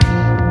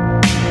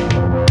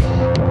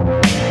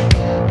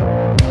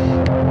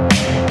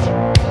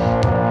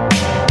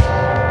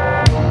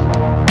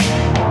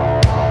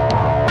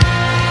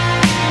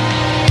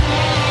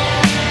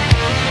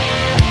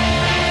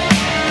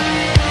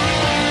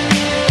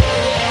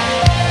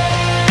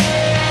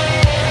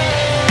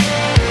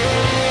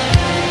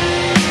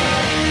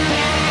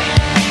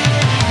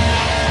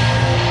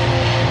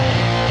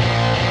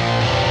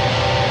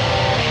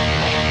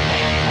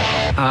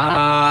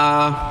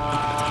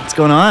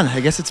going on? I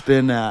guess it's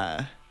been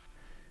a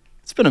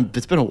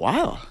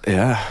while.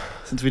 Yeah.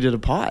 Since we did a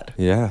pod.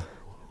 Yeah.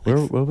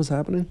 What was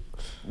happening?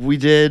 We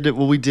did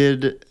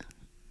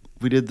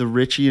the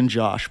Richie and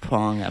Josh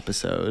Pong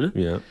episode.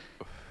 Yeah.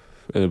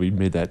 And we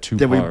made that two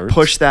then parts. We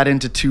pushed that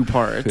into 2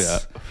 parts. Yeah.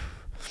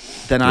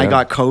 Then I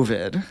got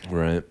COVID.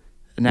 Right.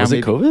 Now was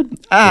it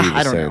COVID?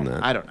 I don't know.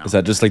 I don't know. Is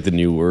that just like the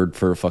new word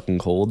for fucking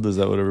cold? Is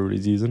that what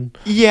everybody's using?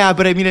 Yeah,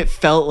 but I mean, it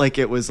felt like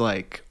it was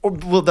like...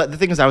 the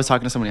thing is, I was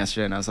talking to someone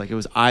yesterday, and I was like, it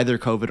was either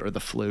COVID or the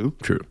flu.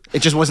 True.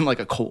 It just wasn't like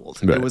a cold.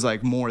 Right. It was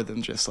like more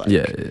than just like...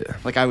 Yeah.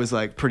 Like I was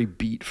like pretty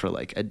beat for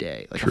like a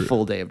day. Like True. a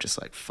full day of just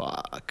like,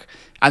 fuck.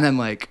 And then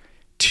like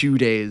 2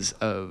 days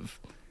of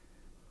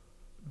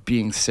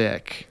being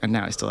sick, and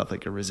now I still have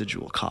like a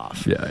residual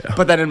cough. Yeah.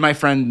 But then my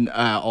friend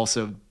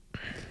also...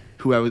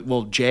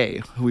 Jay,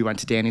 who we went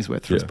to Danny's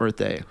with for his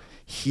birthday,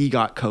 he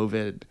got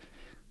COVID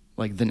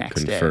like the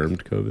next day.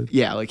 Confirmed COVID?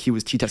 Yeah, like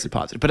he tested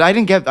positive. But I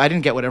didn't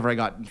get whatever I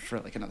got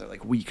for like another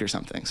like week or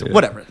something. So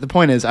whatever. The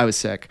point is I was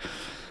sick.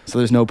 So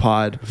there's no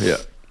pod. Yeah.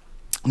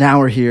 Now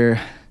we're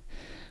here.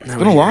 It's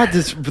been a lot.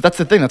 But that's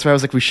the thing. That's why I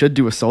was like, we should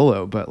do a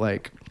solo, but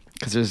like,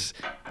 because there's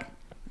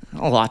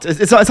a lot.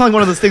 It's not like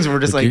one of those things where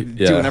we're just like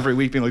doing every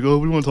week, being like, oh,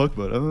 what do you want to talk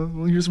about?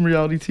 Well, here's some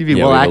reality TV.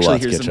 Yeah, well, actually,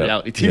 here's some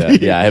reality TV.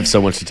 Yeah, I have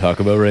so much to talk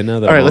about right now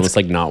that I'm almost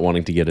like not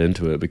wanting to get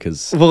into it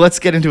because. Well, let's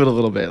get into it a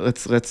little bit.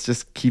 Let's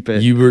just keep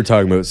it. You were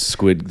talking about the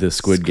Squid Game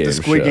show. The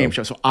Squid Game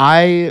show. So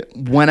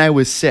when I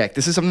was sick,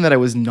 this is something that I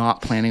was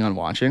not planning on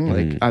watching.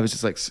 Like I was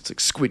just like, it's like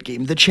Squid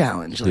Game, the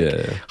challenge,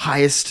 like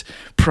highest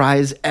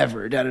prize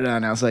ever. Da da da.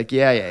 And I was like,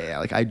 yeah.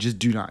 Like I just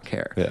do not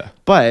care. Yeah.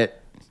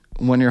 But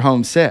when you're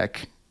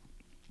homesick,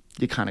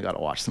 you kind of got to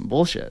watch some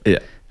bullshit. Yeah.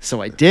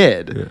 So I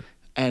did. Yeah.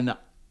 And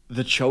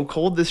the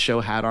chokehold this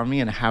show had on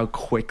me and how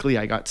quickly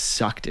I got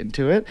sucked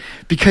into it,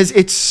 because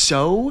it's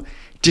so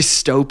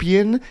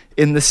dystopian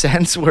in the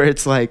sense where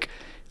it's like,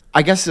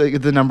 I guess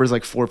the number is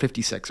like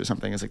 456 or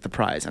something is like the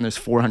prize, and there's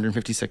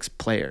 456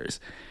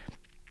 players.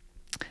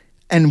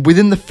 And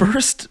within the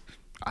first,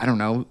 I don't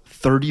know,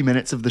 30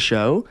 minutes of the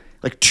show,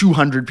 like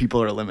 200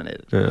 people are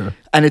eliminated. Yeah.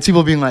 And it's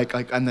people being like,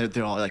 and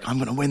they're all like, I'm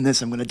going to win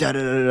this. I'm going to da da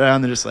da da.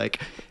 And they're just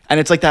like, and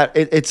it's like that,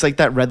 it's like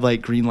that red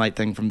light, green light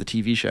thing from the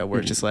TV show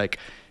where it's just like,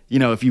 you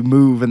know, if you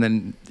move and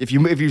then if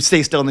you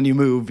stay still and then you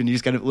move and you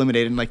just get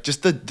eliminated, and like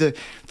just the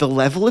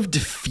level of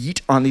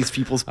defeat on these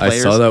people's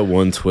players. I saw that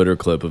one Twitter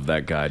clip of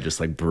that guy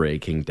just like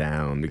breaking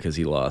down because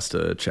he lost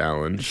a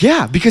challenge.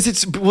 Yeah, because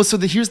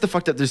here's the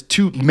fucked up, there's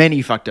too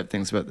many fucked up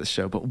things about this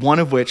show, but one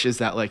of which is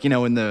that, like, you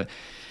know, in the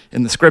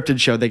scripted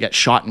show, they get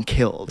shot and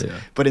killed. Yeah.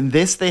 But in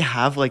this, they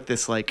have like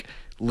this like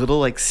little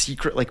like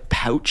secret like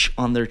pouch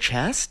on their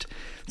chest.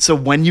 So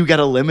when you get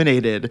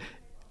eliminated,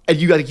 and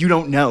you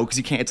don't know because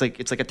you can't. It's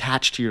like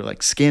attached to your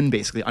like skin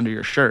basically under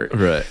your shirt.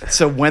 Right.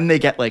 So when they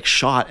get like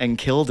shot and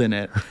killed in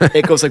it,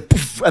 it goes like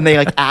poof, and they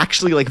like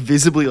actually like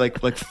visibly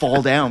like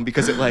fall down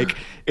because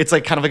it's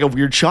like kind of like a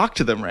weird shock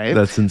to them, right?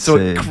 That's insane. So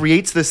it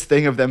creates this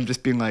thing of them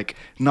just being like,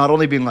 not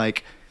only being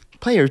like,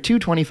 player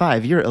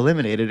 225, you're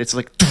eliminated. It's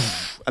like,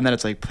 and then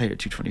it's like, player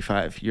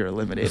 225, you're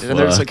eliminated. And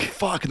they're just like,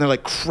 fuck. And they're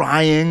like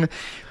crying.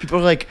 People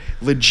are like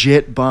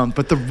legit bummed.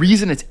 But the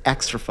reason it's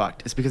extra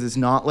fucked is because it's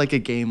not like a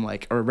game or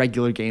a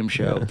regular game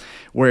show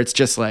where it's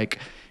just like,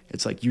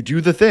 it's like you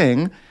do the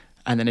thing,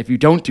 and then if you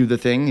don't do the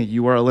thing,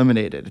 you are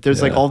eliminated.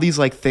 There's like all these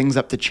like things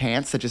up to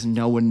chance that just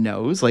no one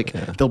knows. Like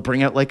they'll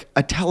bring out like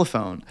a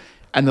telephone,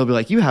 and they'll be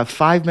like, you have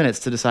 5 minutes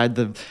to decide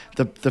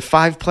the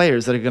 5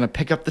 players that are going to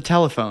pick up the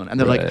telephone. And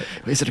they're like,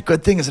 is it a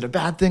good thing? Is it a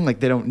bad thing?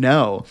 Like, they don't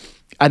know.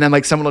 And then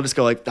like someone will just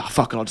go like, oh,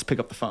 fuck it, I'll just pick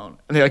up the phone.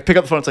 And they like pick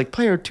up the phone. It's like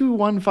player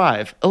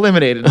 215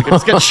 eliminated. Like,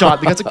 just get shot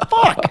because like,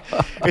 fuck.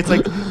 It's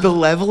like the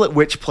level at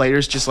which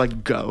players just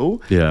like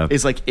go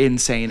is like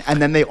insane.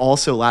 And then they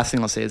also, last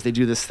thing I'll say is they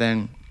do this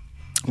thing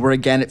where,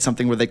 again, it's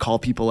something where they call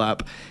people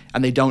up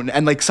and they don't,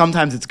 and like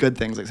sometimes it's good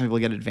things. Like some people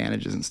get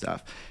advantages and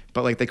stuff.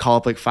 But like they call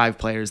up like 5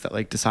 players that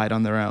like decide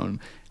on their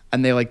own,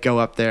 and they like go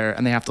up there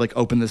and they have to like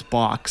open this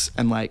box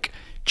and like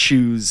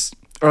choose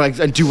or like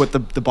and do what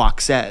the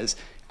box says,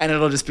 and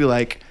it'll just be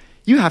like,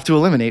 you have to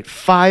eliminate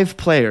 5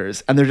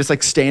 players, and they're just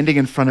like standing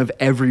in front of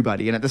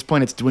everybody, and at this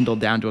point it's dwindled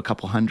down to a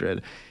couple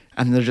hundred,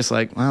 and they're just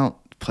like, well,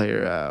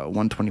 player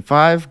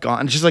 125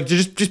 gone. It's just like they're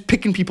just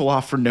picking people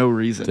off for no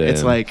reason. Damn.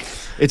 It's like,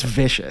 it's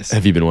vicious.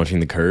 Have you been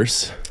watching The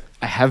Curse?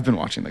 I have been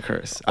watching The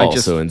Curse.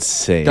 Also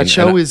insane. That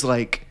show is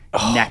like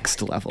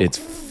next level.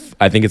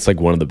 I think it's like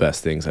one of the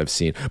best things I've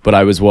seen. But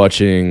I was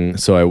watching,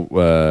 so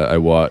I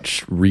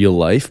watched Real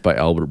Life by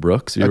Albert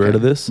Brooks. Have you heard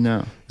of this?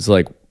 No. It's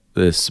like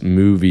this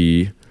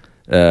movie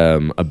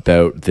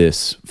about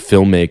this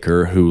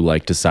filmmaker who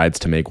like decides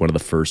to make one of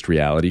the first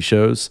reality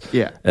shows.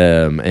 Yeah.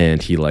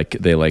 And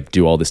they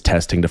do all this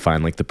testing to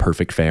find like the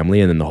perfect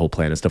family, and then the whole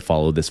plan is to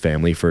follow this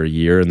family for a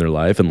year in their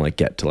life and like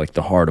get to like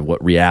the heart of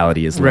what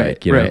reality is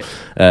like, you know.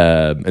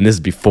 And this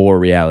is before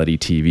reality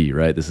TV,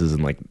 right? This is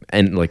in like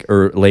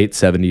late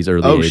 70s,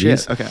 early 80s.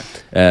 Shit.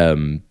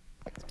 Okay.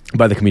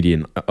 By the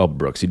comedian Albert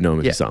Brooks. You'd know him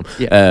if you saw him.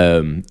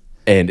 Yeah.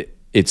 And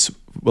it's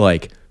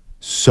like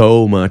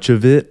so much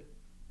of it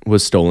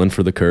was stolen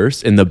for the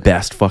curse in the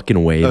best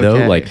fucking way though.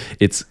 Okay. Like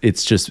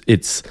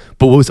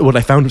but what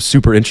I found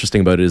super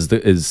interesting about it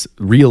is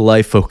real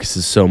life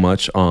focuses so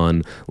much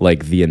on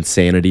like the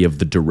insanity of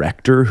the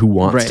director who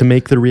wants to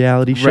make the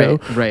reality show,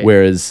 right.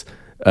 Whereas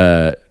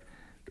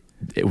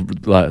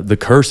the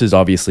curse is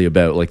obviously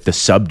about like the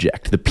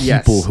subject, the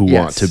people who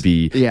want to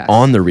be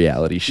on the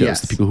reality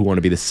shows, the people who want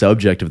to be the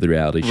subject of the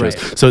reality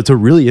shows. So it's a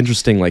really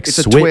interesting like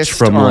switch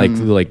from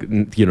like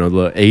you know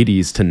the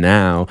 80s to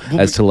now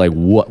as to like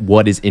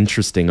what is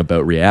interesting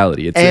about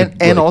reality. It's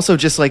and also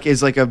just like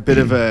is like a bit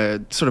of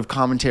a sort of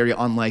commentary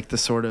on like the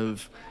sort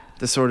of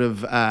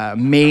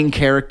main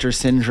character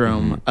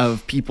syndrome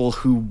of people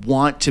who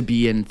want to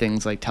be in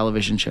things like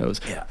television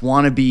shows,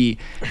 want to be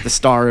the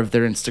star of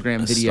their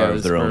Instagram videos, star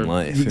of their own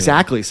life.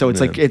 Exactly. So it's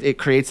like it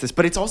creates this,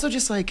 but it's also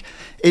just like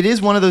it is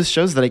one of those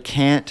shows that I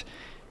can't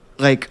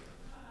like.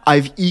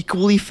 I've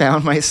equally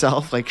found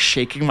myself like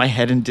shaking my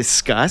head in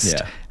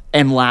disgust.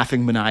 And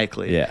laughing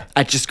maniacally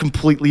at just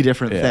completely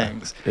different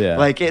things.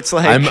 Like it's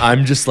like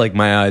I'm just like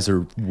my eyes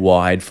are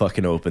wide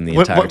fucking open the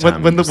entire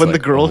time. When the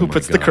girl who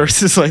puts the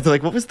curse is like, they're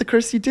like, what was the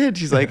curse you did?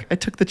 She's like, I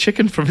took the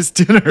chicken from his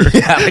dinner.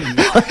 And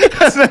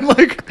then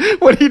like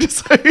when he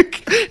just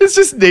like it's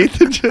just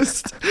Nathan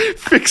just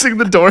fixing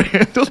the door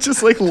handle,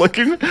 just like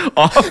looking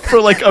off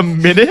for like a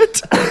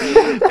minute.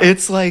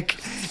 It's like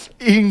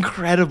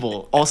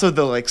incredible. Also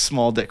the like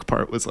small dick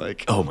part was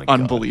like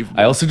unbelievable.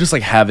 I also just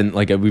like haven't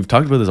like we've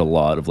talked about this a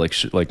lot of like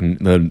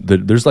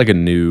there's like a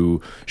new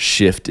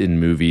shift in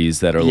movies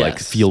that are like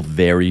feel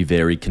very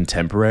very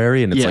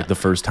contemporary, and it's like the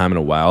first time in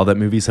a while that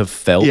movies have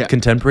felt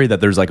contemporary,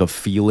 that there's like a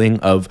feeling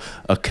of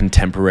a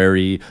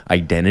contemporary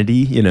identity,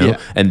 you know.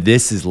 And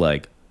this is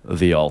like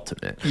the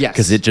ultimate,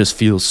 because it just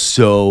feels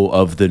so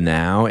of the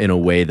now in a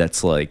way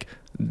that's like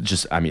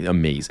just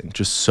amazing,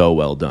 just so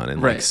well done,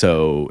 and like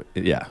so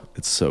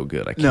it's so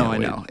good. I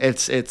know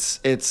it's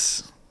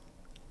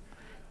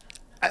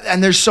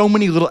and there's so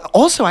many little.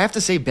 Also, I have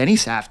to say Benny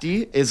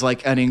Safdie is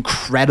like an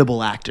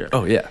incredible actor.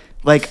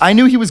 Like I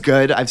knew he was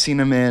good. I've seen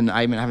him in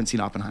I haven't seen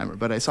Oppenheimer,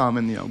 but I saw him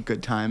in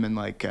Good Time and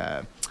like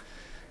the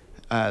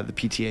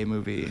PTA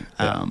movie.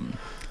 And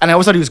I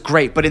always thought he was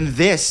great. But in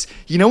this,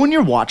 when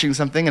you're watching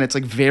something, and it's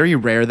like very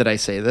rare that I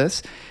say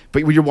this,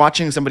 but when you're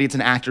watching somebody, it's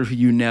an actor who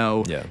you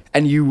know,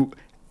 and you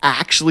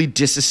actually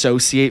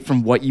disassociate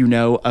from what you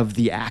know of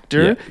the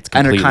actor, it's completely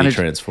and are kind of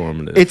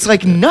transformative. It's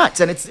like nuts,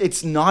 and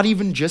it's not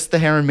even just the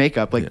hair and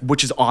makeup, like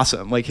which is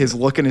awesome. Like his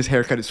look and his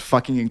haircut is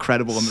fucking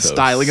incredible, and the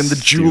styling and the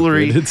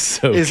jewelry is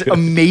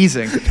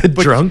amazing. The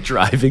drunk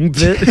driving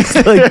bit is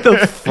like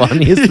the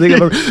funniest thing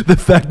I've ever. The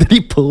fact that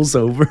he pulls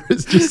over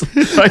is just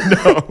I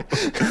know.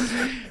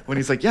 When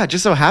he's like,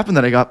 just so happened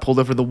that I got pulled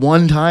over the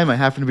one time I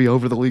happened to be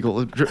over the legal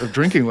of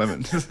drinking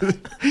women.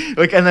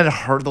 Like, and then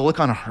the look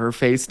on her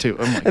face too.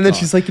 Oh my and then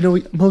she's like,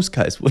 most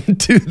guys wouldn't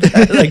do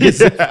that. Like, it's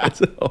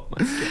oh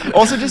my God.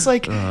 Also, just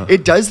like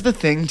it does the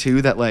thing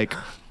too that like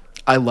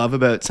I love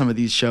about some of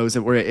these shows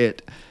that where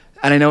it,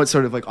 and I know it's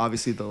sort of like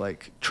obviously the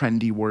like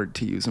trendy word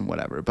to use and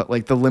whatever, but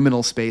like the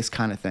liminal space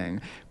kind of thing.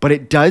 But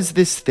it does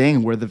this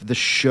thing where the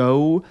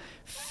show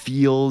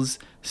feels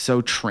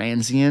so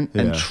transient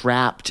and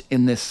trapped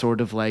in this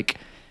sort of like,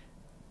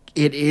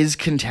 it is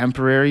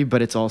contemporary, but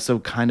it's also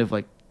kind of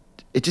like,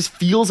 it just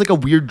feels like a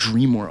weird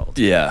dream world.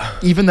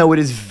 Even though it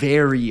is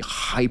very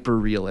hyper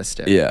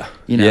realistic.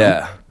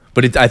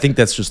 But I think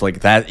that's just like,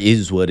 that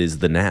is what is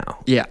the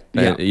now.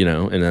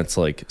 And that's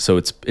like, so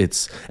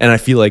it's, and I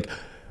feel like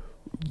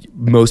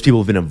most people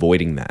have been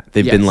avoiding that.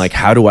 They've been like,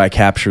 how do I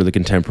capture the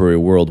contemporary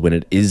world when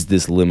it is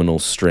this liminal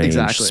strange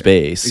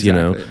space,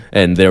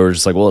 and they were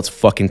just like, well, let's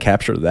fucking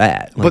capture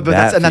that. Like, but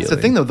that's the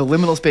thing though, the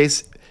liminal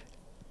space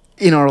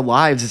in our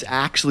lives is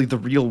actually the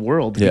real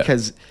world,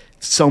 because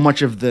so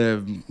much of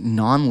the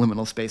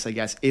non-liminal space, I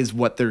guess, is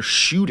what they're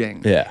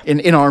shooting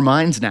in our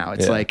minds now.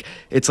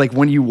 It's like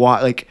when you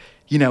watch, like,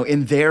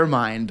 in their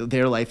mind,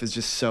 their life is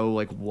just so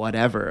like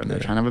whatever, and they're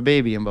trying to have a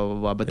baby and blah blah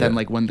blah. But then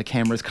like when the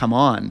cameras come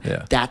on,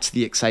 that's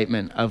the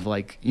excitement of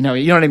like you know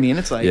what I mean.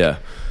 It's like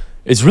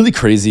it's really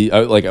crazy.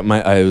 I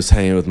was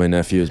hanging with my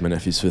nephew. It was my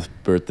nephew's 5th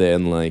birthday,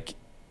 and like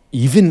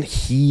even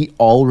he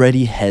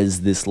already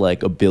has this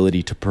like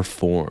ability to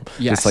perform,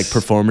 this like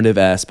performative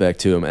aspect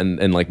to him,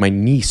 and like my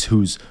niece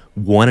who's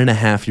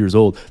 1.5 years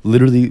old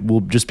literally will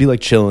just be like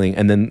chilling,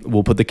 and then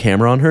we'll put the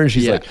camera on her and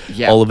she's like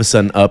all of a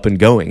sudden up and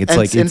going.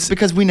 It's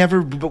because we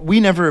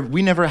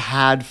never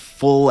had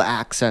full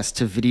access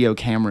to video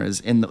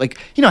cameras in the, like,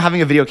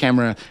 having a video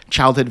camera,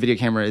 childhood video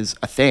camera is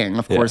a thing,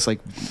 of course, like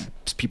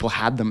people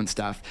had them and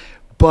stuff,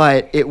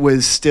 but it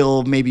was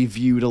still maybe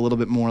viewed a little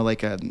bit more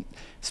like a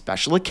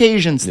special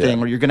occasions thing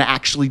where you're going to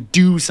actually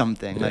do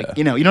something like,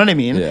 you know what I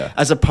mean?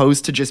 As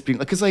opposed to just being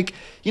like, cause like,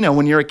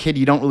 when you're a kid,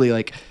 you don't really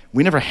like,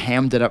 we never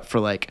hammed it up for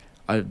like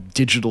a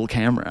digital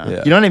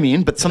camera, you know what I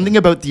mean? But something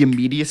about the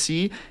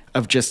immediacy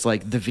of just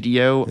like the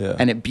video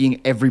and it being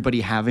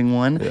everybody having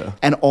one.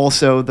 And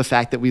also the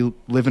fact that we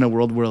live in a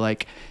world where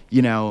like,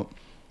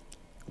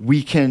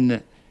 we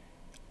can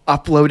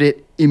upload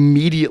it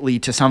immediately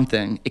to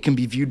something. It can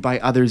be viewed by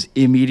others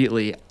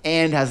immediately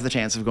and has the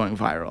chance of going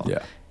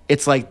viral.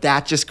 it's like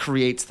that just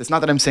creates this. Not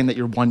that I'm saying that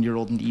your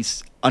 1-year-old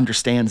niece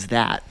understands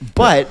that,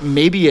 but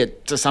maybe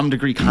it to some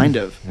degree kind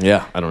of.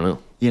 Yeah, I don't know.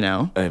 You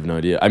know? I have no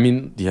idea. I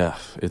mean, yeah,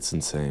 it's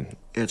insane.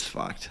 It's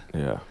fucked.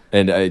 Yeah.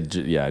 And I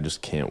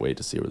just can't wait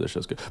to see where this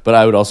show's going. But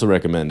I would also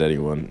recommend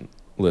anyone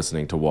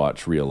listening to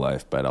watch Real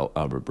Life by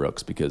Albert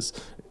Brooks, because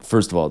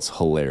first of all, it's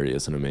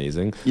hilarious and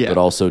amazing. Yeah. But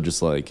also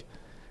just like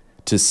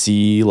to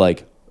see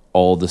like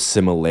all the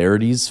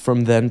similarities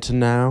from then to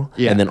now,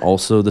 and then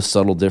also the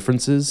subtle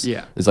differences.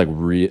 Yeah, is like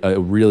a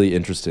really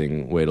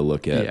interesting way to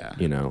look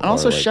at you know. And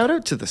also shout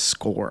out to the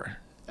score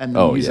and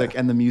the music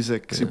and the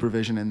music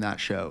supervision in that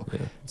show,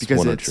 because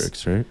one it's of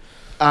Tricks,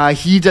 right?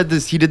 He did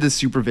the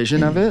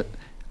supervision of it.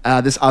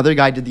 This other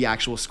guy did the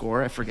actual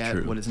score. I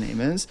forget what his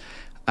name is.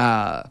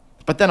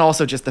 But then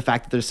also just the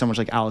fact that there's so much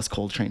like Alice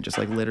Coltrane just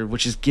like littered,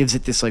 which just gives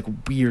it this like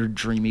weird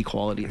dreamy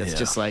quality that's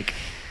just like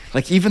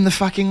even the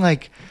fucking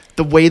like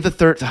the way the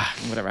third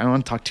whatever, I don't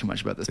want to talk too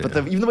much about this, but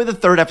even the way the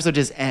third episode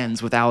just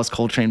ends with Alice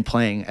Coltrane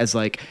playing as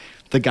like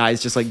the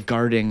guy's just like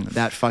guarding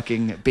that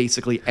fucking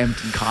basically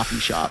empty coffee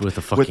shop with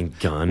a fucking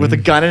gun,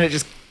 and it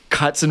just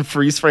cuts and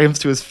freeze frames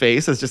to his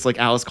face as just like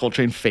Alice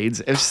Coltrane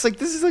fades. It's just like,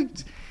 this is like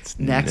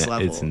next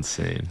level. It's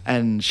insane.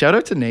 And shout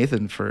out to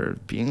Nathan for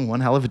being one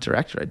hell of a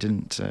director. I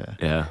didn't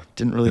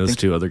really those think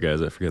two other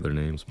guys, I forget their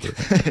names,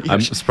 but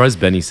I'm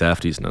surprised Benny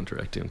Safdie's not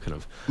directing. Kind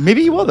of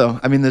maybe he will though.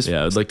 I mean,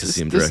 I'd like to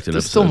see him direct an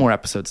There's still more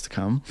episodes to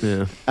come.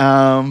 Yeah.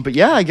 But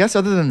yeah, I guess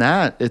other than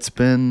that, it's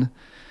been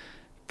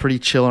pretty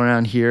chill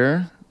around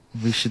here.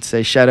 We should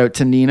say shout out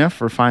to Nina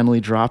for finally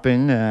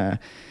dropping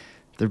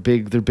their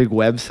big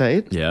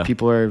website. Yeah.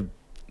 People are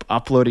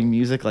uploading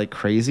music like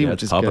crazy,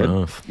 which is popping good.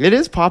 Off. It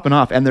is popping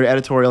off. And their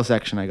editorial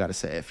section, I gotta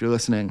say, if you're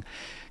listening,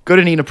 go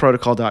to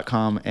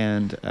ninaprotocol.com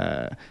and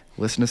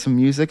listen to some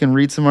music and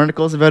read some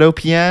articles about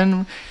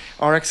OPN,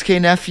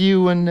 RXK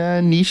Nephew,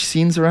 and niche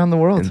scenes around the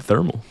world. And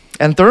thermal.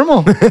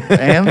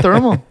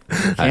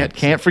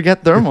 Can't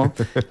forget thermal.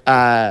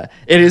 It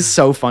is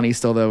so funny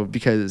still though,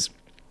 because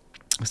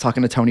I was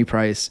talking to Tony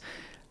Price,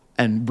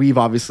 and we've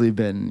obviously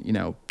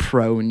been,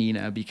 pro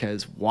Nina,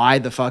 because why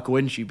the fuck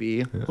wouldn't you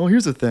be? Yeah. Well,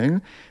 here's the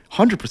thing.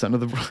 100%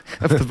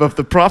 of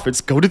the profits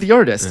go to the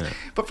artist. Yeah.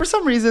 But for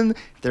some reason,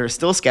 there are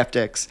still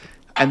skeptics.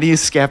 And these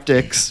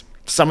skeptics,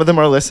 some of them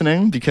are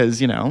listening because,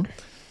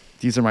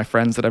 these are my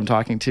friends that I'm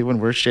talking to,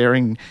 and we're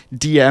sharing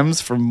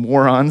DMs from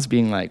morons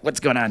being like, what's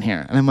going on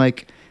here? And I'm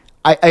like,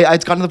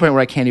 it's gotten to the point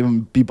where I can't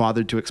even be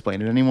bothered to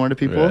explain it anymore to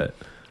people. Right.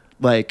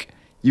 Like,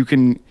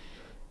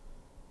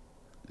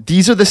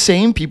 these are the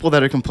same people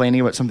that are complaining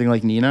about something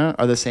like Nina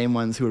are the same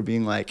ones who are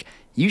being like,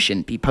 you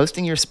shouldn't be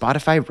posting your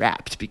Spotify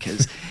Wrapped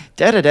because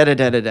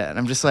da-da-da-da-da-da-da. And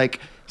I'm just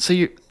like, so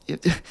you're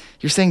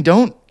saying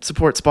don't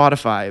support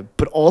Spotify,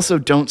 but also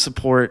don't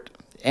support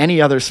any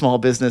other small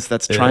business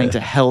that's trying to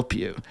help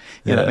you.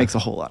 That makes a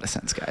whole lot of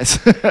sense, guys.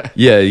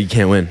 Yeah, you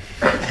can't win.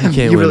 You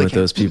can't win with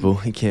those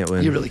people. You can't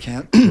win. You really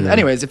can't.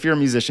 Anyways, if you're a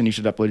musician, you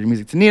should upload your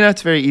music to Nina.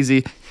 It's very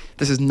easy.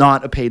 This is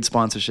not a paid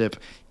sponsorship.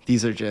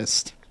 These are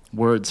just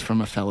words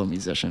from a fellow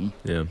musician.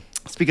 Yeah.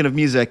 Speaking of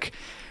music,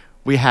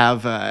 we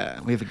have a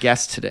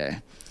guest today,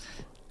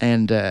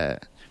 and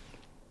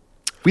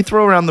we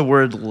throw around the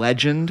word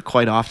legend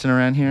quite often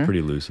around here.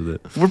 Pretty loose with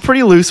it. We're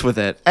pretty loose with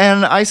it,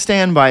 and I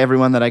stand by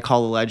everyone that I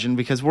call a legend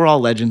because we're all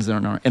legends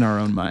in our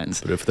own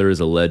minds. But if there is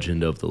a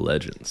legend of the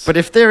legends, but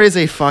if there is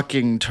a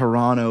fucking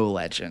Toronto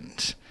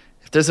legend,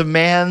 if there's a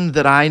man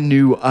that I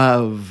knew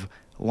of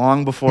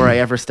long before I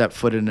ever stepped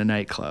foot in a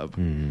nightclub,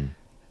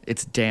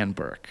 it's Dan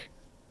Burke.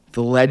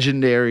 The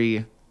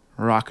legendary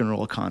rock and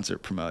roll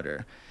concert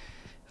promoter,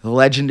 the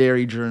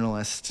legendary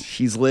journalist.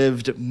 He's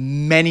lived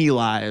many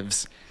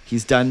lives.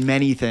 He's done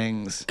many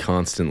things.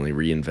 Constantly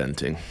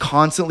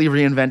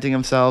reinventing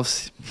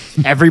himself.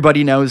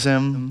 Everybody knows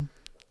him.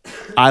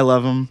 I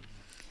love him.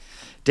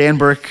 Dan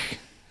Burke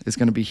is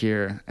going to be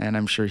here, and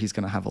I'm sure he's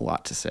going to have a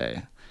lot to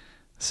say.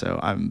 So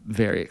I'm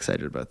very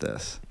excited about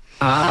this.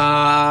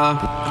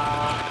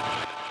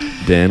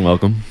 Dan,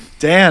 welcome.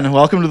 Dan,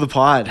 welcome to the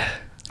pod.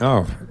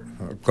 Oh,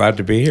 glad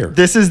to be here.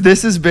 This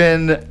has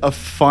been a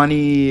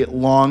funny,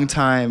 long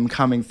time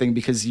coming thing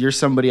because you're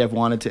somebody I've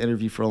wanted to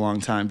interview for a long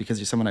time because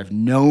you're someone I've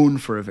known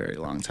for a very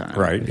long time.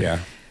 Right, yeah.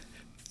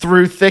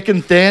 Through thick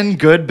and thin,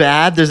 good,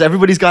 bad.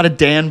 Everybody's got a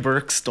Dan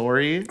Burke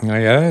story. Oh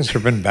yeah, has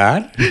there been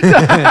bad?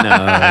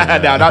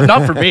 No,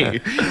 not for me.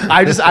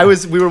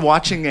 We were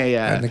watching a.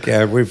 I think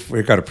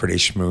we've got a pretty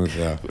smooth.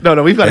 We've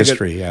got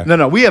history. A good,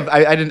 No, we have.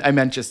 I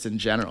meant just in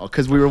general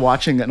because we were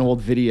watching an old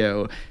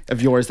video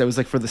of yours that was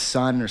like for the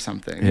Sun or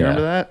something. You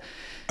remember that?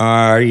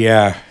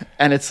 Yeah.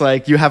 And it's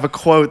like you have a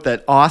quote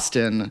that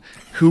Austin,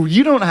 who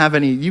you don't have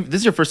any. This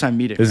is your first time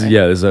meeting. This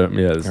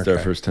is our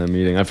first time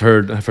meeting. I've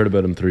heard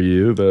about him through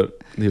you, about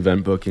the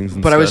event bookings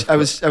and stuff.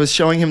 But I was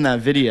showing him that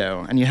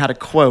video, and you had a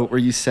quote where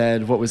you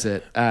said, "What was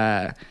it?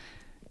 I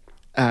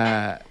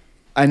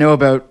know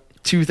about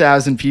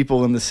 2,000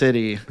 people in the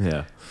city."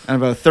 Yeah. And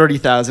about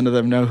 30,000 of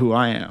them know who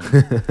I am.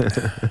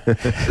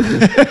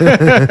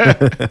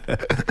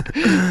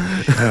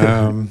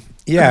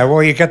 Yeah,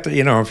 well, you get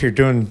if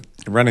you're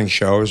running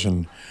shows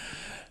and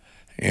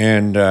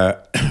and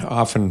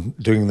often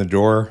doing the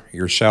door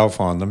yourself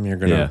on them, you're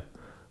gonna,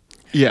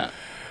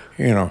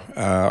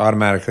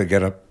 automatically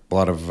get a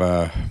lot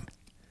of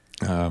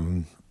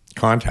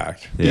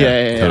contact.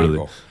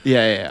 Totally.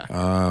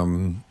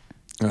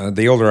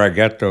 The older I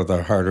get, though,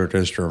 the harder it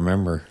is to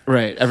remember.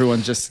 Right.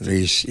 Everyone's just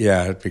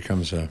it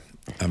becomes a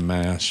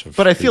mass of.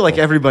 But I feel like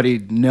people. everybody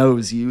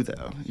knows you,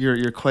 though.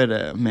 You're quite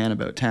a man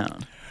about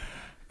town.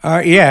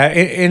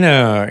 In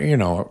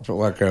a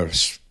like a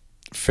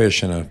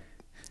fish in a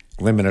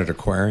limited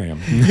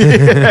aquarium,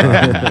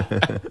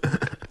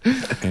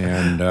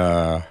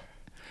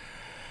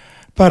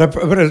 but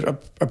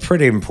a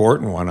pretty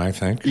important one, I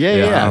think.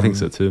 Yeah. I think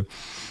so too.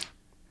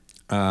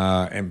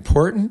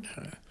 Important,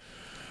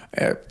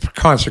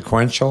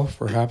 consequential,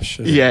 perhaps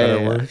is a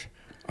better word.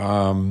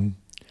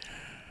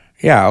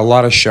 A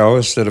lot of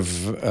shows that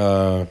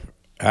have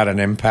had an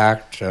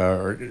impact,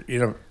 or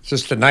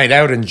just a night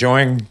out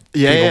enjoying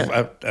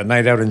a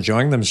night out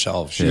enjoying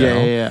themselves,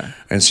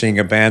 and seeing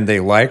a band they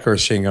like, or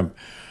seeing a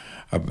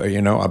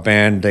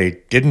band they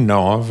didn't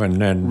know of, and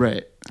then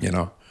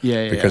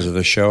because of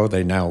the show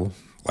they now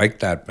like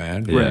that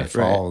band, and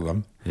follow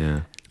them.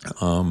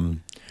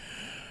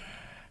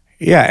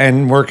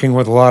 And working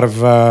with a lot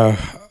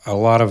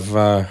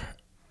of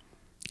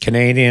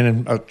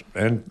Canadian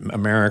and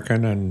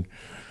American and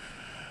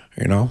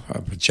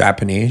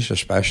Japanese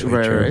especially.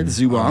 Right.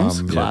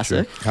 Zubons,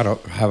 classic.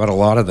 Have a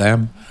lot of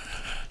them,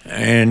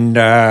 and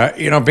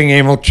being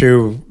able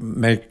to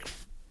make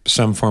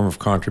some form of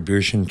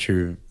contribution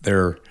to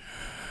their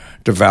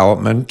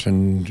development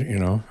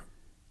and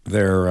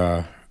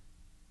their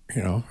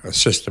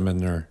assist them in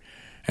their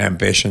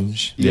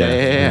ambitions.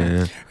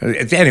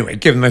 Anyway,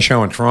 give them a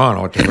show in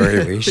Toronto at the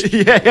very least.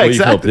 Well,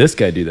 you've helped this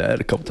guy do that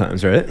a couple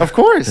times, right? Of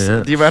course.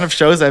 The amount of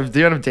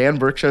Dan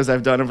Burke shows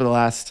I've done over the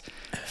last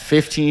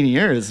 15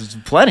 years is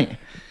plenty.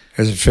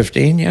 Is it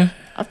 15? Yeah.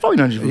 I've probably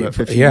known you for about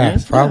 15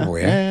 years.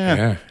 Probably.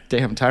 Yeah.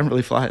 Damn, time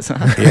really flies,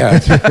 huh? Yeah.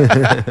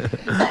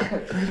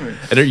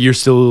 And are you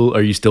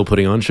still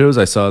putting on shows?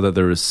 I saw that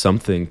there was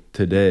something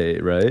today,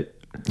 right?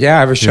 Yeah,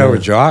 I have a show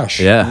with Josh.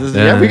 We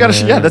got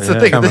to. That's the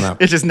thing. Coming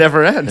up. It just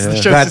never ends. The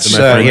show's That's just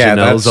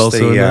that's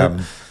also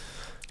the.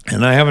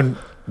 And I haven't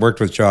worked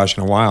with Josh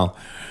in a while,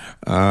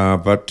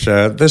 but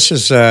this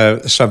is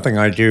something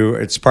I do.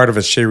 It's part of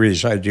a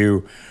series I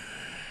do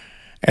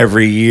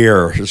every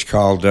year. It's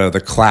called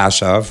the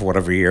Class of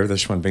whatever year.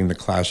 This one being the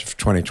Class of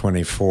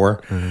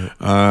 2024,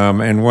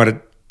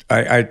 and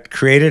I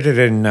created it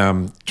in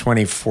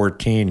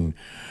 2014.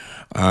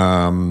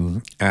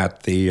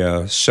 At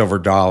the Silver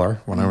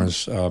Dollar when I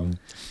was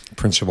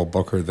principal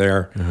booker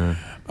there.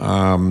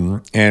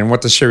 And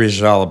what the series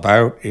is all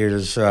about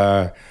is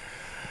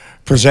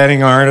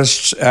presenting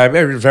artists at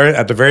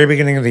the very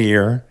beginning of the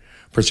year,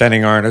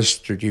 presenting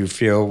artists that you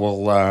feel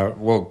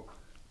will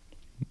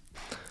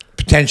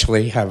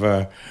potentially have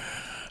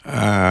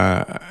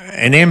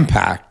an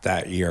impact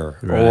that year,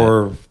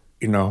 or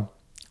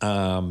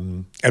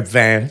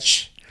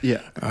advance.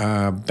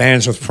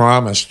 Bands with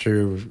promise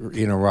to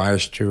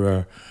rise to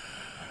a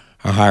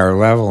higher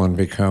level and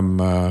become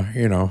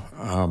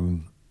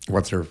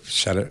what they're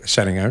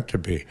setting out to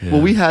be.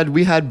 Well, we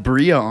had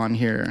Bria on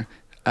here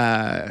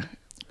a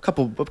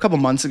couple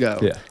months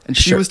ago, and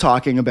she was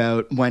talking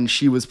about when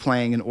she was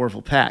playing in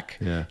Orville Peck.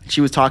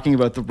 She was talking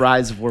about the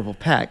rise of Orville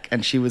Peck,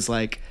 and she was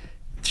like,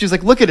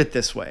 look at it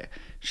this way.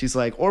 She's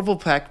like, Orville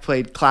Peck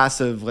played Class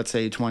of, let's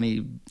say,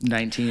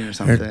 2019 or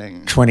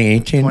something.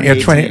 2018? Yeah,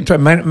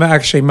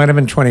 actually, might have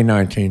been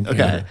 2019. Okay.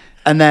 Yeah.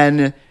 And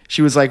then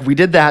she was like, we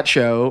did that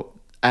show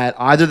at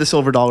either the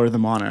Silver Dollar or the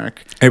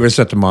Monarch. It was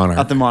at the Monarch.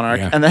 At the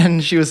Monarch. Yeah. And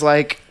then she was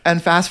like,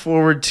 and fast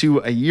forward to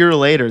a year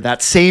later,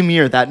 that same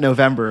year, that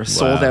November,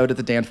 sold out at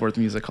the Danforth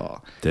Music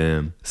Hall.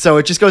 Damn. So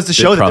it just goes to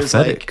show that there's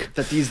prophetic.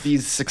 that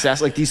these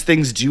success, these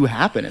things do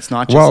happen. It's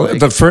not just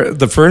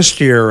the first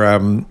year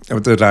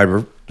that I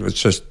was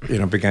just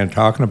began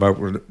talking about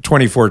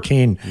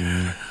 2014.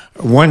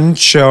 One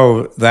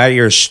show that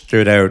year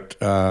stood out,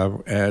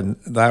 and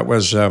that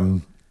was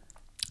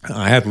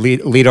I had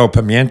Lido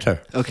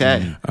Pimienta.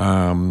 Okay.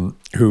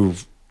 Who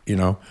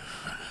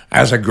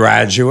as a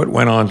graduate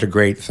went on to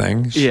great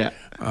things. Yeah.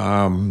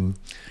 And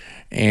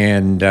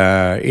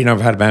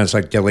I've had bands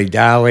like Dilly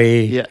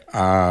Dally. Yeah.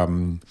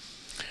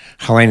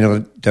 Helena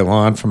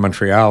Delon from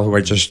Montreal, who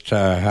I just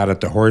had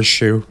at the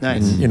Horseshoe.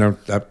 Nice. And,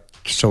 that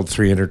sold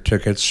 300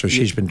 tickets, so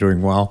she's been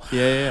doing well.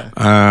 Yeah.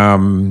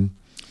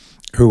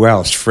 Who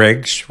else?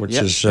 Friggs, which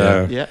is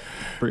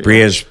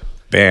Bria's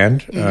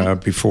band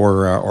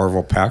before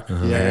Orville Peck.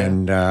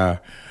 And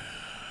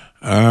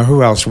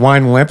who else?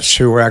 Wine Lips,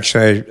 who are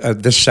actually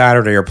this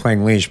Saturday are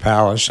playing Lee's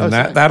Palace, and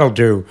that'll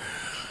do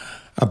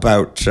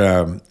about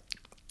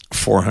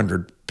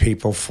 400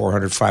 people,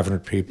 400,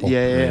 500 people.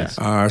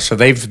 Yeah. So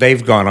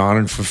they've gone on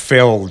and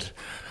fulfilled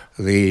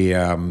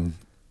the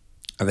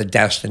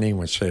destiny,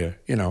 which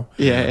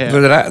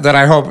that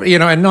I hope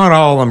and not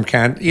all of them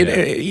can.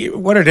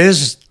 What it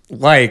is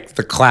like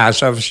the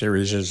Class of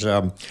series is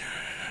a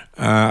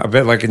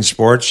bit like in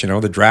sports,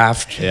 the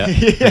draft.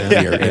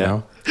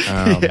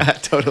 Yeah,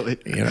 totally.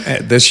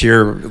 This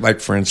year, like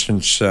for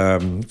instance,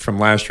 from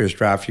last year's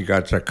draft, you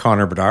got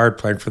Connor Bedard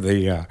playing for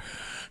the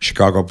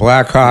Chicago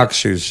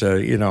Blackhawks, who's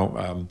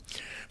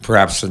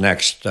perhaps the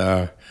next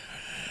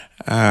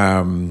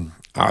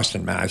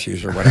Austin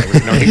Matthews or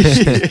whatever.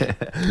 He's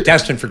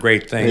destined for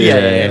great things.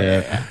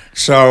 Yeah.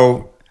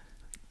 So.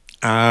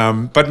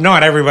 But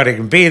not everybody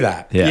can be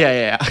that.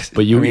 Yeah.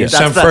 But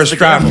some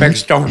first round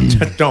picks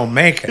don't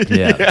make it.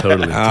 Yeah,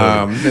 totally.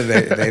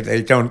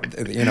 They don't.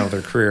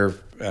 Their career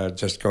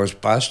just goes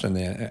bust in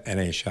the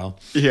NHL.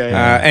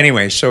 Yeah.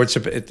 Anyway, so it's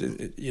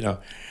you're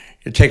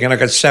taking a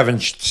look at seven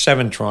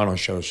Toronto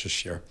shows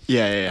this year.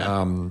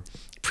 Yeah.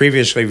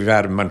 Previously, we've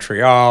had in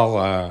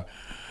Montreal.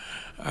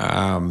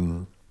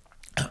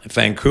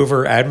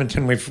 Vancouver,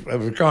 Edmonton,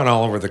 we've gone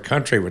all over the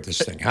country with this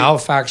thing.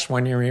 Halifax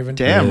one year even.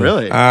 Damn,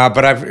 really?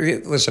 But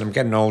I'm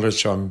getting older,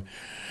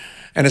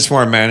 and it's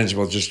more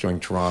manageable just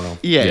doing Toronto.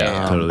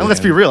 Yeah. Totally. And let's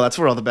be real, that's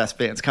where all the best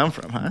bands come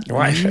from, huh?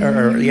 Why?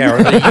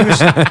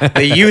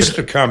 They used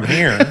to come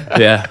here.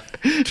 Yeah.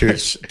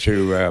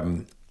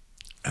 To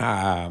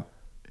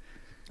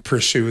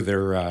pursue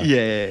their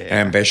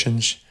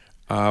ambitions.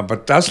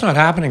 But that's not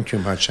happening too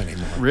much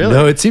anymore. Really?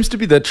 No, it seems to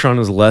be that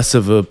Toronto's less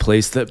of a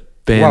place that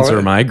bands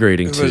are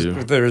migrating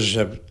to. There's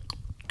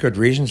good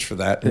reasons for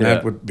that, and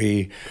that would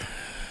be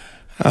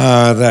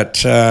that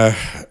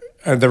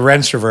the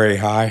rents are very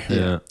high.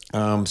 Yeah.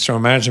 So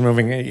imagine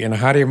moving.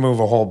 How do you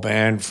move a whole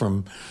band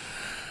from,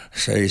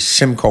 say,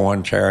 Simcoe,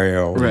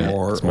 Ontario,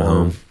 or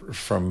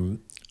from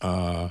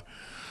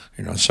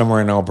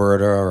somewhere in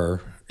Alberta,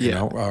 or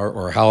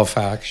or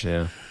Halifax,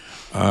 to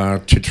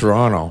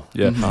Toronto?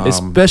 Yeah,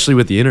 especially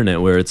with the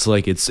internet, where it's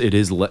like it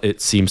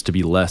seems to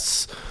be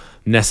less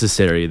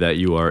necessary that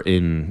you are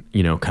in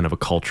kind of a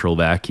cultural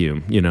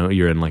vacuum.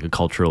 You're in like a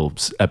cultural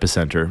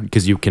epicenter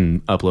because you can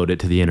upload it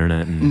to the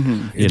internet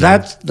and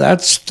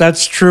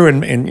that's true.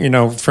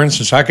 And for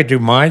instance, I could do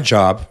my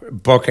job,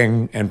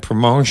 booking and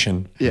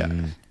promotion,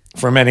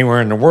 from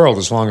anywhere in the world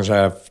as long as I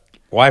have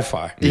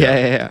Wi-Fi.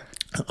 Yeah.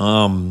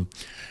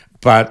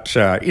 But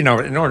in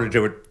order to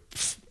do it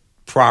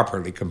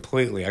properly,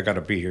 completely, I got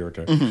to be here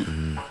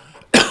to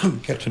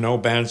get to know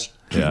bands,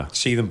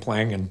 see them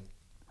playing, and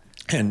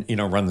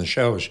run the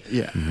shows.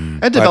 Yeah.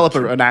 And develop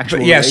an actual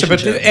relationship.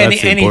 But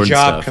any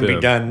job can be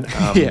done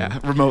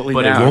remotely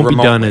but now. it won't remotely.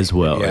 be done as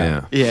well.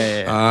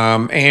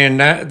 Yeah. And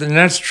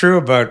that's true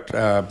about,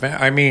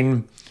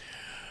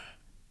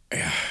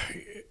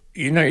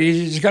 you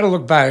just got to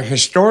look back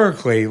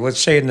historically. Let's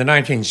say in the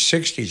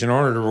 1960s, in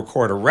order to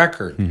record a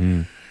record,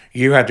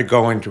 you had to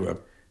go into a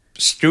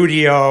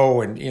studio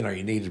and, you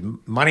needed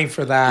money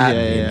for that.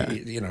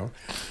 And,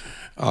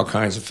 all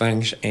kinds of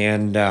things.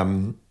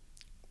 And,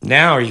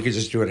 now you can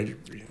just do it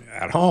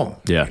at home.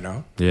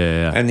 Yeah.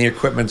 And the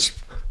equipment's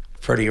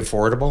pretty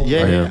affordable.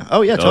 Yeah.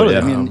 Oh yeah, totally.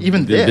 I mean,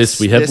 even this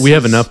we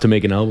have enough to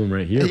make an album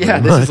right here. Yeah,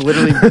 this is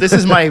literally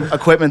my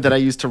equipment that I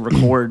use to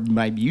record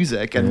my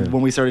music. And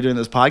when we started doing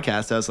this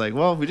podcast, I was like,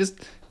 well, we just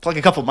plug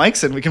a couple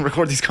mics in, we can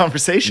record these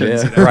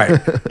conversations.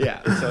 Right.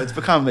 Yeah. So it's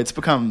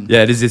become.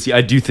 Yeah, it is.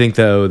 I do think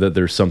though that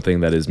there's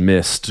something that is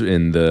missed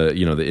in the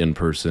the in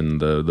person,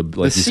 the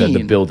like you said,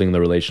 the building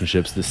the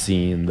relationships, the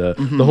scene, the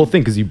whole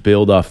thing, because you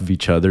build off of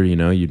each other.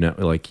 Well,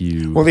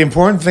 the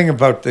important thing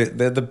about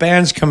the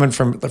bands coming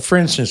from, for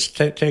instance,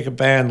 take a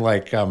band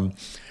like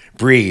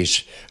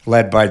Breeze,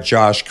 led by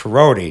Josh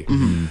Carodi,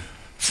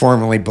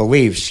 formerly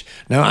Beliefs.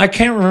 Now I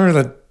can't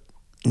remember the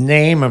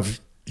name of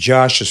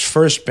Josh's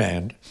first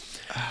band.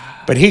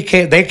 But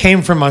they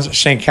came from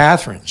St.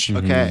 Catharines.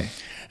 Okay.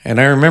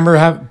 And I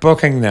remember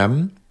booking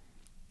them,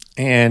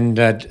 and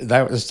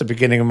that was the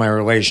beginning of my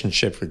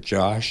relationship with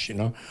Josh,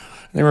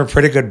 They were a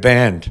pretty good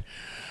band.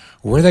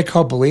 Were they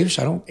called Beliefs?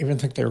 I don't even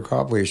think they were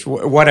called Beliefs.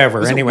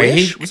 Whatever. Was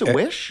anyway, was it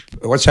Wish?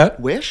 What's that?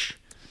 Wish?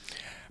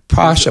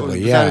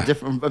 Possibly, was yeah.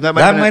 That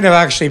might have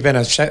actually been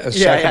a second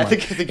one. I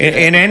think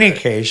in any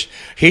case,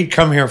 he'd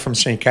come here from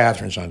St.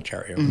 Catharines,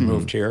 Ontario,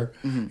 moved here,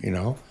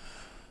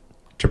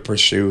 to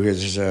pursue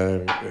his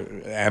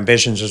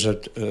ambitions as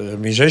a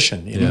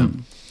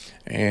musician,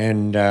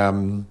 and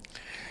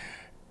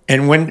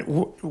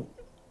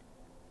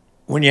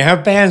when you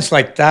have bands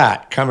like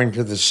that coming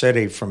to the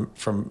city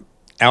from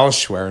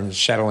elsewhere and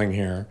settling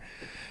here,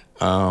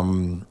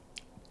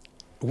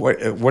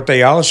 what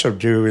they also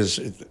do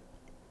is,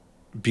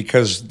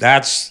 because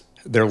that's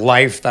their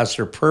life, that's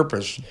their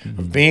purpose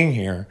of being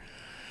here,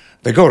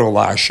 they go to a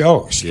lot of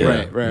shows.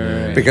 Right.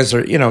 Because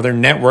they're they're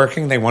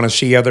networking. They want to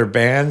see other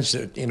bands.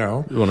 You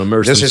want to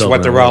immerse this is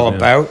what they're all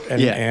about.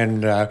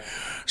 And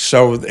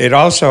so it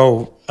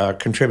also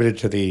contributed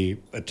to the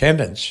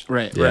attendance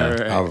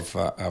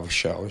of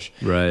shows.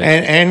 Right.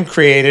 And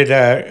created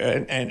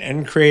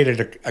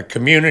a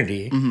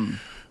community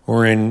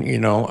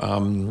wherein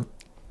a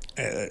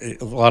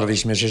lot of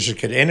these musicians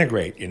could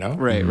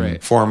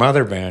integrate. Form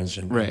other bands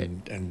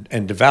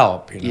and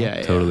develop.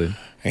 Totally.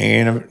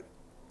 And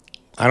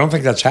I don't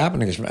think that's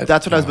happening.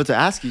 That's what I was about to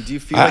ask you. Do you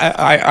feel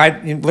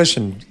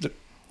listen,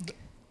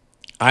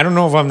 I don't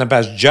know if I'm the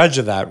best judge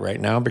of that right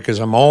now because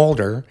I'm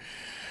older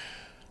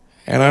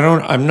And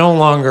I'm no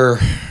longer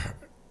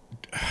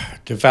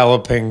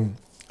developing.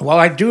 Well,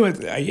 I do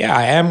it. Yeah,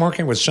 I am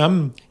working with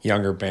some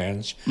younger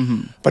bands,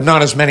 but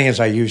not as many as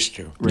I used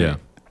to. Yeah.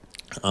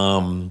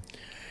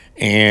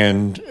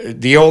 And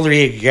the older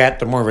you get,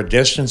 the more of a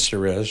distance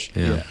there is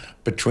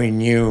between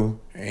you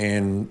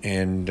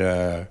and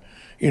the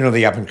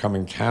up and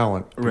coming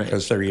talent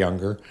because they're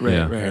younger. Right.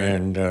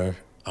 And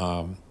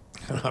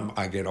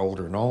I get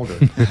older and older.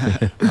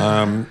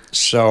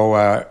 So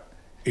I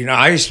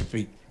used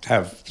to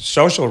have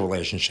social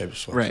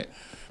relationships with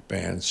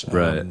bands,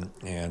 and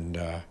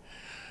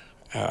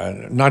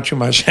not too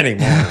much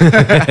anymore.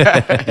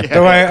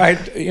 Though I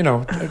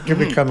do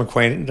become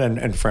acquainted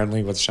and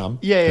friendly with some.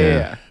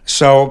 Yeah.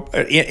 So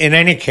in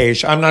any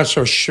case, I'm not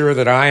so sure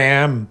that I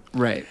am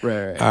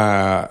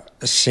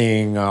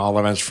seeing all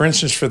events. For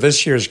instance, for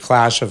this year's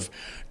class of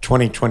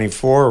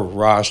 2024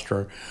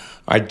 roster,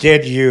 I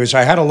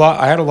had a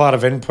lot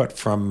of input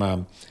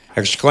from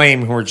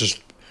Exclaim, who were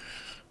just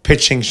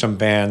pitching some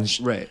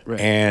bands,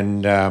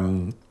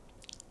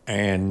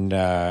 and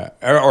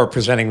or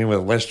presenting me with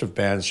a list of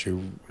bands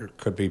who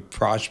could be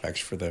prospects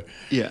for the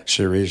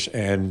series,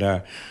 and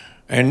a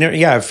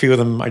few of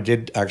them I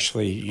did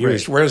actually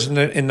use. Whereas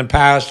in the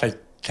past, I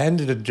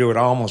tended to do it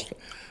almost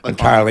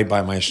entirely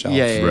by myself.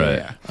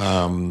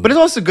 But it's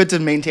also good to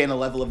maintain a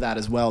level of that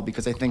as well,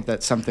 because I think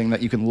that's something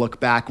that you can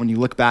look back when you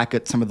look back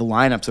at some of the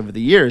lineups over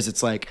the years.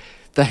 It's like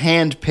the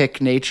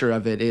hand-pick nature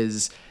of it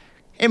is.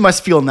 It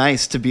must feel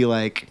nice to be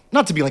like,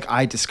 not to be like,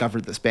 I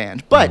discovered this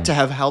band, but to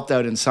have helped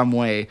out in some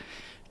way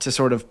to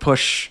sort of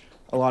push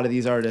a lot of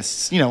these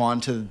artists,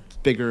 onto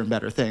bigger and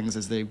better things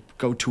as they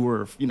go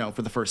tour,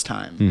 for the first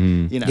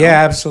time.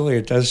 Yeah, absolutely.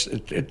 It does.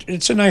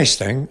 It's a nice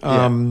thing.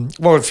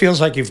 Well, it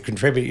feels like you've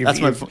contributed. Had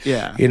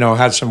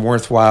some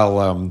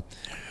worthwhile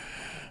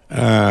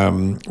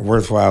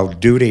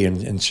duty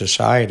in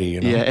society.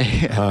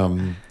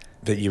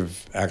 That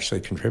you've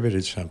actually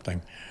contributed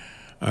something.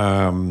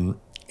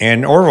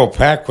 And Orville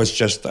Peck was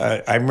just.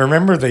 I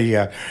remember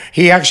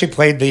he actually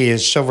played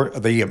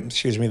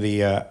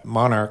the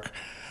Monarch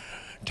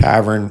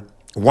Tavern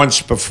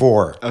once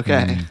before.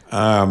 Okay.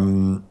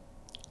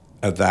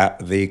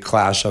 The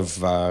class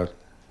of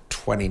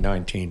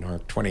 2019 or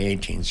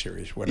 2018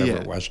 series, whatever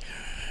it was,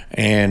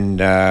 and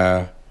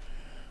I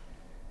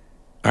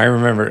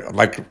remember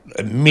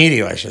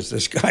immediately I said,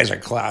 "This guy's a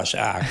class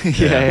act."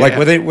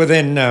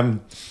 Within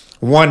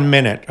 1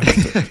 minute of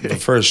the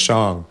first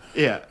song.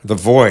 The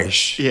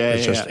voice,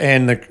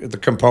 and the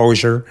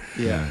composure,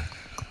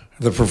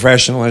 the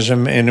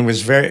professionalism, and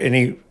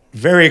he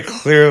very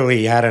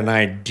clearly had an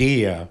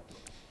idea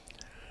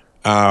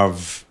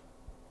of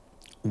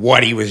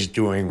what he was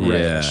doing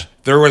with us.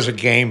 There was a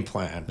game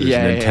plan. There's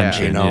an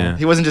intention.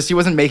 He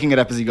wasn't making it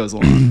up as he goes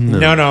along.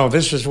 No.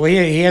 This was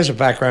he has a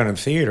background in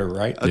theater,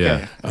 right?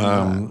 Okay.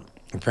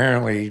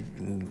 Apparently,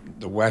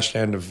 the West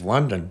End of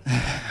London,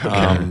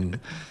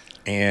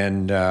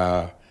 and.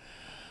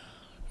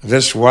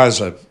 This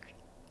was a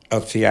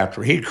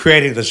theater. He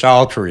created this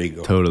alter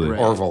ego. Totally.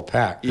 Orville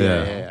Peck.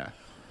 Yeah.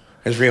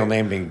 His real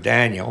name being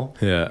Daniel.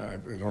 Yeah. I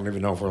don't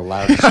even know if we're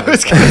allowed to say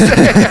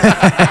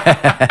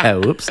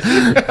Whoops.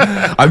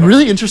 I'm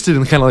really interested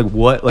in kind of like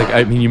what,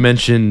 you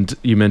mentioned,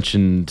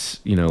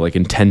 like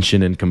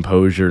intention and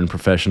composure and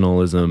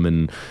professionalism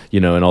and,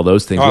 and all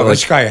those things. Oh,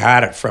 this guy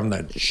had it from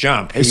the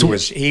jump.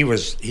 He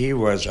was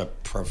a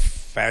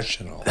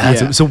professional.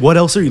 So what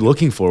else are you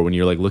looking for when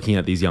you're like looking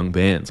at these young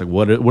bands? Like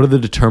what are the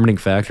determining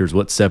factors?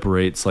 What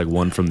separates like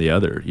one from the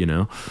other,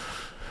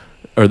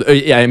 Or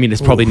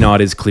it's probably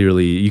not as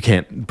clearly, you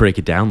can't break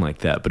it down like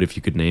that, but if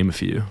you could name a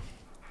few.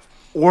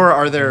 Or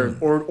are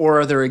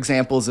there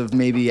examples of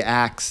maybe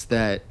acts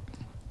that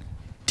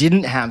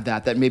didn't have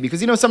that maybe,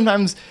 because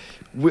sometimes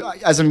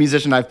as a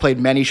musician I've played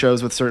many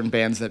shows with certain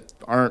bands that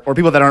aren't, or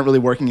people that aren't really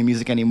working in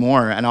music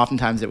anymore, and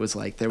oftentimes it was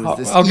like there was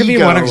this I'll give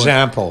you one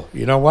example.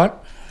 You know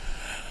what?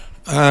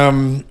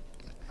 The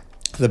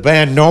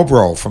band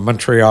Nobro from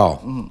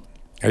Montreal.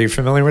 Are you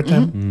familiar with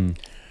them?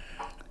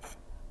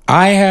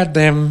 I had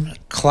them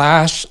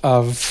class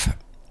of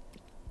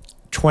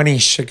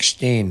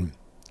 2016,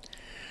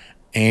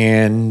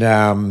 and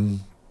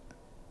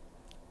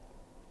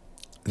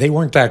they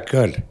weren't that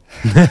good.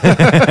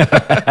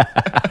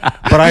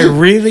 But I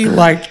really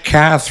liked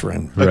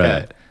Catherine.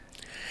 Right.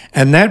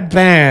 And that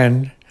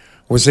band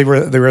they were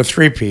a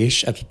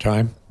 3-piece at the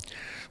time,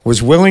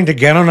 was willing to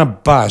get on a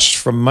bus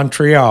from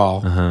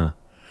Montreal,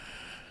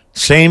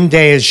 same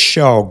day as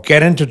show,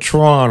 get into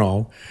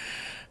Toronto,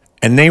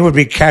 and they would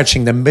be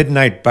catching the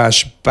midnight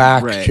bus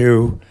back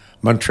to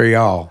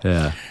Montreal.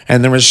 Yeah.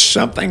 And there was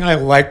something I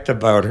liked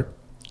about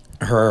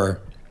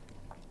her,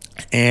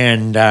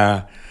 and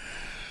I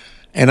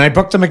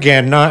booked them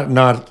again,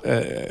 not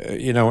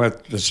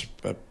at this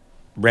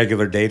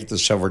regular date at the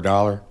Silver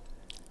Dollar.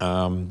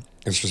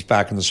 This was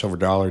back in the Silver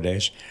Dollar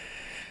days,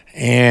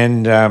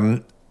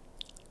 and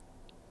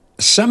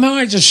somehow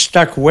I just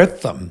stuck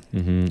with them,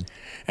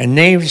 and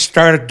they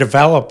started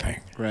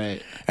developing.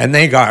 Right. And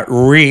they got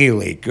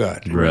really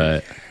good.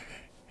 Right.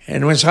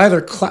 And it was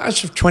either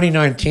class of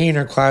 2019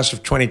 or class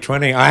of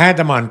 2020. I had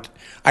them on.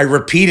 I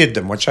repeated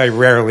them, which I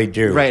rarely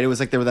do. Right. It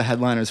was like they were the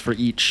headliners for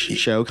each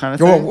show kind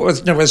of thing. Well,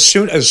 no, as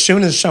soon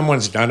as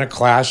someone's done a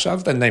class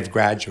of, then they've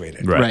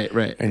graduated. Right.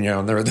 And, they're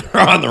on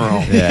their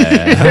own.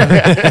 Yeah.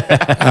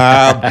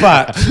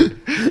 But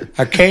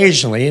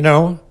occasionally,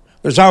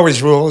 there's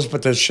always rules,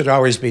 but there should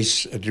always be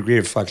a degree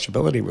of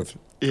flexibility with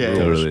rules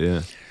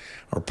Totally,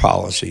 or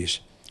policies.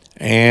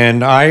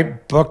 And I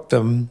booked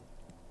them,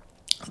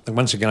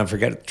 once again, I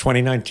forget,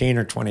 2019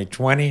 or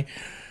 2020.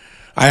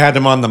 I had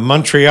them on the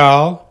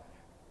Montreal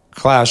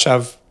class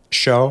of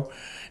show,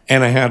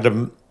 and I had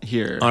them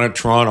here on a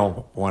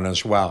Toronto one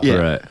as well. Yeah.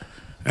 Right.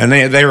 And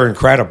they were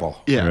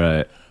incredible. Yeah.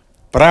 Right.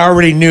 But I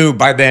already knew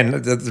by then,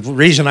 the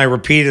reason I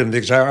repeated them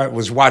because I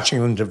was watching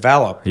them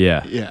develop.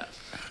 Yeah. Yeah.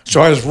 So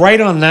I was right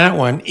on that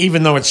one,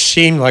 even though it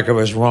seemed like I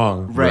was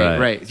wrong.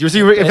 Right. If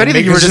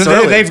anything, you were just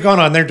they've gone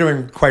on. They're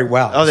doing quite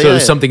well. Oh, So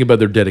there's something about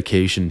their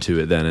dedication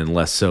to it then, and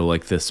less so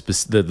like how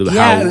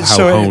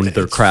honed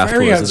their craft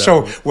was.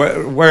 So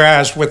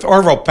whereas with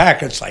Orville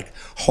Peck, it's like,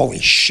 holy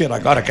shit, I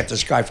got to get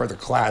this guy for the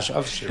class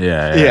of series.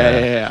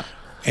 Yeah.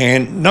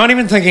 And not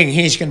even thinking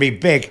he's going to be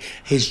big,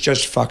 he's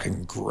just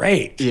fucking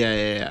great.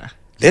 Yeah.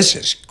 This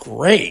is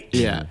great.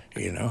 Yeah.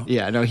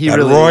 Yeah. No, he that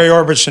really. Roy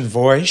Orbison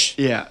voice.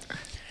 Yeah.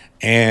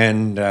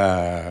 And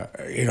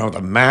the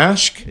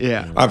mask.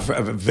 Yeah.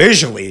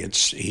 Visually,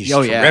 he's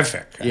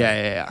terrific.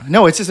 Yeah.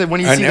 No, it's just that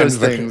when you see those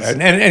things,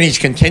 and he's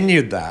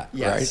continued that.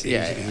 Yes,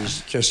 right.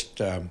 He's just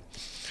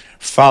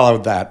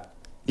followed that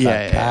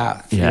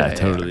path. Yeah,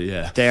 totally.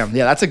 Yeah. Damn.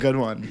 Yeah, that's a good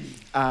one.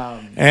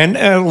 And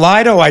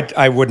Lido,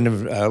 I wouldn't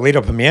have.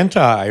 Lido Pimienta,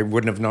 I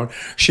wouldn't have known.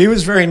 She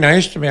was very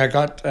nice to me. I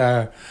got.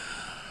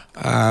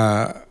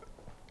 I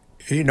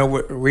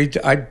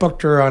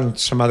booked her on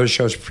some other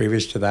shows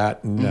previous to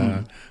that,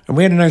 and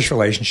we had a nice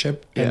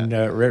relationship and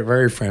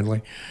very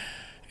friendly.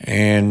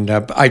 And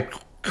I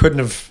couldn't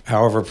have,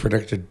 however,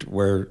 predicted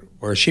where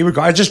she would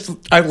go.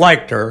 I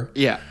liked her.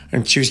 Yeah.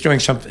 And she was doing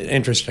something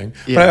interesting.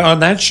 Yeah. But on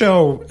that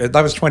show, that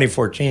was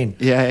 2014.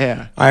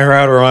 Yeah. I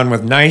had her on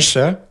with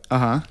Nisa,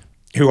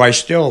 who I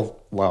still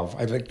love.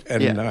 I think,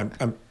 and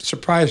I'm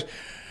surprised.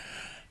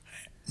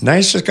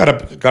 Nisa's got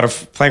a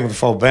playing with a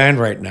full band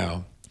right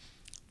now.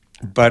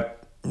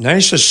 But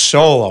Nisa's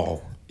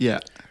solo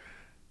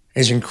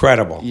is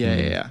incredible.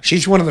 Yeah.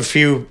 She's one of the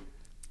few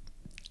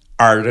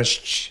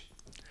artists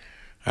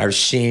I've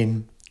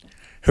seen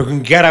who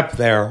can get up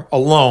there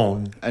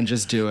alone and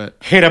just do it,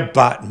 hit a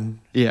button,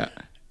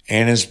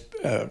 and is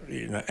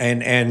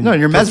and no,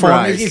 you're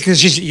mesmerized because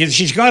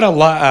she's got a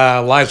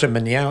Liza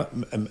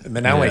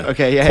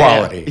Minnelli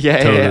quality.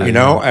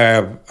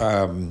 Yeah.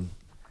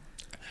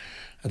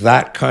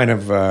 That kind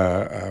of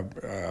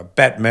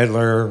Bette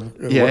Midler,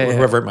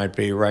 whoever it might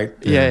be, right?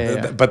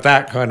 But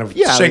that kind of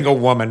single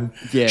woman,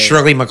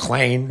 Shirley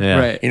MacLaine.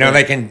 Right.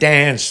 They can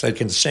dance, they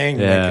can sing,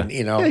 they can,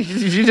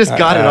 you just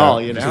got it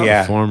all,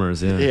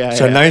 Performers,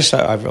 So nice,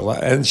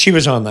 and she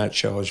was on that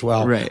show as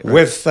well. Right.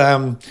 With,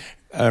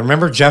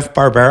 remember Jeff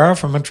Barbera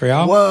from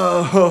Montreal?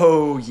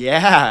 Whoa,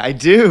 yeah, I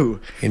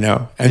do.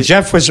 And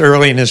Jeff was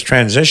early in his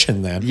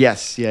transition then.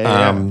 Yes,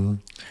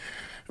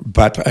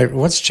 But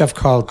what's Jeff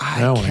called? I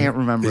can't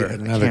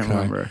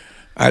remember.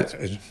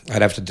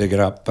 I'd have to dig it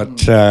up. But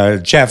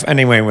Jeff,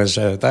 anyway, was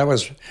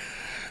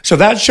so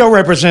that show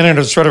represented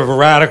a sort of a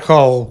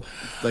radical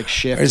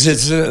shift.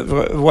 It's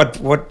what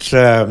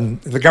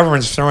the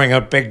government's throwing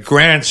out big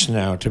grants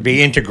now to be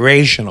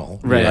integrational,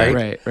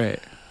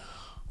 right.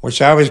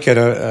 Which I always get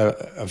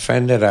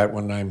offended at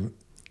when I'm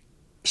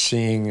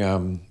seeing,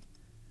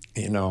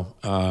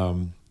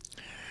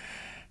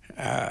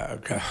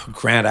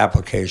 grant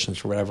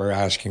applications or whatever,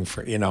 asking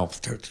for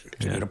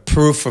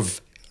proof of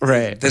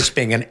this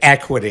being an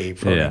equity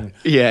program.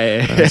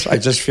 I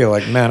just feel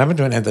like, man, I've been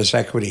doing this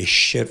equity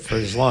shit for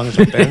as long as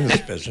I've been in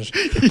this business.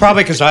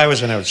 Probably because I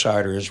was an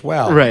outsider as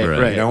well.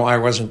 Right. I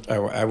wasn't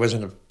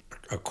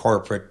a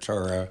corporate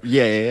or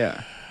a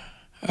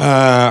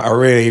a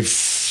really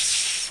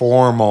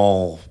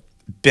formal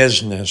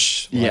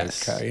business.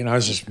 Yes. I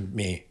was just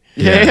me.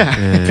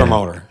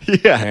 Promoter.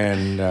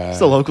 And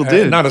it's a local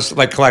dude. Not as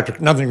collective.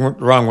 Nothing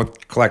wrong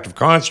with collective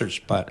concerts,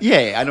 but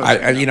I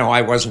know.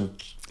 I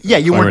wasn't. Yeah,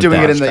 you weren't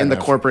doing it in the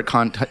corporate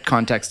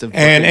context of.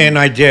 And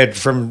I did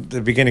from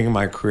the beginning of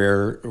my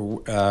career.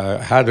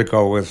 Had to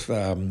go with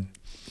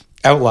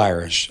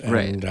Outliers,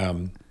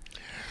 and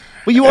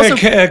Well, you also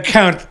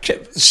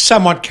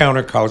somewhat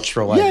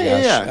countercultural. I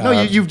guess. Yeah. No,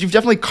 you've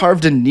definitely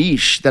carved a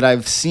niche that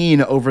I've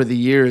seen over the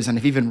years, and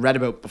have even read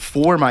about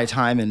before my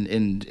time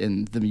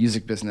in the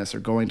music business or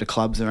going to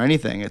clubs or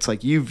anything. It's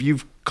like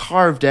you've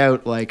carved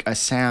out like a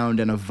sound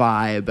and a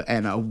vibe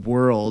and a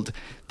world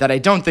that I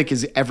don't think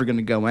is ever going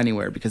to go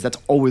anywhere, because that's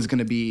always going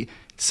to be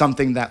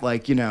something that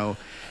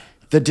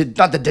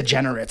not the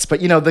degenerates,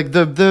 but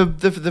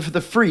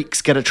the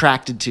freaks get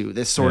attracted to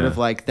this sort of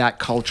like that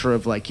culture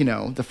of like,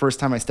 the first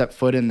time I stepped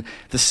foot in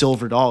the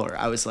Silver Dollar,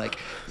 I was like,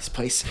 this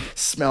place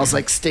smells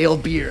like stale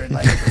beer and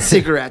like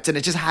cigarettes, and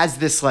it just has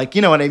this like,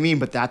 you know what I mean?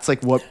 But that's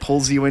like what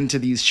pulls you into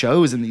these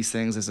shows and these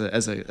things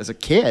as a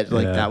kid.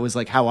 Like that was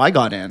like how I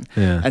got in,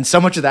 and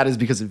so much of that is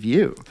because of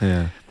you.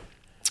 Yeah.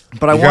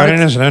 But I got in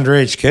as an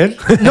underage kid?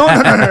 No.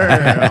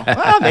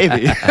 Well,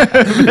 maybe.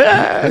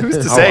 Who's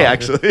to say,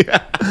 actually?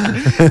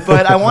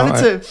 But I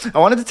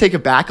wanted to take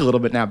it back a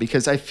little bit now,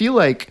 because I feel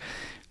like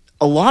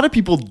a lot of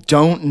people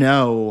don't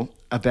know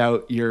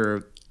about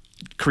your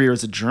career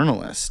as a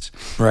journalist.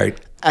 Right.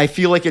 I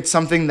feel like it's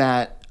something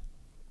that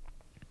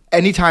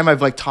anytime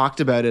I've like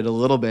talked about it a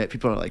little bit,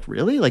 people are like,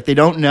 really? Like they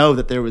don't know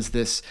that there was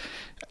this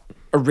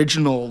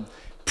original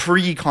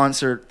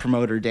pre-concert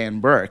promoter, Dan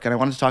Burke. And I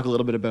wanted to talk a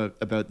little bit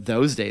about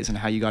those days and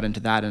how you got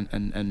into that,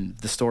 and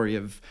the story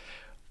of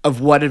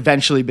what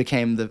eventually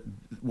became the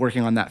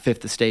working on that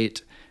Fifth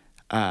Estate.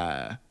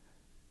 I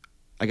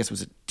guess it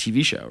was a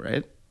TV show,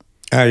 right?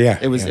 Yeah.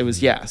 It was. So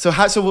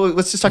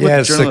let's just talk about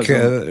the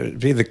journalism. It'd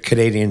be the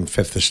Canadian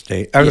Fifth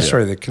Estate.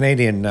 Sorry, the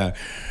Canadian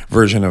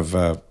version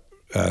of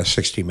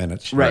 60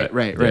 Minutes. Right.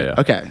 Yeah.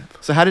 Okay.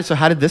 So how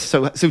did this?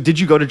 So did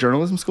you go to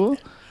journalism school?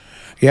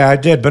 Yeah, I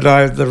did. But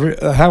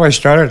how I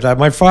started,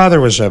 my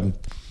father was a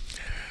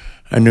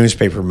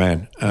newspaper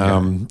man,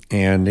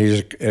 and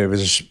he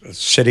was a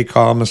city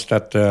columnist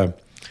at the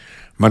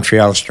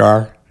Montreal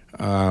Star,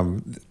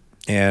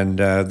 and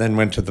then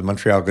went to the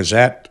Montreal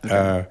Gazette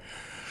to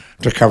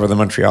cover the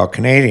Montreal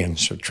Canadiens.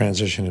 So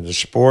transitioned into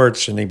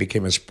sports, and he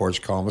became a sports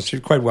columnist.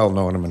 He's quite well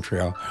known in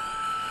Montreal.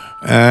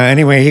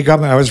 Anyway, he got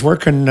me. I was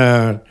working.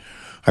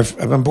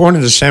 I'm born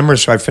in December,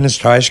 so I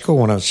finished high school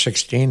when I was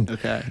 16.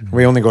 Okay.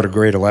 We only go to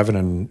grade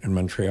 11 in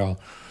Montreal.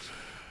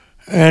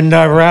 And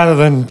rather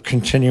than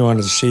continue on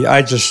to sea, I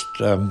was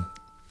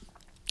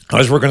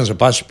working as a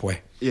busboy.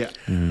 Yeah.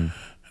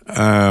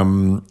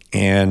 And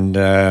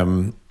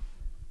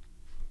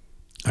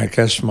I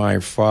guess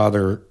my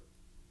father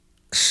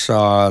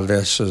saw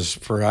this as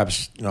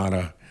perhaps not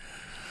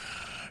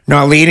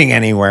leading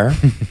anywhere.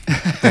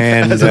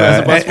 And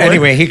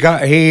anyway, he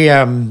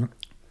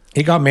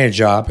got me a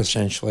job,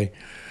 essentially,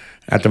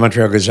 at the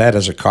Montreal Gazette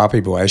as a copy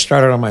boy. I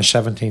started on my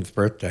 17th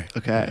birthday.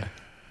 Okay.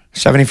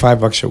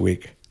 $75 a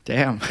week.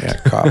 Damn. Yeah,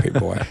 copy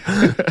boy.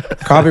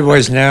 Copy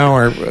boys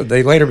now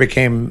they later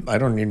became, I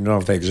don't even know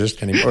if they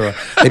exist anymore.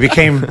 They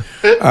became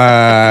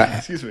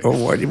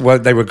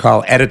what they would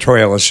call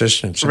editorial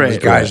assistants. Right, these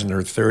guys in their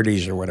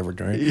 30s or whatever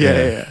doing.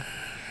 Yeah.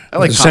 I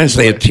like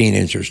essentially a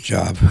teenager's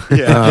job.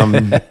 Yeah.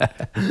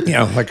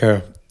 Like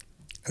a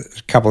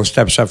couple of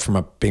steps up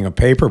from being a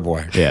paper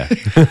boy. Yeah.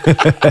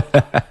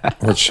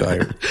 Which I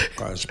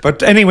was.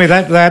 But anyway,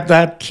 that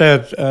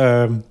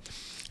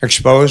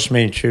exposed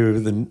me to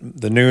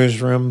the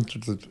newsroom, to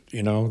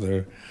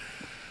the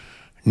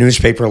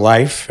newspaper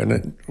life, and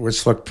it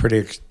looked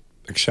pretty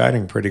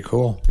exciting, pretty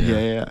cool.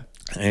 Yeah.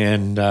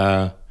 And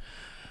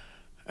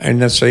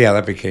then so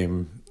that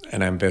became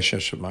an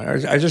ambitious of mine.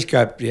 I just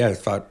I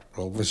thought,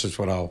 well, this is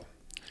what I'll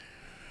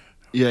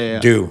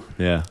do.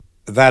 Yeah.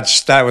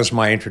 That was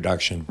my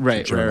introduction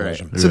to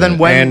journalism. Right. So then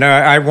when... And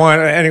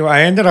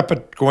I ended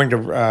up going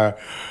to...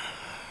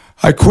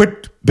 I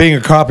quit being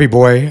a copy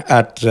boy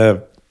at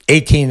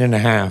 18 and a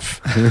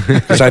half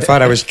because I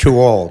thought I was too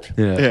old.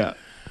 Yeah.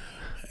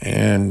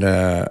 And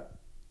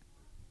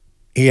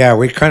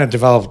we kind of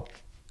developed,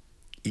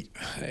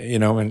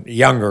 and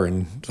younger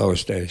in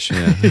those days.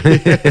 Yeah.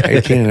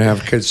 18 and a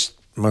half kids,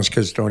 most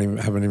kids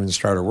haven't even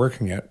started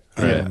working yet.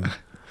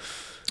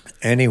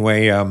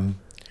 Anyway,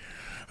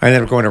 I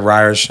ended up going to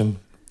Ryerson.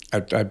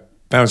 I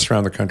bounced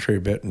around the country a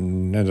bit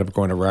and ended up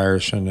going to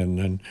Ryerson,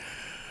 and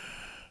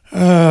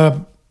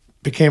then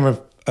became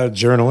a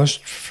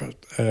journalist.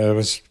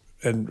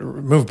 And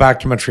moved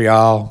back to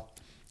Montreal,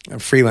 a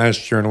freelance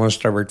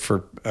journalist. I worked for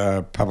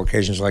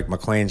publications like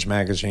Maclean's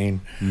Magazine,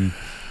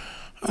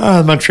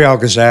 the Montreal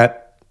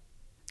Gazette,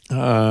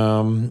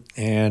 and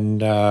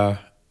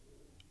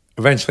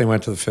eventually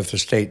went to the Fifth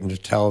Estate into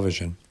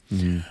television.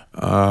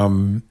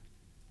 I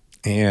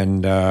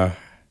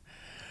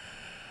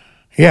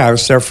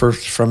was there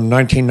from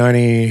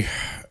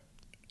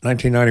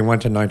 1991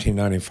 to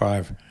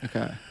 1995.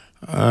 Okay.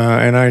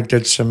 And I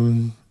did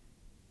some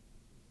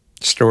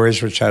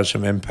stories which had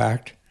some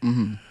impact.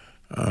 Mm-hmm.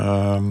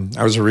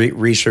 I was a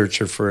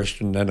researcher first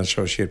and then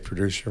associate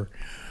producer.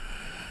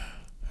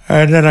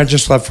 And then I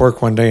just left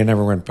work one day and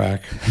never went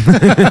back.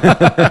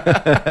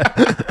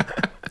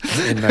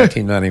 In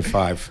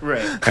 1995.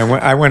 Right.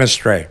 I went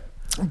astray.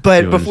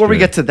 But before we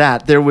get to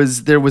that, there was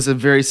a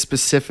very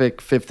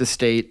specific Fifth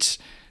Estate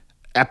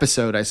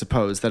episode, I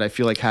suppose, that I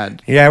feel like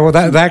had... Yeah, well,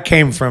 that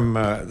came from...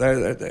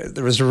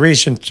 there was a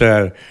recent...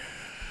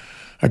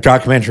 a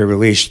documentary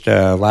released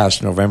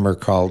last November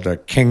called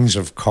Kings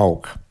of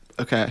Coke.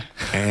 Okay.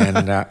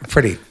 And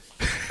pretty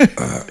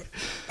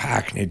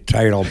hackneyed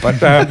title,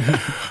 but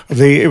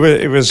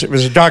it was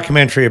a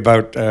documentary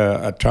about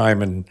a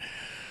time in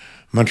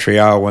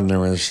Montreal when there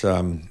was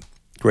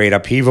great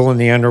upheaval in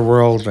the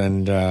underworld,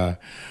 and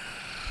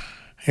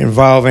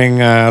involving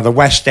the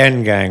West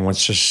End gang,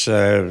 which is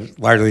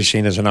largely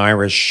seen as an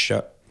Irish,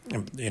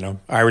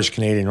 Irish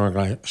Canadian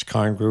organized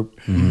crime group,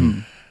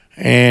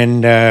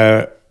 and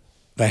the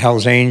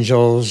Hells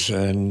Angels,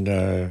 and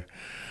a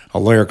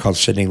lawyer called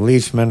Sidney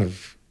Leithman,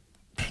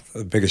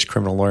 the biggest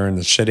criminal lawyer in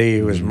the city,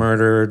 who was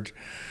murdered.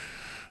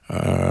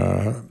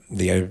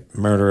 The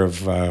murder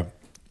of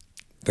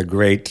the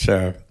great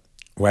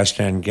West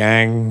End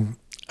gang,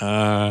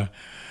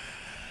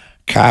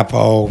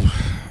 Capo,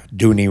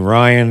 Dooney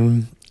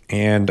Ryan.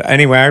 And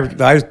anyway,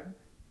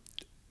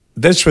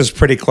 this was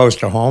pretty close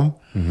to home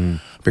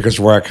because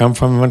where I come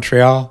from,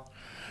 Montreal.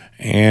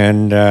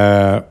 And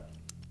I'd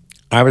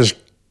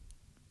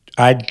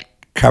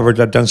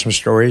done some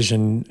stories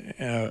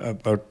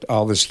about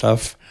all this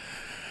stuff.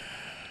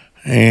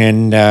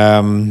 And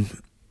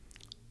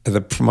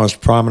the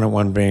most prominent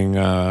one being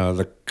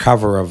the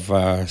cover of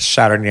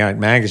Saturday Night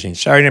Magazine.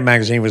 Saturday Night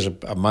Magazine was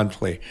a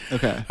monthly,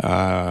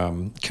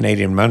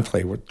 Canadian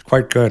monthly,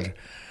 quite good.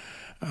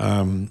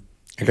 I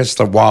guess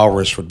the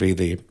Walrus would be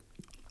the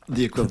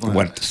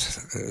equivalent.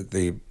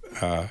 The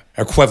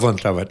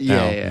equivalent of it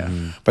now. Yeah.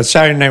 But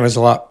Saturday Night was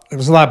a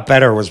lot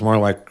better. It was more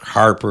like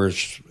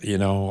Harper's,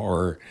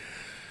 or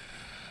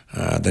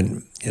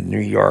than in New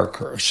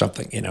York or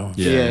something,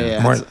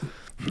 Yeah.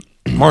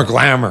 More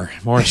glamour,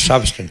 more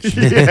substance.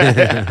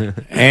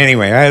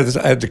 Anyway, I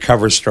had the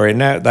cover story,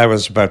 and that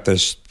was about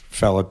this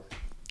fellow,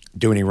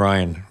 Dooney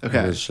Ryan, who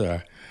was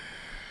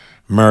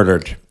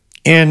murdered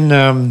in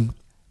a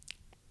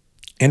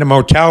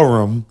motel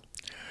room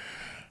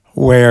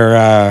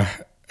where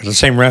the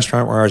same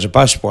restaurant where I was a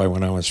busboy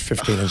when I was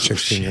 15 and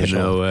 16 years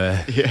old. No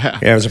way. Yeah.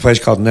 Yeah, it was a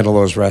place called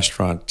Nidelo's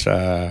Restaurant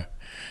in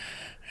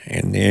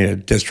the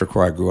district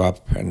where I grew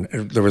up, and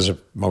there was a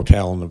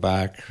motel in the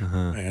back,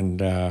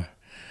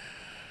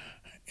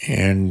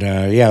 and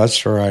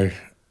that's where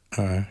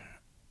I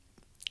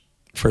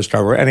first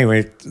started.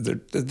 Anyway,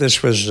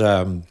 this was,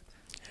 it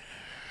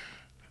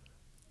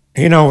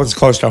was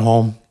close to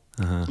home,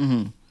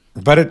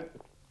 but it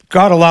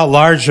got a lot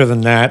larger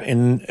than that.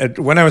 And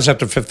when I was at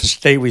the Fifth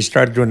Estate, we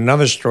started doing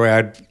another story.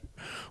 I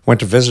went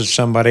to visit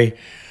somebody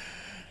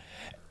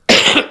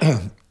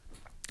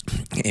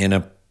in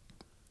a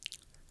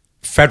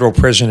federal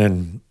prison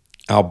in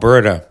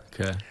Alberta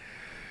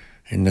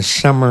in the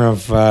summer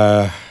of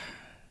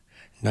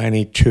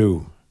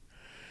 92.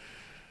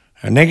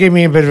 And they gave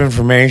me a bit of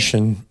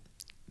information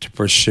to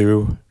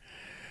pursue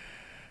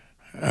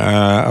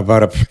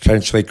about a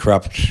potentially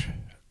corrupt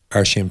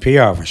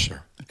RCMP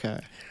officer. Okay.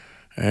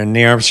 And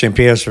the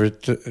RCMP officer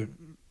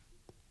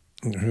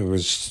who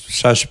was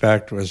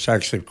suspect was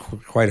actually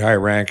quite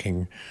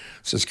high-ranking.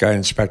 It's this guy,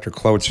 Inspector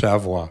Claude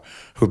Savoie,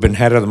 who'd been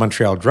head of the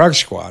Montreal Drug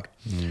Squad.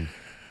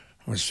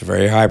 Which is a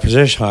very high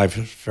position,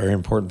 very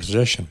important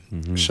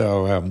position.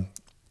 So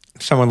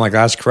someone like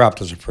that's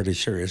corrupt is a pretty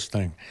serious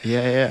thing.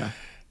 Yeah.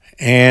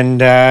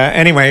 And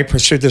anyway,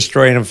 pursued this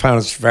story and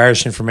found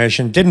various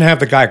information. Didn't have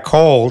the guy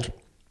cold,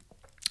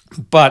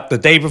 but the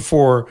day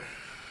before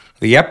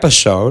the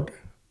episode,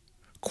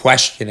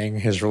 questioning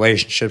his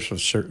relationships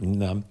with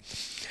certain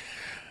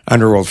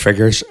underworld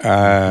figures,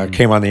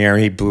 came on the air.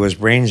 He blew his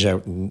brains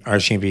out in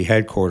RCMP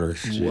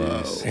headquarters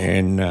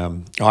in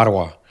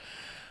Ottawa.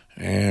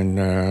 And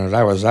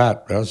that was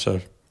that. That was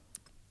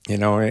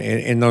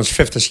in those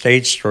Fifth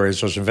Estate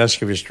stories, those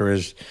investigative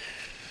stories,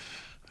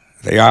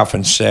 they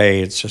often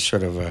say it's a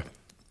sort of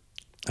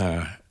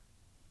a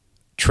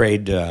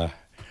trade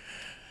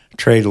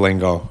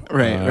lingo,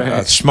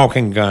 a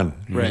smoking gun.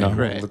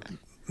 Right.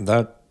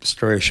 That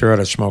story sure had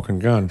a smoking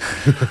gun,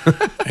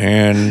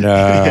 and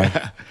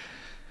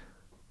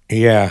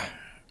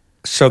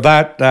so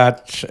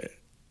that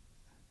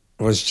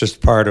was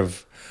just part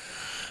of.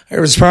 It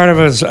was part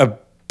of a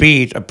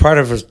beat, a part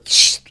of a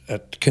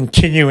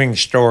continuing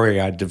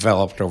story I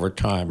developed over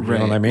time. You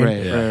know what I mean?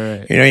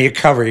 Right. You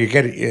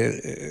get,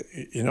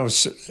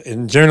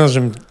 in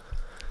journalism,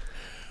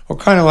 well,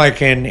 kind of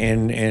like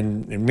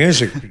in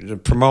music, the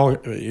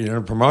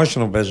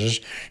promotional business,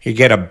 you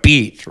get a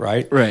beat,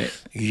 right? Right.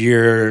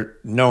 You're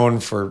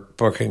known for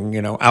booking,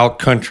 out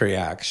country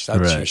acts.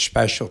 That's your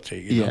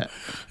specialty. You know?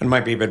 It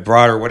might be a bit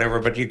broader, whatever,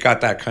 but you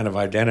got that kind of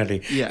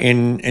identity. Yeah.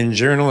 In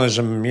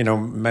journalism,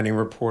 many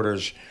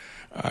reporters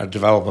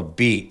develop a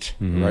beat,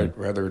 right?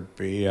 Whether it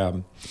be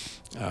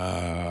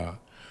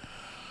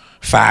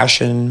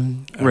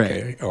fashion,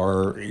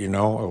 or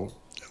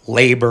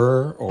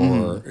labor,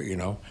 or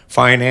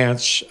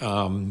finance,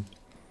 and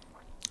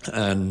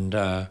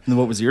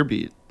what was your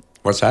beat?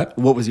 What's that?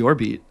 What was your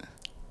beat?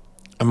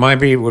 My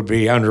beat would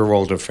be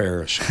underworld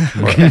affairs,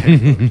 or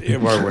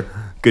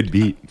good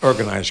beat,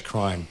 organized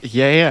crime.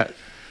 Yeah.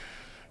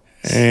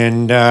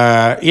 And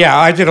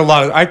I did a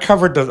lot of. I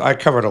covered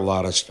a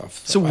lot of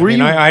stuff. So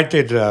I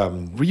did.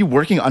 Were you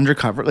working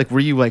undercover? Like, were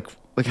you like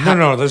how?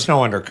 No, there's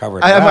no undercover.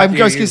 I'm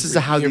curious as to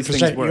how these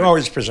things work. You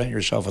always present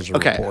yourself as a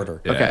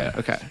reporter.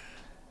 Okay.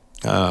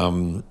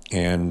 And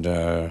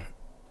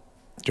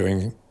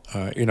doing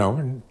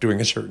and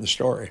doing a certain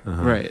story,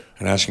 right,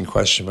 and asking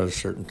questions about a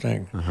certain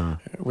thing,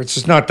 which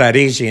is not that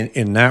easy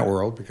in that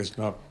world because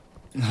not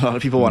a lot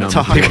of people want to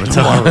talk. People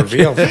don't want to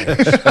reveal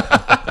things.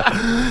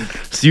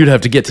 So you'd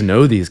have to get to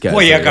know these guys.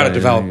 Well, got to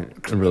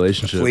develop a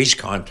relationship, police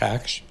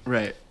contacts,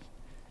 right,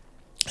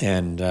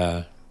 and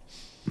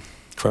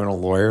criminal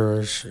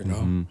lawyers,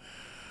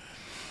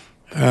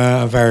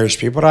 various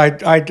people.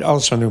 But I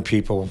also knew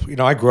people.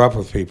 I grew up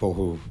with people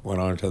who went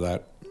on to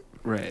that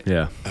right,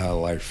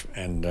 life,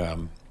 and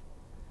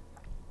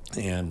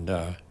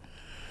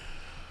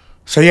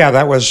so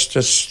that was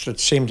just, it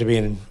seemed to be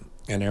an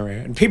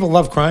area, and people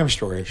love crime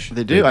stories.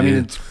 They do. I mean,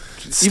 it's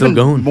still even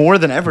going more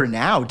than ever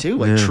now too.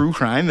 Like true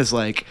crime is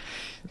like,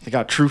 they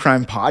got true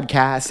crime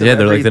podcasts. Yeah,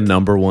 they're like the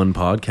 #1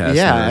 podcast.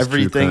 Yeah,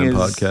 everything is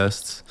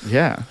podcasts.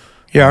 Yeah.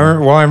 Yeah,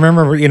 I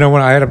remember,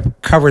 when I had a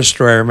cover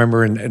story, I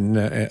remember in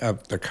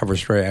the cover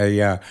story,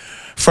 a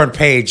front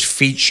page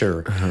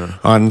feature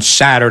on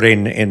Saturday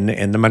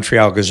in the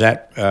Montreal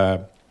Gazette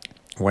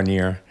one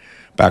year,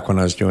 back when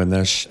I was doing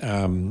this.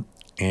 And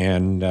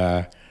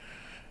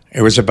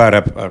it was about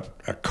a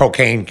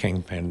cocaine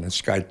kingpin,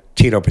 this guy,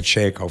 Tito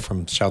Pacheco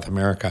from South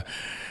America,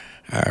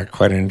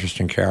 quite an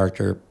interesting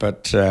character.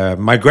 But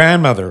my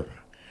grandmother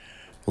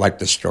liked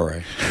the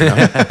story.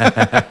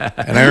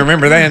 And I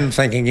remember then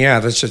thinking,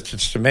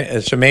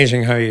 it's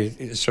amazing how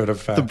you sort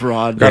of the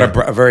broad got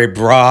a very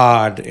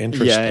broad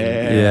interest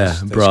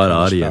in broad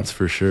audience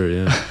for sure.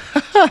 Yeah,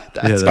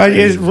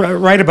 that's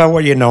write about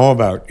what you know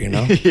about.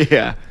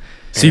 Yeah.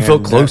 So you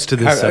felt close to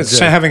this subject,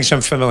 having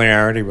some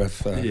familiarity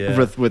with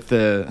with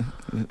the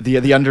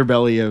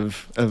underbelly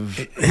of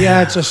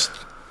just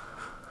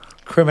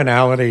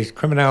criminality.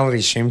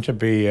 Criminality seemed to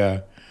be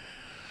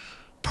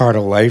part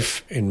of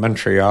life in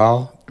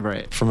Montreal,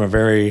 right, from a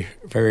very,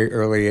 very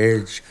early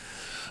age.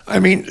 I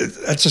mean,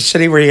 that's a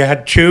city where you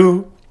had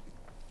 2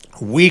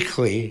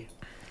 weekly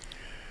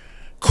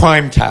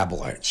crime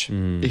tabloids,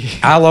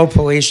 Allo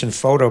Police and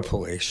Photo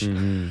Police.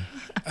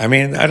 I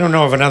mean, I don't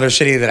know of another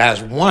city that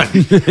has one.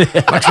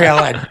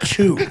 Montreal had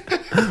 2.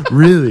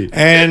 Really?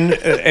 And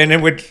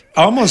it would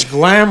almost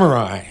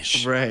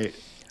glamorize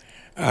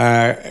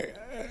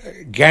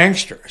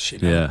gangsters.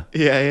 Yeah.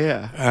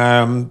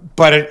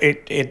 But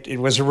it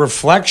was a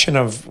reflection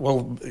of,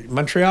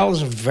 Montreal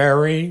is a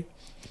very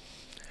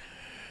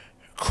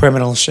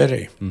criminal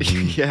city.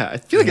 Yeah, I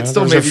feel like it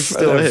still maybe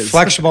still is.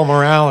 Flexible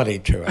morality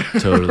to it.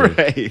 Totally.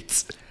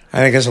 Right. I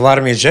think as a lot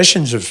of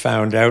musicians have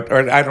found out,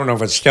 or I don't know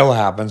if it still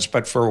happens,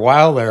 but for a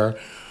while there,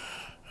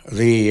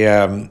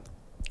 the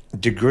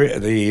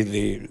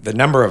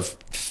number of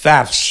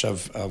thefts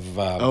of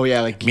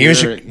like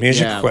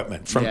music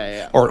equipment from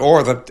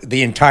or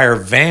the entire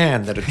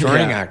van that a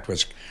touring act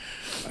was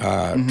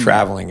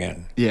traveling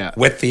in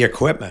with the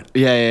equipment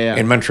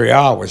in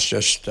Montreal was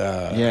just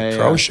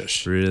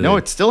atrocious. Really? No,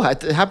 it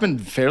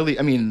happened fairly.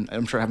 I mean,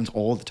 I'm sure it happens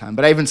all the time,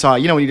 but I even saw,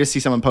 when you just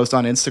see someone post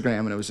on Instagram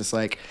and it was just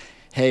like,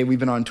 hey, we've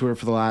been on tour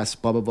for the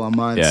last blah, blah, blah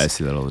months. Yeah, I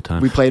see that all the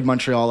time. We played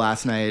Montreal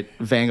last night.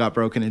 Van got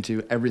broken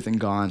into. Everything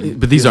gone.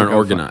 But these aren't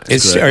organized.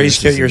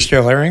 You're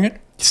still hearing it?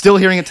 Still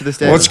hearing it to this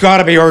day. Well, it's got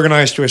to be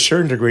organized to a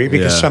certain degree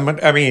because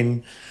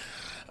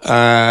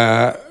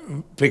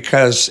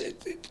because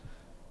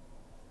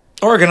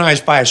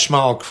organized by a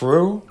small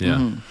crew. Yeah.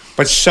 Mm-hmm.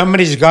 But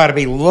somebody's got to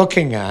be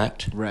looking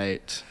at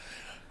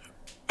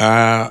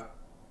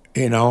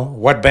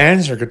what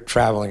bands are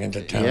traveling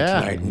into town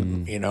tonight,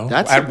 and,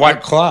 at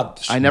what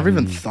clubs. I never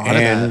even thought of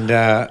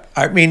that.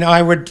 And,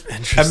 I would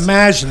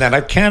imagine that.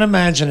 I can't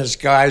imagine as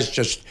guys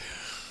just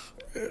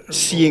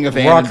seeing a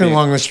van walking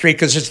along the street,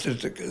 because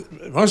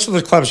most of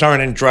the clubs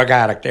aren't in drug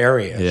addict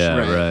areas. Yeah,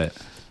 right.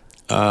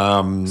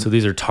 So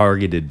these are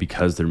targeted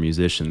because they're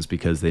musicians,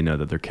 because they know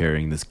that they're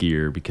carrying this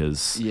gear,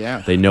 because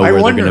they know where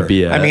they're going to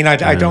be at. I mean,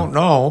 I don't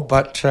know,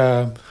 but...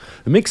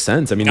 it makes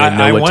sense. I mean, they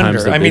know what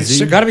times they're busy.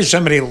 There's got to be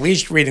somebody at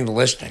least reading the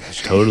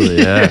listings. Totally,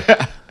 yeah.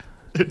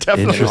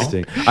 Definitely.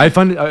 Interesting. I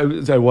find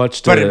I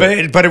watched, but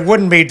it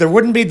wouldn't be, there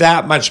wouldn't be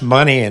that much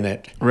money in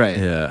it, right?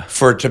 Yeah,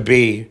 for it to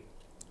be,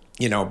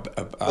 a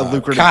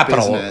lucrative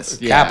business.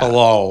 Capital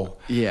O,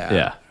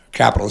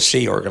 capital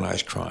C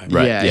organized crime.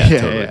 Right.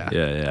 Yeah. Totally.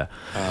 Yeah.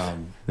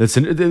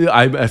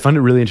 I find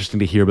it really interesting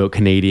to hear about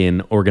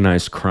Canadian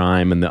organized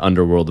crime and the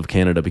underworld of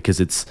Canada,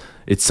 because it's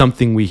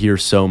something we hear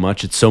so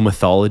much. It's so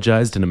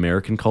mythologized in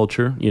American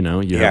culture. You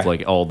have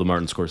like all the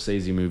Martin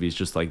Scorsese movies,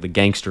 just like the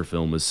gangster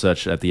film was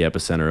such at the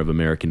epicenter of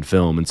American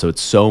film, and so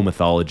it's so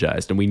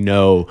mythologized, and we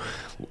know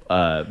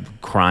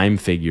crime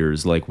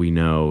figures like we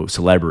know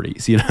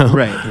celebrities.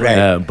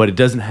 Right. But it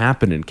doesn't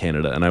happen in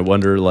Canada, and I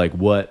wonder like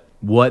what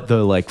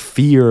the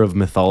fear of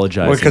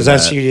mythologizing. Well,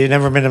 because you've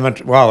never been to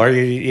Montreal, or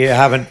you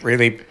haven't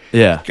really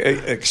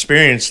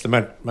experienced the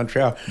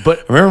Montreal. But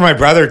I remember my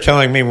brother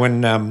telling me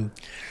when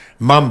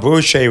Mum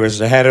Boucher was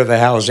the head of the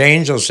Hells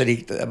Angels,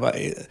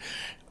 that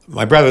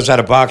my brother was at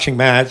a boxing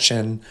match,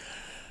 and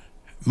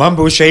Mum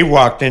Boucher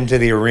walked into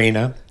the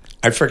arena.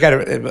 I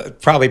forget,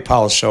 probably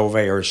Paul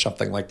Sauvé or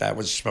something like that. It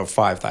was about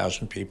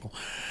 5,000 people.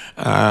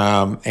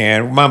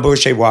 And Mum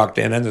Boucher walked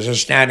in, and there's a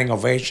standing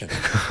ovation.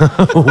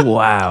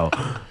 Wow.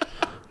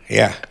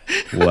 Yeah.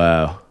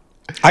 Wow.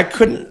 I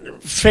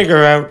couldn't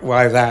figure out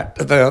why that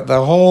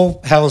the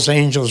whole Hell's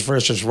Angels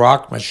versus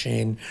Rock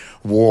Machine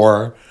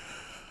war,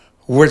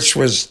 which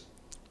was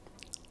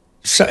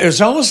it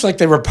was almost like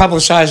they were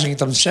publicizing it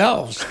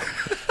themselves.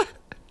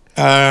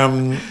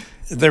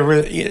 There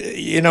were,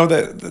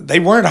 they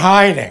weren't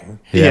hiding.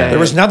 Yeah. There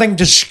was nothing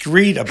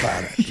discreet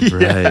about it.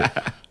 Right.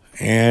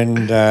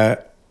 And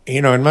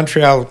in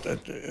Montreal,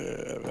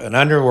 an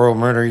underworld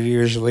murder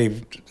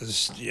usually,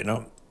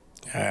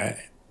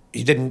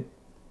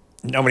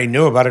 nobody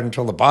knew about it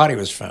until the body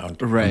was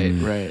found. Right,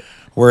 right.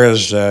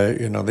 Whereas,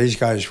 these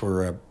guys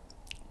were,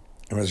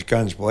 it was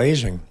guns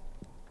blazing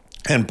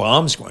and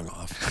bombs going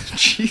off.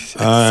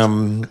 Jesus.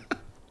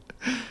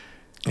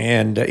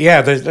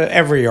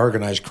 Every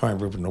organized crime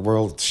group in the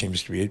world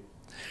seems to be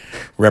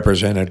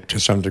represented to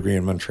some degree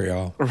in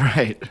Montreal.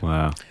 Right.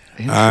 Wow.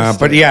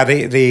 But yeah,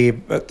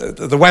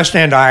 the West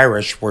End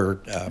Irish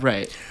were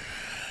right.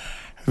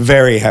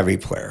 very heavy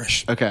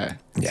players. Okay.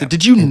 Yeah. So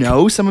did you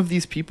know some of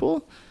these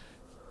people?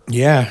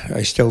 Yeah,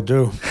 I still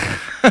do.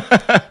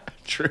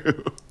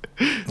 True.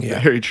 Yeah.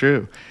 Very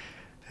true.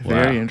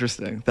 Very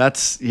interesting.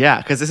 That's,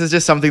 because this is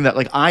just something that,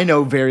 like, I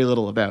know very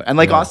little about. And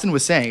like Austin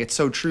was saying, it's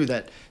so true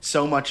that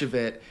so much of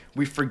it,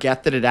 we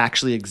forget that it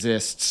actually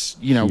exists,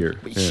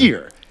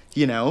 here,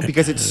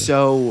 because it's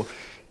so,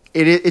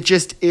 it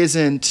just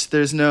isn't,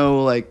 there's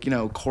no, like,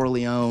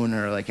 Corleone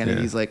or, like, any of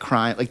these, like,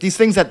 crime, like, these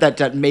things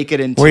that make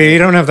it into. Well, you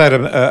don't have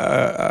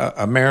that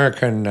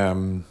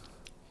American,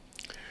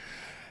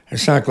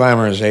 it's not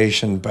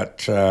glamorization,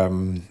 but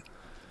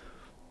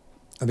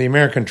the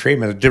American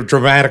treatment, the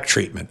dramatic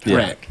treatment.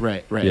 Yeah.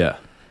 Right. Yeah.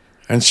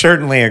 And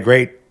certainly a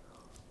great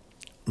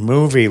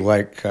movie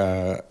like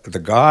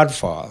The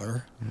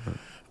Godfather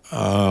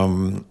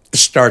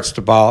starts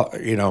to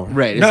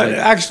Right. No,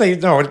 actually,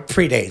 no, it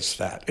predates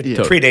that. It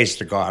predates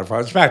The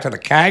Godfather. It's back to the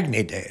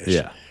Cagney days.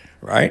 Yeah.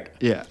 Right?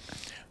 Yeah.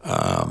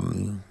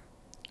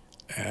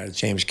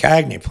 James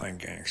Cagney playing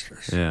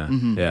gangsters. Yeah.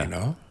 Mm-hmm.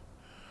 Yeah.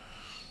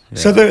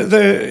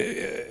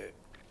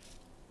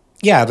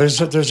 Yeah.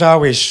 So there's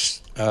always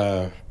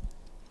a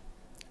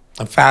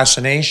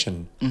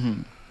fascination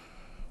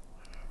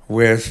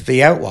with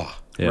the outlaw.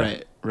 Yeah.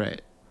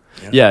 Right.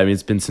 Yeah, I mean,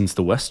 it's been since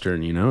the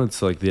Western,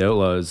 It's like the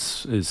outlaw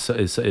is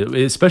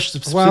especially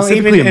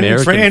specifically even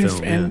American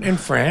film. In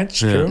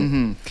France, too.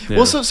 Mm-hmm. Yeah.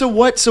 Well, so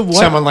what?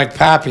 Someone like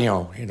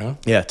Papillon,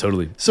 Yeah,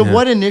 totally. So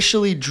what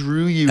initially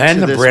drew you and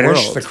to the this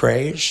British, world? the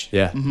craze.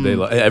 Yeah,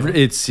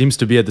 it seems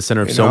to be at the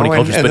center of so many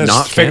cultures, and but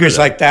not figures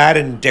Canada. like that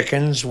in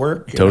Dickens'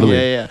 work. Totally.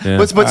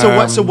 Yeah.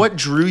 So what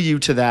drew you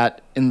to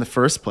that in the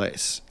first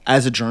place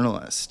as a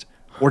journalist,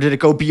 or did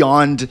it go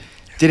beyond?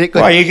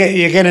 Well, you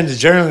get into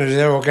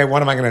journalism. Okay,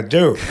 what am I going to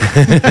do?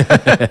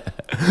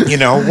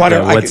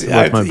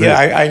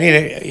 I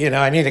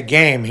need a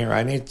game here.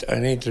 I need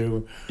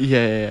to.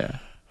 Yeah.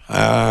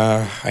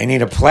 I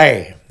need a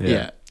play.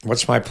 Yeah.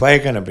 What's my play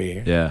going to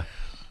be? Yeah.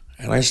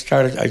 And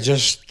that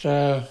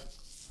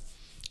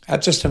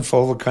just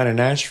unfolded kind of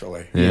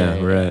naturally.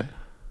 Yeah. Right.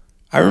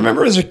 I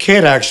remember as a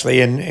kid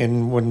actually,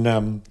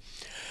 when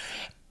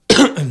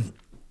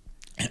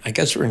I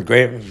guess we're in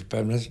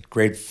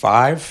grade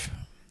 5.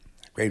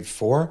 Grade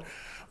 4,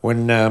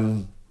 when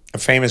a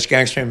famous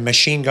gangster named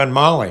Machine Gun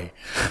Molly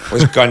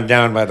was gunned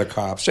down by the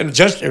cops, and it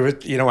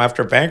was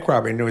after a bank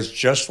robbery, and it was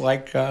just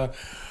like it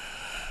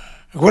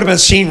would have been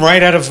seen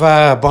right out of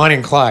Bonnie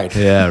and Clyde.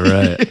 Yeah,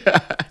 right.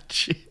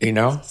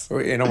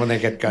 When they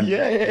get gunned,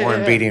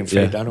 Warren Beatty and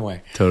Faye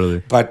Dunaway.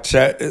 Totally. But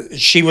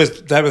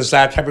that was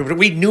that type of. But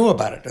we knew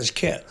about it as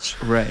kids.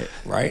 Right.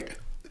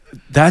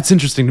 That's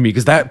interesting to me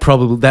because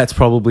that's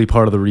probably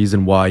part of the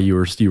reason why you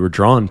were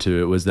drawn to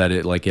it was that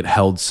it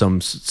held some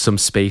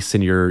space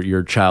in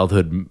your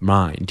childhood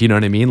mind. Do you know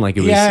what I mean? Like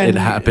it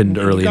happened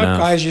early enough.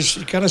 Guys,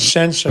 you got a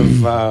sense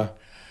of when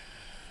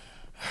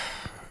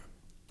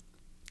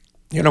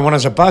I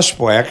was a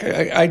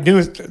busboy, I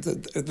knew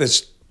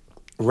this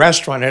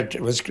restaurant.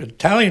 It was an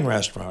Italian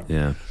restaurant.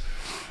 Yeah,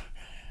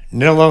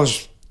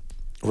 Nillo's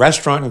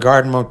Restaurant and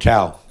Garden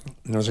Motel.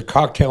 And there was a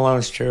cocktail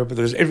lounge too, but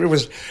it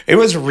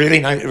was really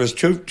nice. It was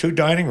two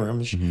dining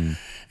rooms,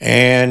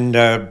 and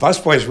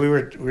busboys. We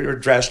were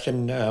dressed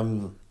in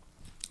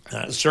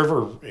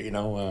server. What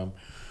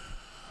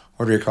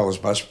do you call this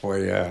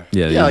busboy?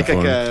 Like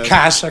a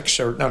cassocks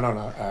or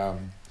no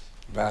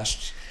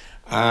vests,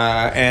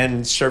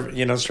 and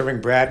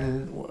serving bread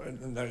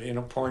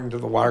and pouring into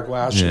the water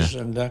glasses,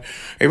 and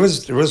it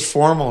was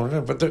formal,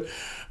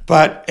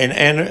 But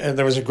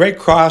there was a great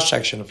cross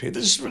section of people.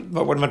 This is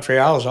what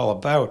Montreal is all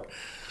about,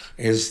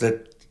 is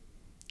that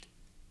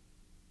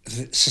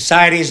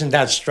society isn't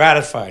that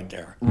stratified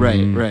there.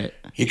 Right.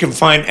 You can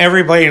find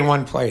everybody in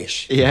one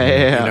place.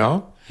 Yeah.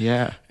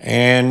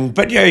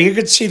 But you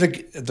could see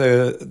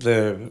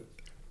the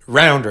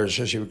rounders,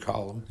 as you would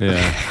call them.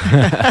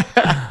 Yeah.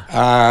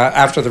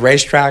 After the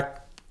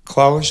racetrack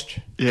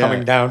closed,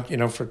 coming down,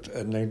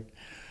 and they'd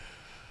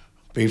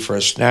be for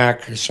a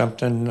snack or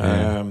something.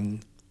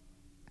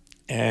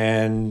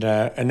 And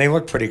they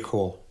look pretty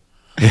cool.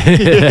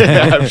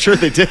 Yeah, I'm sure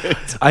they did.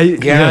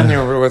 And they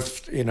were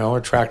with,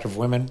 attractive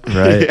women.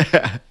 Right.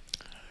 Yeah.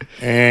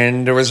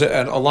 And there was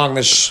along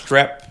this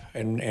strip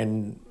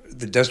in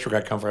the district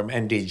I come from,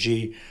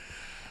 NDG.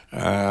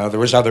 There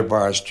was other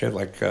bars too,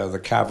 like the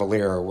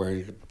Cavalier, where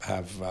you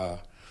have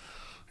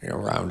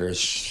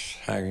rounders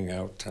hanging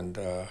out, and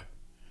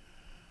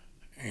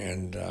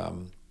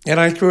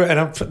I threw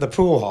the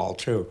pool hall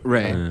too.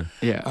 Right.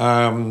 Yeah.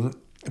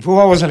 The pool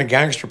hall wasn't a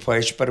gangster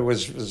place, but it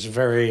was a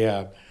very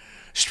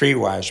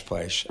streetwise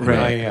place. And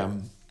right.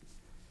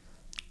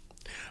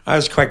 I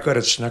was quite good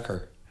at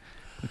snooker.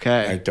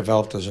 Okay. I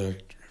developed as a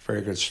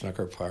very good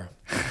snooker player.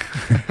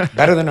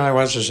 Better than I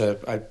was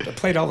I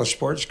played all the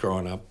sports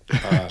growing up.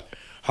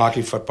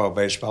 Hockey, football,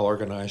 baseball,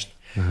 organized,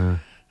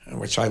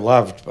 which I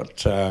loved,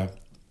 but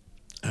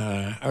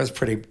I was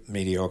pretty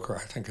mediocre,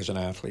 I think, as an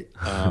athlete.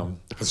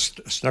 But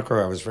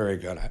snooker I was very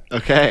good at.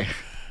 Okay.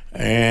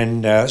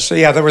 And there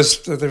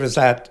was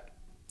that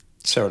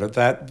sort of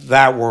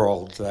that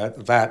world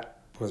that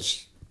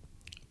was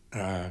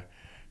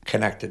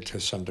connected to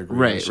some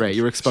degree. Right.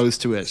 You were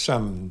exposed to it.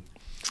 Some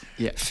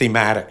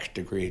thematic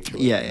degree to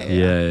it.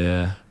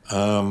 Yeah.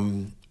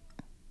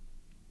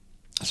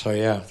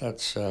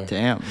 That's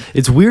damn.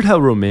 It's weird how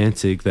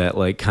romantic that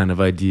like kind of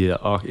idea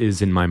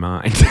is in my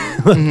mind.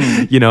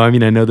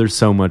 I know there's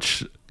so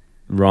much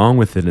wrong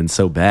with it and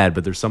so bad,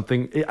 but there's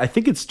something. I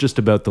think it's just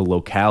about the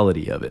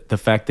locality of it. The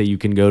fact that you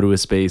can go to a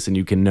space and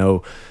you can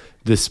know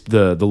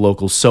the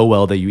locals so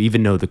well that you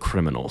even know the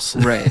criminals.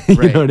 Right.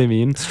 You know what I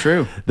mean? It's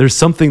true. There's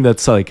something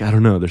that's like, I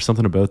don't know. There's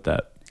something about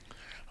that.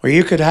 Well,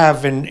 you could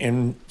have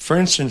for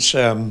instance.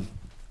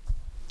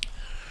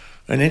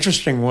 An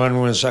interesting one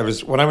was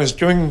when I was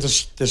doing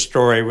this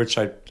story, which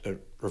I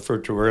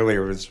referred to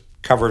earlier, was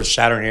cover of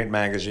Saturday Night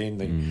Magazine,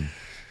 the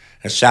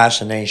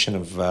assassination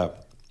of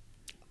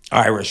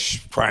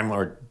Irish crime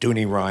lord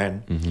Dooney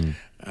Ryan,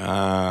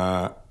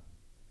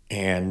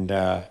 and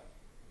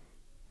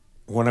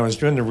when I was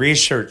doing the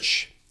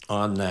research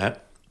on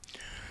that,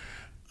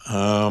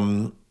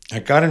 I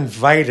got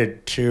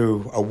invited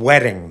to a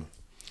wedding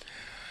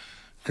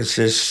because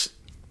this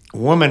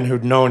woman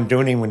who'd known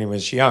Dooney when he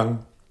was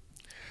young.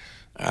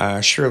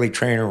 Shirley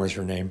Traynor was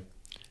her name,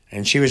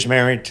 and she was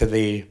married to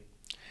the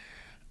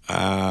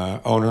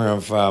owner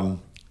of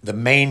the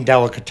Maine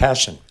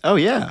Delicatessen. Oh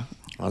yeah,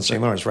 on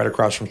St. Lawrence, right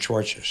across from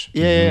Schwartz's.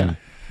 Yeah.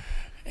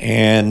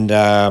 And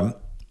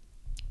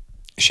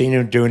she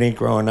knew Dooney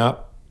growing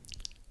up,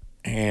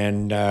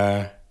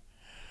 and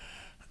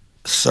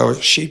so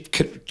she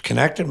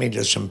connected me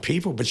to some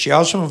people. But she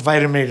also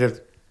invited me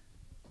to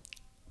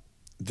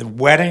the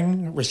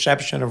wedding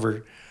reception of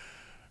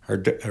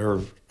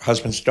her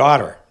husband's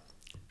daughter.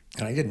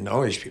 And I didn't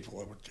know these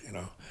people,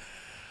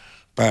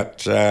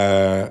 But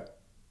I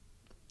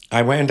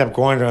ended up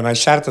going to, and I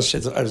was at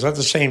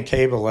the same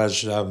table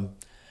as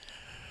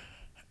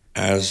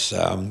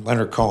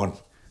Leonard Cohen.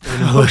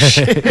 Oh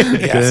shit!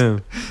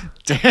 Yes.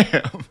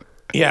 Damn.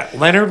 Yeah,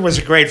 Leonard was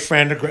a great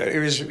friend. He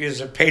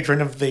was a patron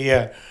of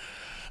the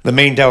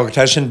Maine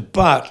Delicatessen.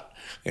 But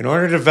in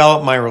order to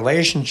develop my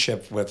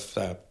relationship with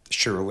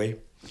Shirley,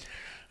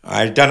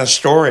 I'd done a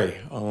story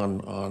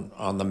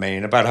on the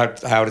Maine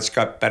about how it's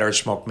got better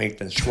smoked meat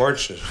than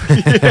Schwartz's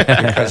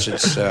because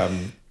it's.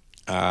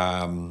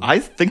 I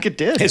think it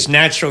did. It's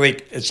naturally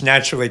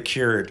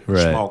cured,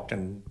 smoked,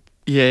 and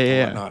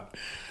whatnot.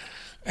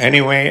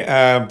 Anyway,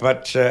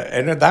 but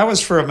and that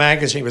was for a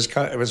magazine.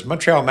 It was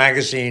Montreal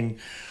Magazine,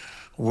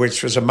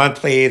 which was a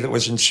monthly that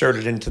was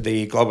inserted into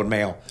the Globe and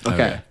Mail.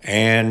 Okay,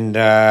 and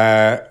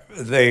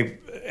they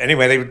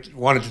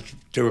wanted to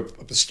do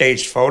a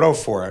staged photo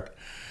for it.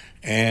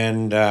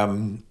 And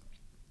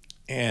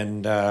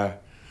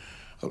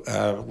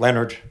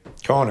Leonard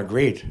Cohen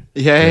agreed.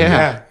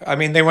 Yeah. I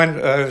mean, they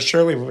went.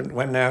 Shirley went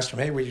and asked him,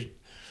 "Hey, will you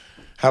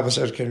help us?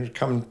 Can you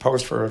come and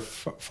pose for a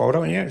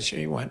photo?" And yeah,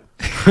 she went.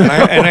 And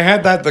I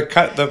had that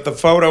the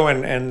photo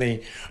and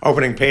the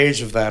opening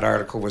page of that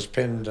article was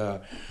pinned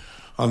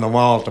on the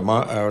wall at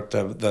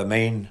the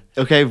Maine.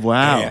 Okay.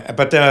 Wow. Yeah,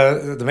 but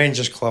the Maine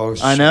just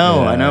closed. I know.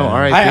 All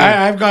right.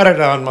 I've got it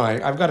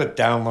I've got it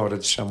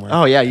downloaded somewhere.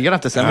 Oh yeah, you're gonna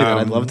have to send me that.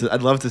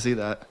 I'd love to see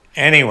that.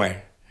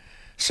 Anyway,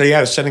 so I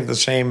was sitting at the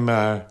same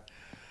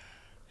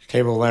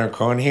table with Leonard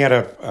Cohen. He had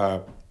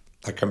a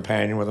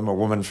companion with him, a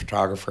woman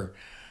photographer,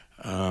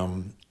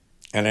 and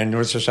then there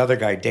was this other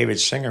guy, David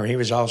Singer. He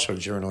was also a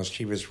journalist.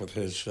 He was with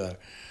his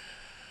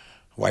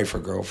wife or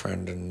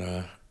girlfriend, and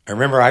I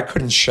remember I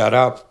couldn't shut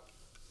up.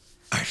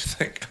 I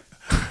think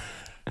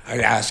I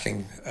was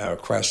asking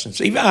questions.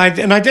 I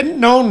didn't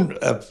know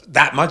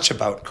that much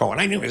about Cohen.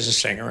 I knew he was a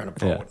singer and a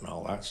poet and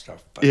all that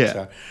stuff. But,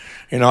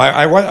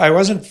 I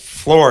wasn't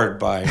floored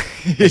by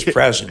his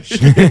presence.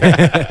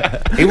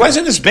 He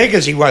wasn't as big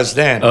as he was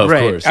then. Oh, of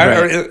course.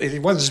 Or he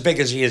wasn't as big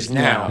as he is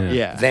now.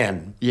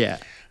 Then. Yeah.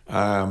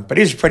 But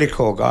he's a pretty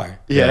cool guy.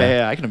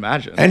 Yeah, I can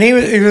imagine. And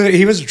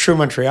he was a true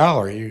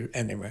Montrealer.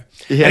 Anyway,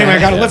 I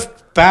got to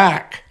lift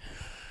back.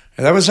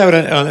 And that was out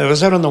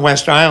on the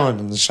West Island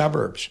in the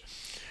suburbs.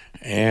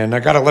 And I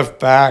got a lift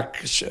back.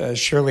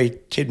 Shirley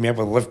teed me up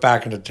with a lift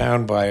back into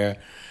town by a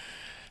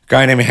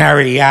guy named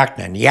Harry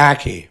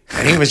Yaki,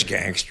 and he was a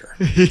gangster.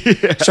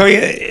 So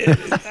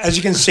as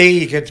you can see,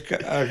 you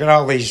get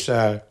all these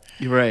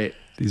right,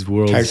 these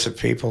worlds, types of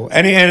people,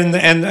 and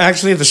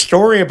actually the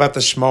story about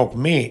the smoked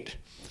meat.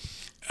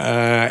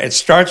 It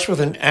starts with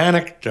an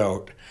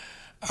anecdote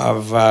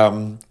of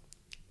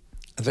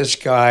this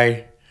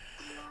guy.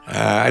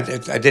 I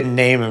didn't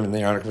name him in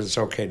the article, but it's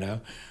okay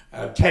now.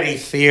 Teddy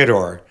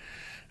Theodore,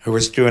 who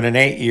was doing an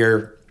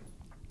 8-year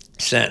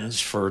sentence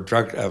for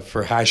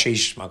for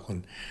hashish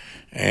smuggling,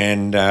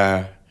 and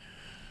I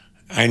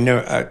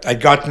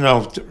got to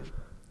know,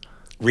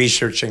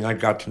 researching, I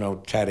got to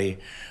know Teddy,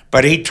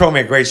 but he told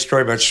me a great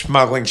story about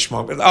smuggling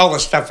all the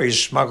stuff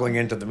he's smuggling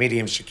into the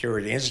Medium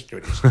Security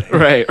Institute.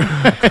 Right.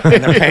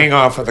 And they're paying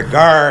off of the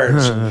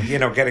guards, and,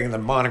 getting the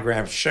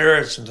monogrammed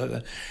shirts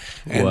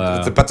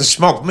but the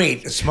smoked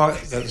meat,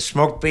 the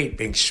smoked meat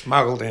being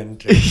smuggled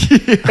into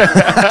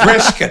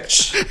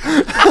briskets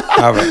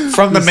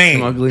from the Maine.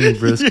 Smuggling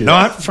briskets.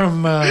 Not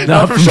from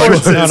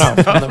Shorts. No,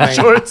 from the Maine.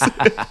 Shorts.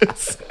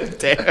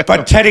 Damn.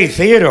 But Teddy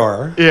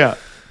Theodore Yeah.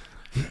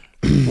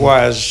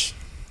 was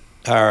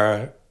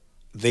the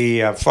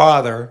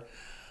father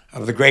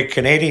of the great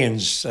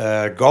Canadians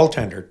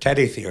goaltender,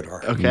 Teddy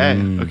Theodore.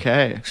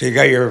 Okay. So you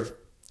got your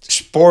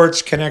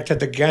sports connected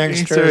to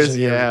gangsters.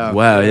 Yeah.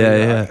 Wow.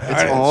 Yeah.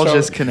 It's all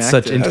just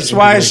connected. That's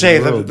why I say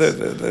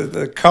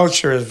the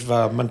culture of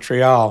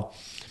Montreal,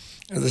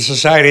 the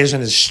society isn't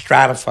as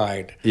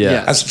stratified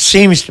as it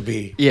seems to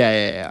be.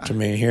 Yeah. To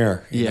me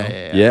here.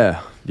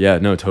 Yeah.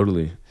 No,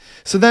 totally.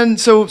 So then,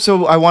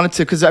 so I wanted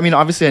to, because I mean,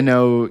 obviously I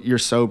know you're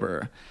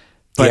sober,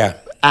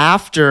 but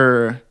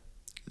after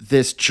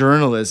this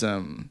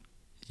journalism,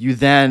 you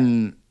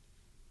then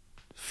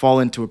fall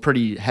into a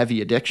pretty heavy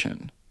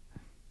addiction.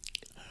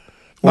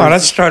 Well,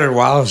 that started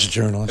while I was a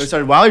journalist. It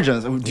started while you're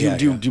journalism. Do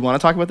you want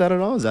to talk about that at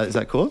all? Is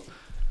that cool?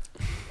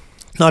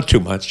 Not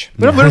too much.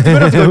 We don't have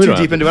to go too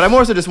deep into it. I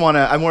more so just want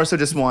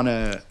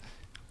to.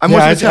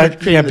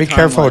 Be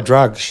careful of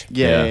drugs.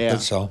 Yeah.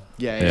 That's all.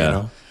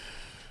 Yeah.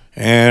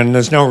 And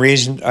there's no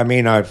reason. I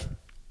mean, I'd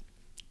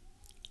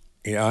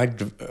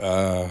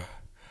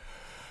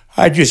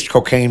used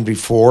cocaine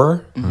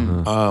before.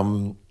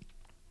 Mm-hmm.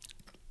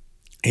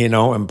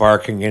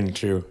 Embarking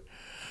into.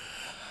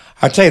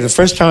 I'll tell you, the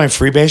first time I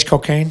freebased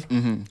cocaine,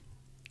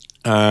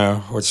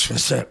 which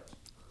was a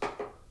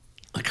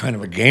kind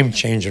of a game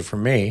changer for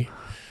me,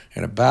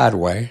 in a bad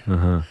way.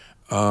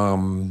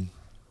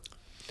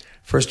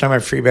 First time I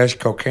freebased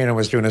cocaine, I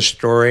was doing a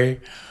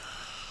story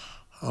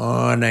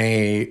on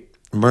a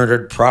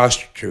murdered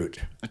prostitute.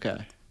 Okay.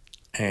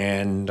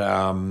 And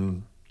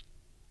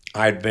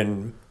I'd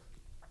been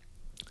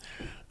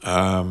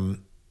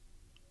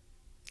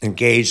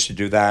engaged to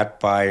do that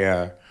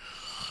by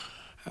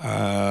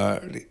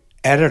the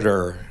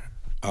editor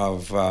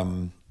of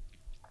an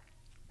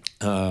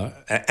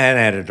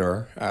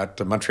editor at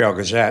the Montreal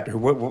Gazette, who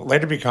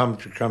later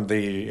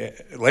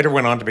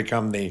went on to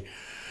become the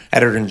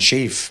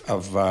editor-in-chief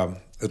of the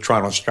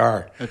Toronto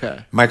Star.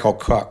 Okay. Michael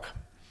Cook,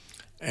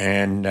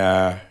 and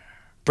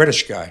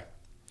British guy,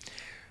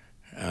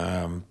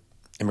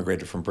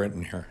 immigrated from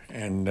Britain here,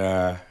 and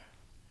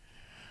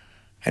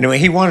anyway,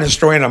 he wanted a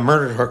story on a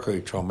murdered hooker.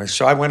 He told me,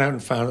 so I went out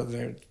and found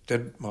it.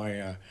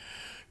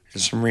 Did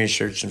some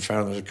research and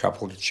found there's a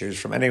couple to choose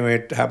from. Anyway,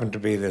 it happened to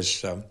be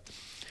this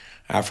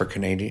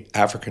African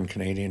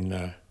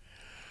Canadian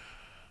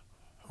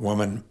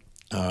woman,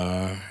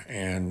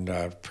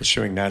 and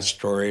pursuing that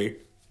story.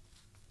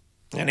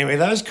 Anyway,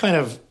 that was kind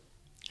of,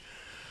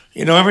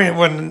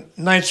 when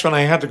nights when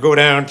I had to go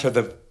down to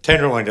the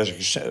Tenderloin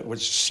District, which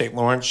is St.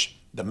 Lawrence,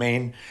 the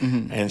Maine,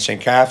 and St.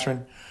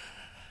 Catherine.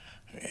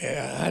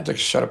 Yeah, I had to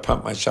sort of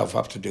pump myself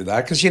up to do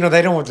that because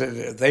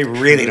they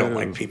really don't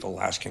like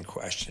people asking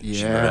questions.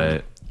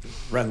 Yeah,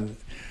 right.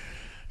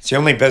 It's the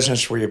only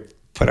business where you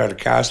put out a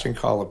casting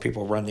call that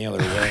people run the other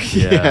way.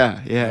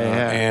 Yeah.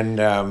 And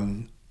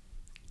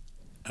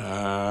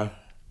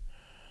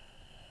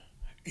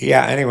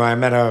anyway, I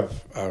met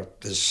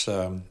this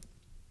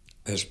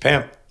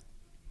pimp,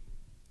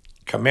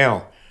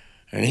 Camille,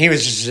 and he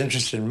was just as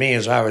interested in me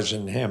as I was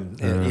in him.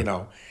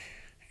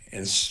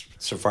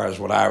 So far as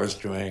what I was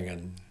doing,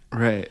 and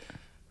right,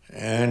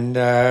 and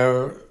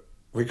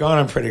we got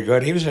on pretty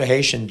good. He was a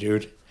Haitian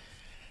dude,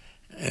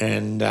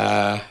 and we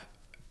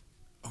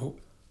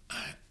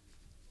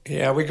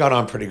got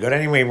on pretty good.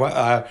 Anyway,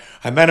 I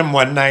met him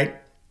one night,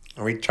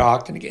 and we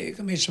talked, and he gave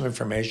me some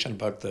information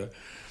about the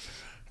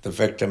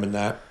victim and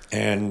that,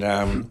 and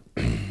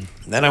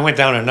then I went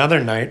down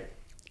another night,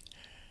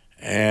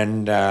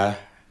 and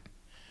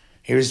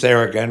he was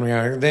there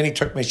again. Then he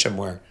took me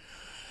somewhere.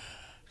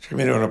 Took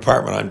me to an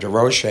apartment on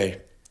DeRoche,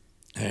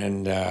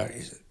 and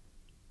he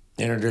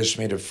introduced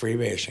me to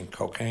freebasing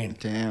cocaine.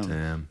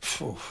 Damn.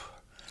 Phew.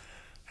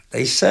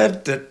 They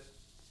said that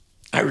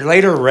I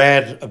later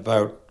read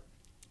about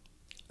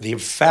the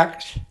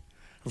effect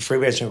of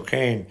freebasing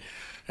cocaine,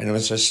 and it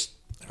was this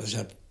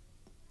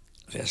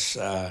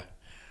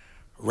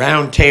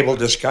round table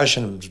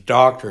discussion of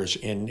doctors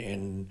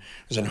it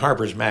was in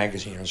Harper's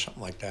Magazine or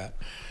something like that.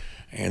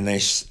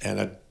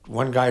 and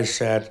one guy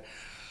said,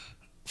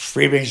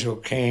 freebase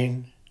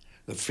cocaine,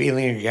 the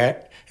feeling you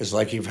get is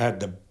like you've had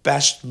the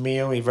best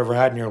meal you've ever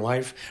had in your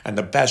life and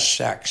the best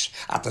sex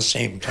at the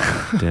same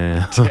time.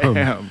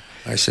 Damn.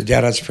 I said,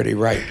 yeah, that's pretty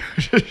right.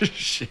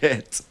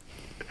 Shit.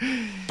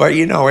 But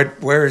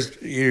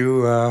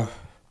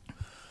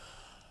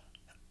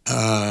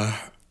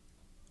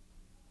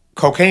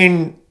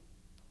cocaine,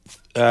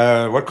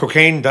 what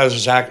cocaine does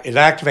is it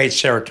activates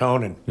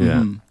serotonin.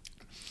 Yeah.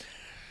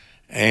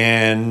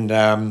 And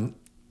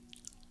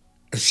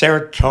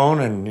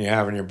serotonin you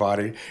have in your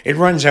body, it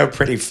runs out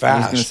pretty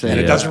fast, and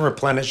it doesn't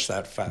replenish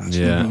that fast.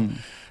 Yeah.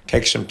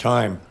 Takes some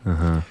time.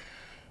 Uh-huh.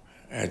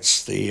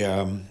 It's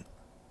the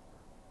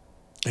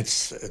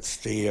it's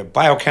the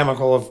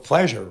biochemical of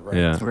pleasure, right?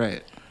 Yeah.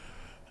 Right.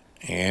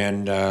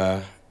 And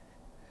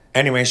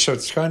anyway, so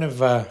it's kind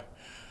of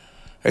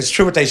it's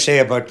true what they say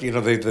about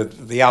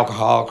the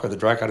alcoholic or the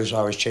drug addict is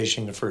always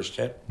chasing the first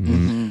hit.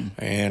 Mm-hmm.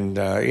 And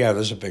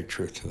there's a big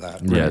truth to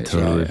that. Yeah, right?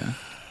 totally. Yeah.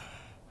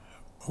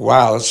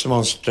 Wow, it's the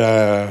most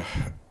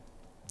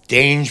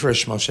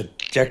dangerous, most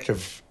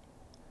addictive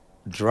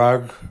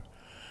drug.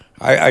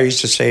 I used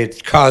to say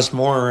it caused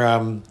more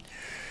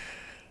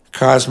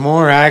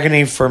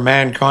agony for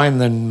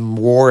mankind than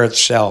war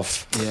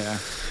itself. Yeah.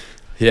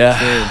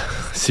 Yeah.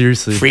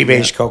 Seriously.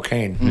 Freebase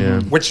cocaine,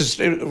 Yeah. which is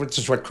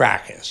what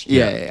crack is.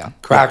 Yeah.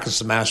 Crack is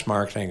the mass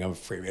marketing of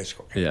freebase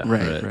cocaine. Yeah.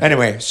 Right.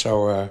 Anyway,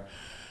 so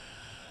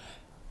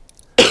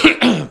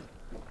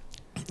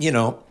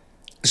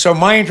so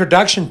my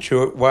introduction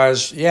to it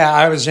was,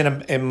 I was in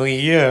a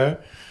milieu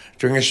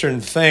doing a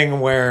certain thing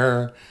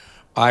where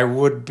I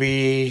would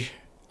be,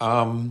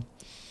 would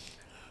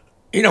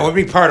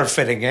be part of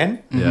fitting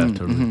in. Yeah,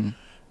 totally.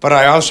 But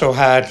I also,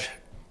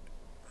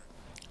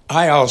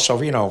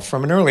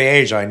 from an early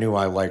age, I knew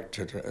I liked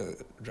it.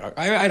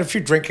 I had a few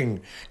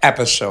drinking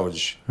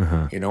episodes,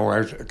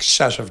 where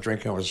excessive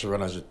drinking was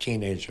when I was a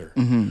teenager,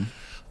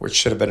 which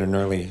should have been an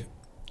early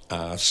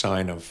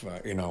sign of,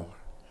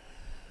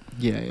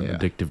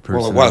 Addictive person.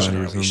 well, it was an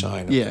early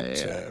sign of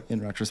it.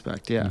 In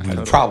retrospect, yeah.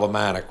 Totally.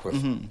 Problematic with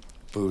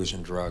booze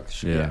and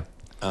drugs. Yeah.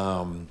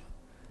 Or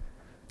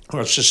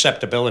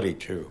susceptibility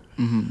to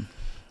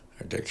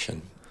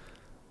addiction.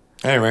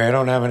 Anyway, I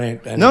don't have any.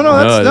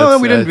 No,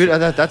 we didn't.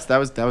 That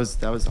was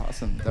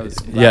awesome. That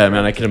was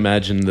Man, I can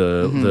imagine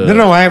the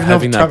I have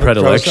having that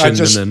predilection and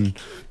then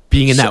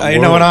being in that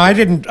world. And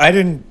I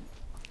didn't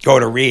go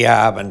to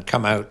rehab and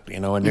come out,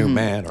 a new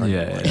man. Or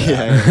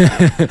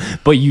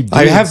But you did.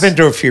 I have been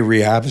to a few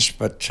rehabs,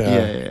 but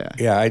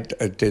I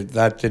did.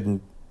 That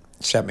didn't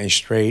set me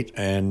straight,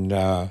 and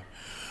I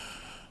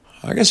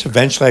guess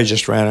eventually I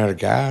just ran out of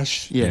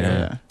gas.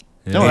 Yeah.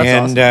 No,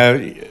 that's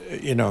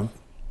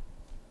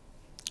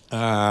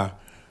awesome.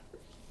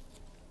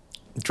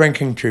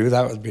 Drinking too,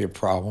 that would be a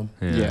problem.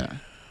 Yeah.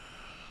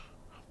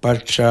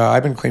 But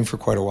I've been clean for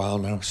quite a while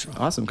now. So.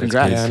 Awesome.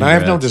 Congrats. Yeah, and I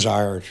have no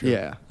desire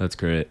to That's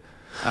great.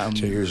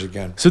 to use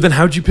again. So then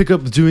how'd you pick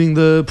up doing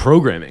the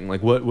programming?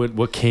 Like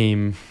what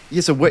came? Yeah.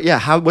 So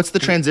what's the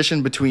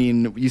transition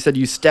between, you said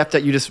you stepped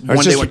at, you just It one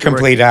was day just a went to work?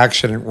 complete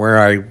accident where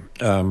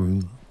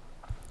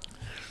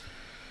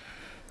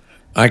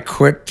I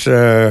quit.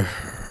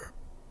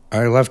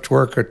 I left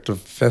work at the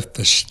Fifth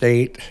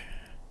Estate.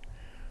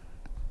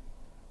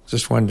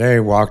 Just one day,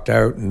 walked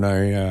out, and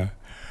I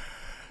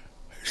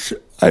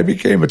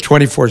became a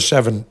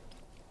 24/7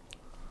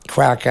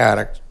 crack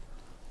addict,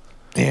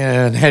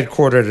 and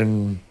headquartered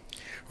in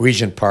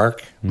Regent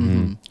Park.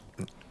 And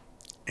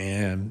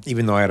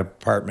even though I had an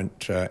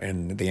apartment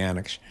in the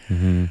annex,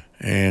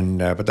 and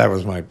but that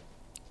was my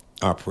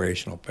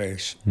operational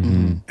base,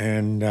 and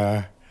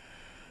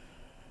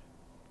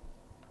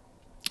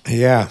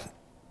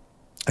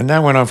and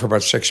that went on for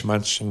about 6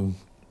 months, and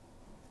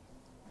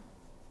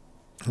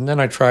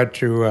then I tried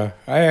to.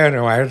 I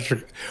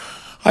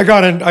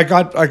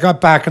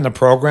got back in the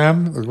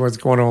program. I was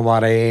going to a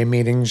lot of AA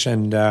meetings,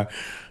 and a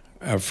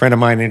friend of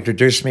mine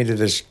introduced me to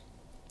this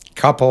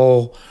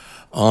couple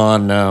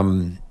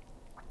on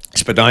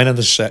Spadina,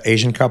 this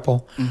Asian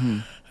couple,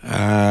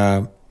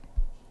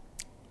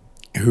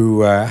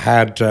 who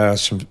had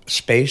some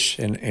space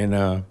in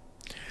a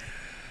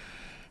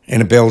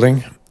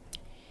building,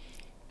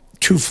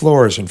 2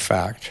 floors, in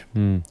fact,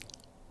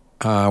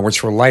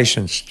 which were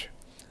licensed.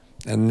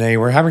 And they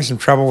were having some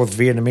trouble with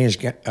Vietnamese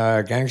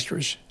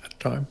gangsters at the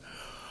time.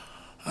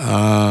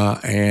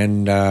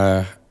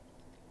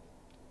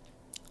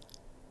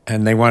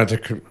 And they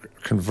wanted to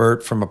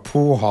convert from a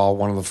pool hall,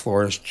 one of the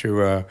floors,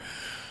 to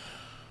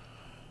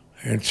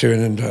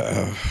into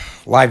a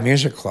live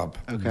music club.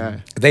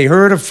 Okay. They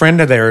heard a friend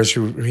of theirs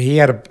he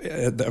had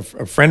a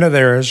friend of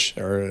theirs,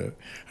 or an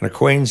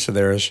acquaintance of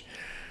theirs,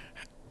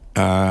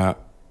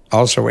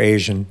 also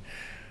Asian,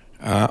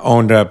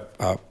 owned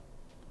a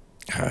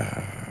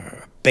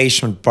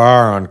basement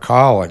bar on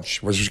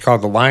College, which was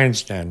called the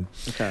Lion's Den,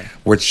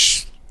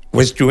 which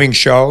was doing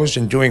shows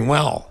and doing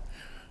well.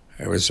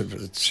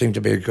 It seemed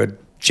to be a good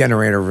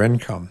generator of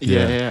income.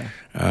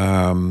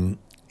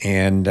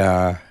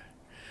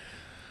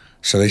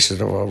 So they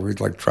said, "Oh, well, we'd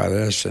like to try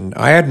this," and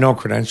I had no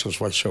credentials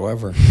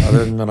whatsoever,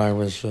 other than that I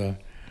was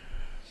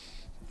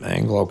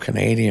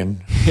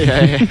Anglo-Canadian.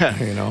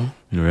 You know,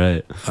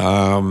 right.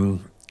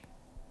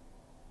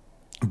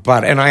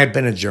 But I had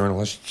been a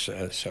journalist,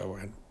 so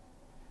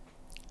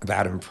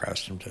that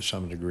impressed him to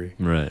some degree.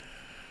 Right.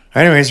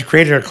 Anyways, he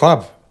created a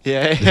club.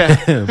 Yeah.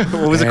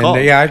 What was it called?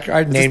 Yeah,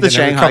 I named the it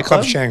Shanghai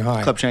Club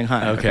Shanghai. Club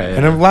Shanghai. Okay.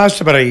 And it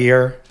lasted about a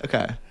year.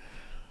 Okay.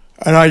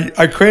 And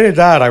I created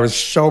that. I was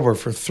sober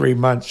for 3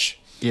 months.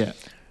 Yeah.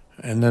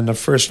 And then the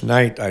first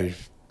night I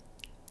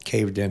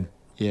caved in.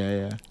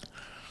 Yeah.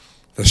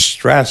 The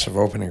stress of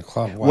opening a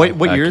club. Wow.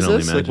 What year is can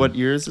only this? Like, imagine. what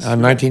year is this?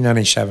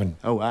 1997.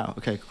 Oh, wow.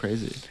 Okay,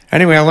 crazy.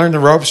 Anyway, I learned the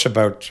ropes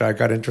I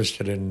got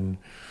interested in.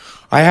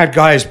 I had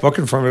guys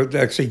booking from,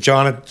 actually,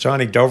 Johnny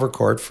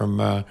Dovercourt from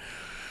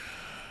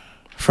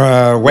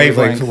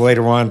Wavelength, who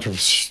later on to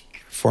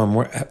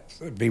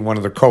be one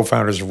of the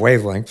co-founders of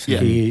Wavelength. Yeah.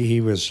 He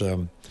was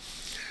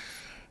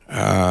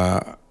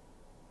part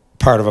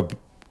of a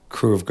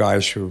crew of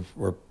guys who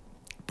were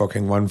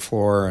booking one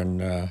floor,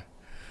 and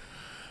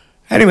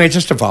anyway, it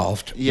just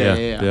evolved.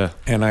 Yeah.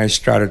 And I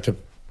started to,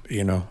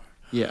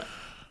 Yeah.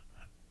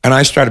 and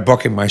I started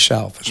booking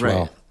myself as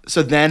well.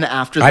 So then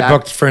after that... I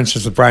booked, for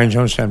instance, the Brian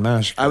Jonestown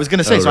Massacre. I was going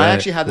to say, I right.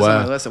 actually had this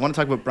on my list. I want to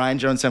talk about Brian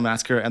Jonestown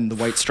Massacre and the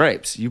White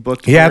Stripes. You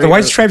booked... Yeah, the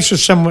White Stripes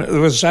was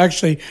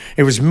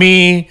it was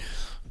me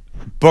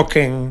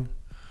booking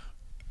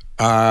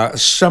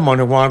someone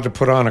who wanted to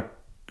put on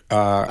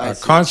a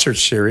concert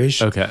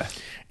series. Okay.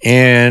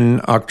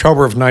 In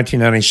October of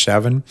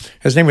 1997.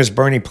 His name was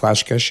Bernie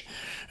Pleskish,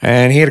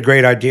 and he had a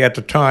great idea at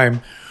the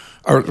time,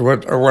 or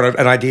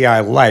an idea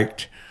I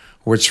liked,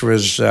 which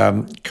was they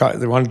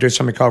wanted to do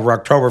something called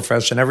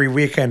Rocktoberfest, and every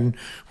weekend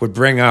would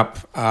bring up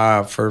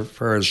for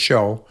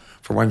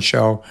one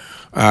show,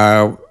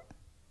 one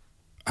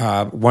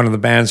of the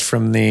bands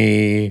from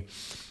the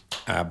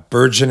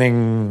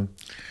burgeoning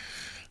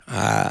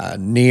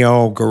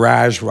neo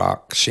garage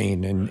rock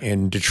scene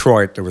in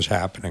Detroit that was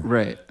happening.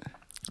 Right.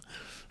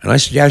 And I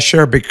said, yeah,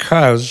 sure,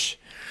 because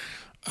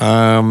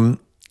the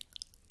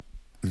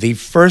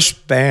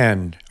first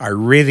band I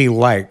really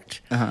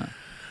liked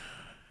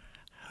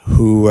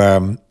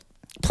who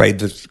played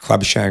the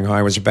Club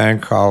Shanghai was a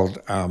band called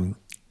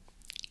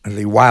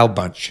the Wild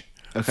Bunch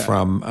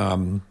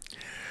from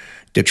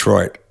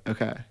Detroit.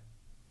 Okay.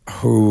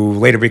 Who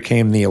later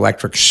became the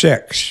Electric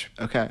Six.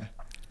 Okay.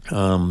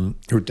 Who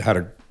had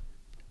a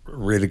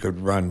really good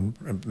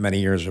run, many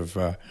years of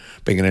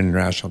being an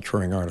international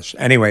touring artist.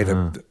 Anyway,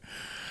 the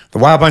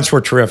Wild Bunch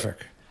were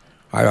terrific.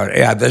 I thought,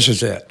 yeah, this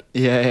is it.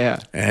 Yeah.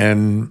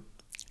 And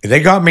they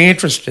got me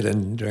interested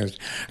in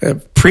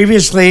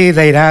previously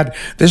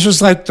this was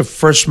like the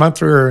first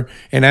month we were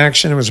in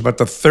action. It was about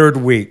the third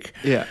week.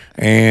 Yeah.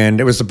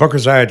 And it was the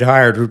bookers I had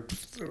hired who,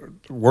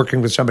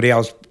 working with somebody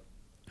else,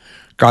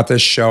 got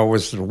this show.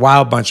 Was the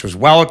Wild Bunch, was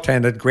well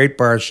attended, great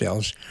bar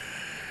sales.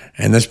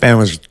 And this band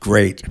was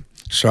great.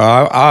 So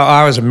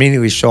I was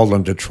immediately sold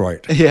on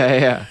Detroit.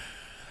 Yeah.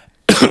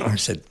 I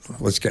said,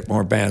 let's get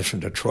more bands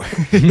from Detroit.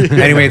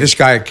 Anyway, this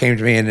guy came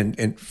to me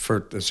in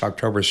for this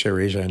October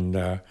series, and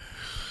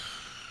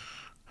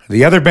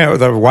the other band,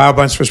 the Wild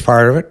Bunch, was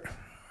part of it,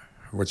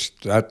 which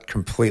that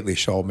completely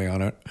sold me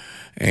on it.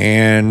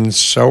 And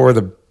so were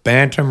the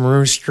Bantam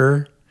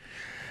Rooster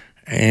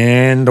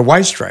and the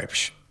White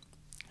Stripes.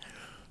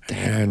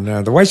 Damn.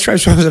 And the White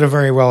Stripes wasn't a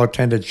very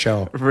well-attended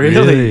show.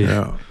 Really?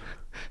 No.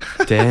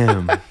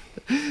 Damn.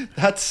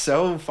 That's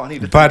so funny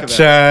to think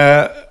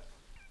about.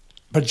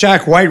 But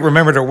Jack White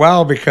remembered it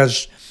well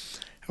because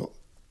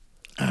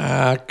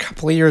a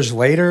couple of years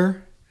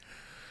later,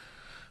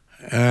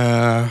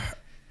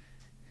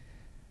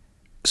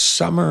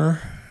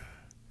 summer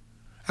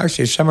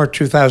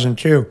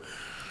 2002,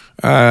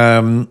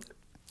 Elliot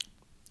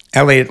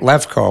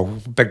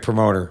Lefko, big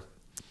promoter,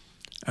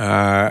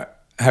 had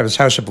his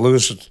House of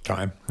Blues at the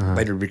time,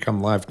 later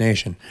become Live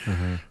Nation.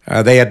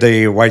 They had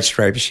the White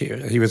Stripes.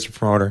 He was the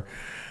promoter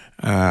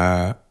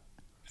at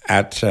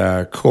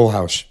Cool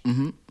House.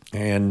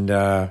 And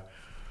out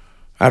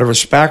of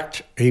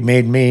respect, he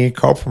made me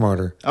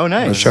co-promoter. Oh,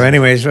 nice. So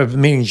anyways,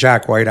 meeting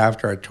Jack White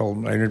after I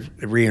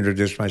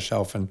reintroduced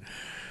myself, and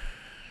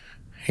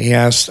he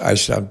asked, I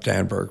said, I'm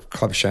Dan Burke,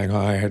 Club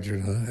Shanghai.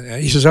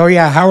 He says, oh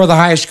yeah, how are the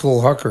high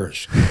school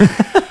hookers?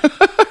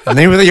 And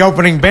they were the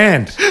opening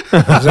band. It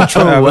was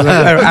an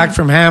act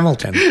from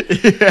Hamilton.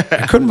 Yeah.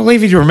 I couldn't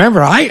believe he'd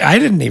remember. I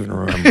didn't even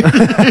remember.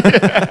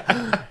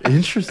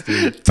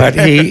 Interesting. But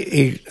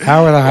he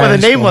how are the high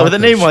school hookers? With a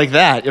name like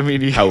that, I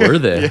mean, how were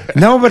they? Yeah.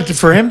 No, but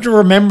for him to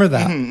remember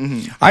that,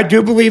 I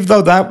do believe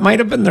though that might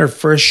have been their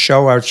first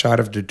show outside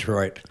of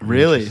Detroit.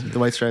 Really, the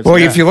White Stripes. Well,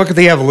 if you look at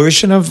the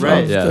evolution of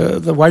Right.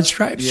 the White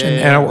Stripes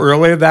and how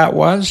early that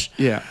was,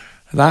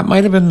 that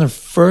might have been the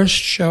first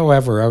show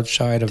ever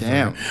outside of.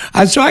 Damn.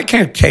 So I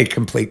can't take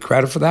complete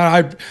credit for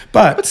that.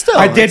 But still,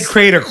 I did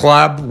create a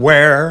club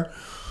where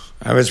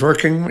I was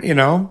working.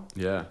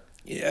 Yeah.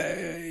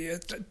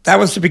 That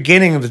was the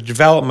beginning of the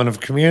development of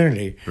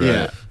community.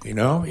 Yeah. You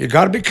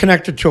got to be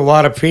connected to a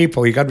lot of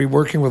people. You got to be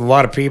working with a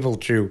lot of people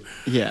to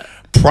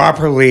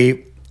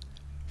properly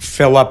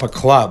fill up a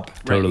club,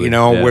 Totally, you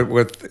know, yeah.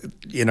 with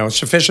you know,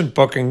 sufficient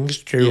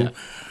bookings to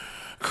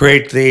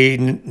create the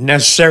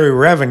necessary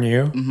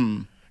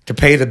revenue to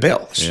pay the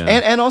bills. Yeah.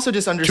 And also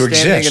just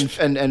understanding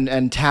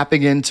and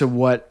tapping into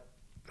what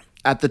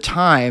at the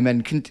time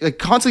and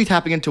constantly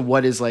tapping into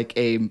what is like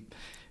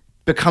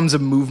becomes a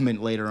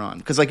movement later on.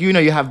 Because like, you know,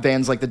 you have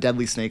bands like the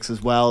Deadly Snakes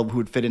as well who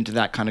would fit into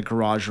that kind of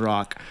garage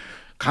rock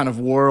kind of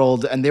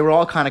world, and they were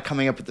all kind of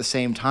coming up at the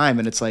same time,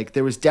 and it's like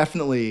there was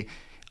definitely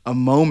a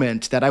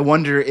moment that I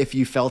wonder if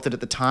you felt it at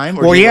the time.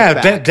 Or Well,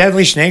 yeah,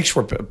 Deadly Snakes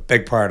were a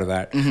big part of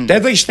that.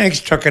 Deadly Snakes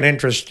took an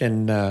interest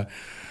in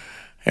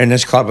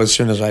this club as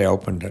soon as I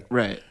opened it.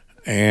 Right.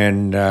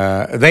 And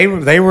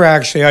they were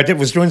actually,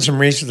 was doing some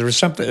research. There was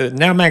something,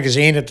 Now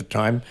Magazine at the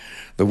time,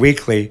 the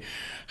weekly,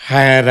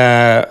 had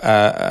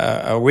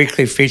a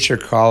weekly feature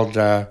called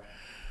Band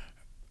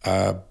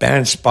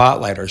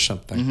Spotlight or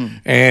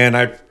something.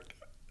 And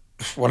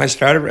when I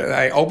started,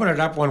 I opened it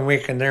up one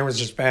week, and there was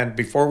this band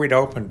before we'd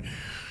opened,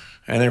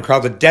 and they were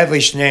called the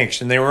Deadly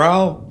Snakes, and they were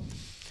all,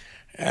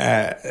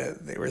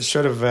 they were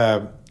sort of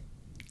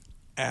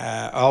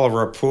all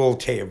over a pool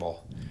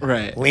table,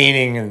 right,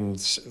 leaning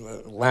and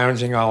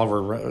lounging all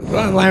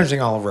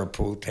over a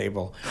pool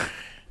table.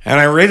 And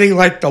I really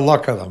liked the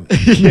look of them.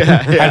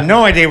 Yeah. I had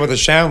no idea what they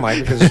sound like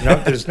because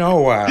there's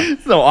no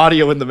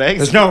audio in the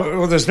magazine.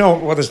 There's no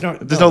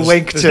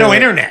link. There's no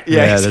internet.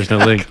 Yeah, there's no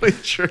link.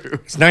 True.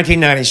 It's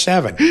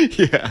 1997.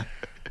 Yeah.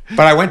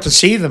 But I went to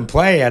see them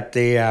play at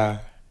the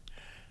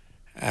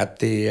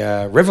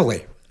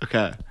Rivoli.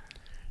 Okay.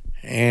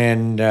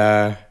 And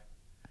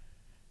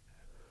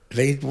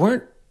they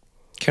weren't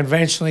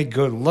conventionally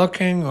good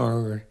looking,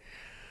 and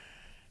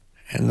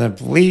the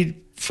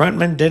lead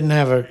frontman didn't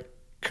have a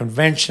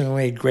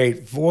conventionally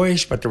great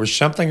voice, but there was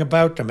something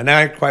about them, and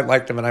I quite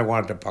liked them, and I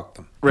wanted to book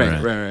them.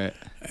 Right.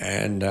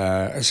 And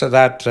so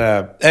that,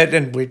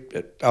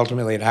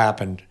 ultimately it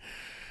happened.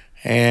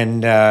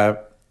 And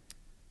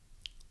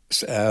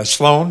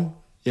Sloan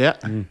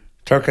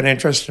took an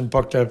interest and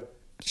booked a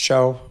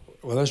show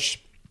with us.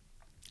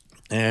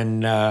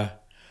 And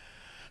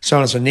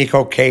so it's a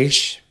Nico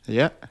Case,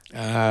 who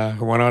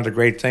went on to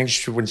great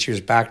things when she was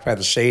backed by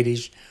the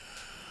Sadies.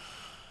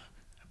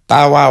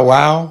 Bow Wow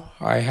Wow,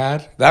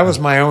 that was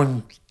my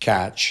own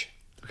catch.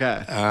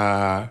 Okay.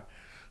 I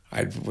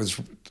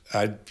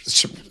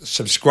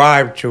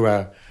subscribed to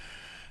a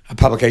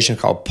publication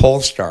called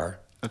Polestar,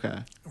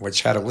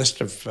 which had a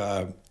list of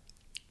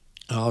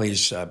all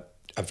these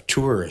of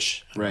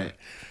tours. Right.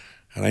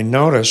 And I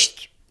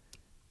noticed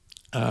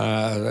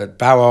that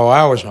Bow Wow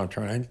Wow was on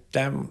tour. I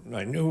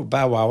knew who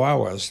Bow Wow Wow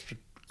was.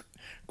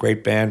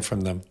 Great band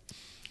from the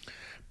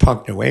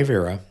punk new wave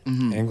era,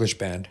 English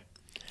band.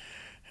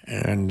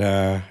 And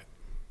I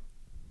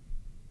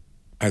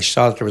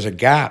saw that there was a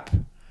gap.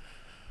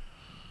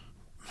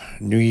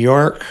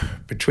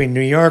 Between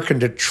New York and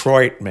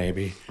Detroit,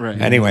 maybe.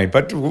 Right. Anyway,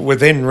 but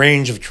within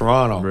range of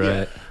Toronto.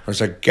 Right.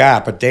 There's a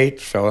gap, a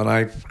date fill, and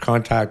I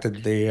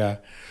contacted the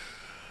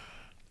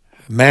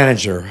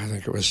manager, I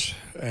think it was,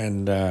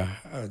 and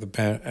the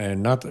band,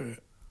 and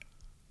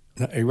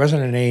he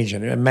wasn't an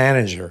agent, a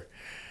manager,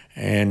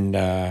 and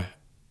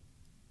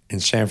in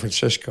San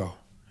Francisco.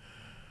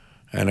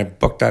 And I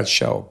booked that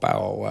show, Bow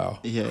Wow Wow.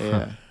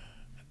 Yeah.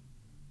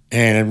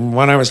 And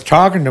when I was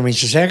talking to him, he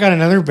says, "Hey, I got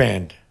another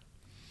band.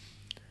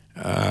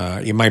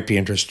 You might be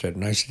interested."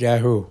 And I said, "Yeah,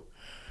 who?"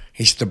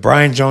 He said, "The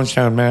Brian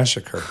Jonestown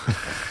Massacre."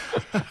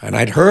 And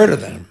I'd heard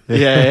of them.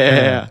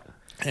 Yeah.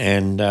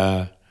 And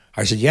I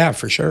said, "Yeah,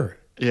 for sure."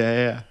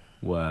 Yeah.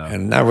 Wow.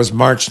 And that was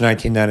March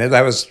 1990.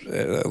 That was,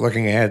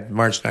 looking ahead,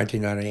 March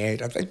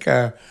 1998. I think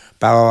Bow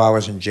Wow Wow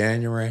was in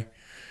January.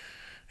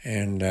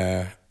 And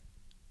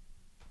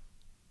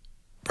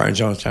Brian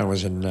Jonestown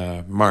was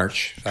in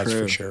March, that's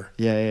for sure.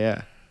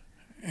 Yeah.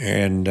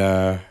 And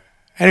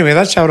anyway,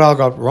 that's how it all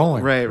got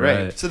rolling.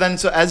 Right. So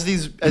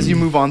as you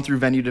move on through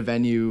venue to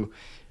venue,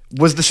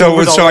 was the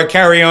so I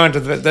carry on to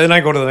then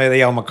I go to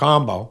the El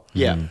Macombo.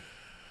 Yeah.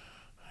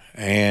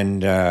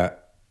 And I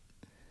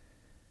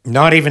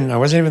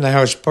wasn't even the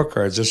house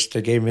booker.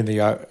 They gave me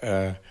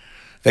the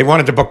they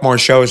wanted to book more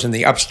shows in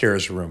the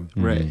upstairs room.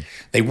 Right.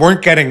 They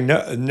weren't getting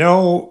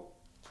no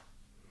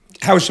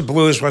House of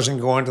Blues wasn't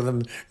going to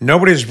them. No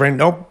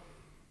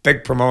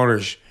big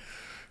promoters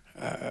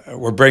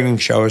were bringing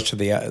shows to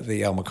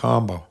the El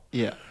Macombo.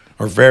 Yeah.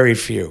 Or very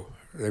few.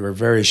 They were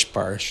very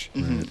sparse.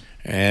 And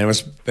it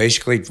was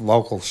basically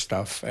local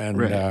stuff.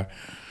 And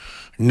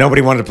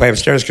nobody wanted to play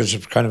upstairs because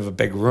it's kind of a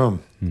big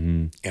room.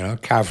 You know,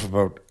 calf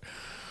about,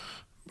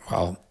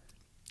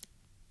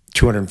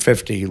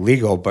 250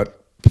 legal,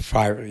 but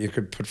you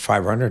could put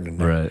 500 in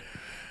there. Right.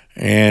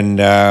 And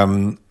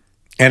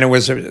it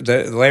was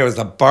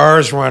the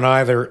bars were on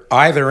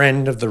either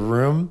end of the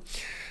room.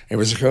 It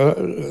was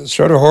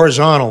sort of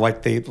horizontal,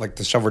 like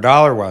the Silver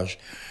Dollar was,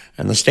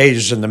 and the stage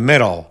is in the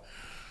middle.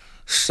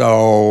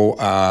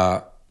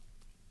 So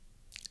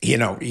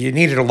you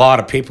needed a lot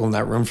of people in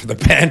that room for the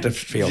band to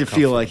feel. You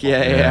feel like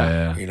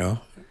yeah. You know,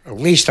 at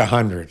least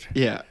 100.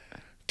 Yeah.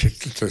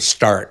 To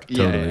start.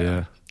 Totally.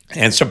 Yeah.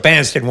 And so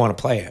bands didn't want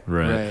to play it.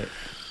 Right.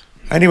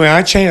 Anyway,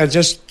 I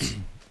changed.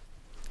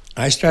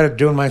 I started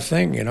doing my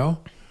thing, you know.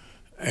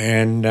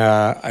 And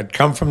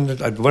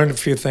I'd learned a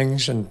few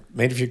things and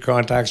made a few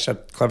contacts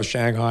at Club of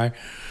Shanghai.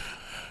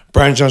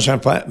 Brian Jones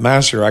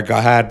Master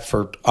I had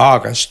for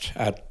August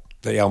at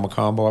the El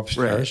Macombo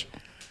upstairs.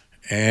 Right.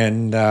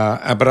 And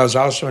but I was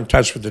also in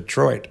touch with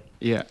Detroit.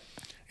 Yeah.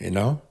 You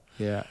know?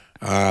 Yeah.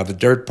 The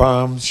Dirt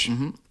Bombs,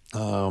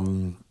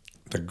 the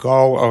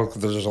Go. Oh,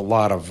 there's a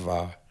lot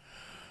of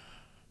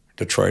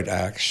Detroit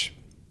acts.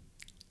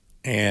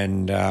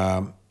 And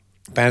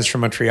bands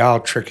from Montreal,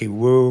 Tricky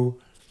Woo,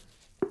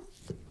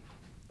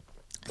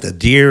 the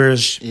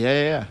Deers.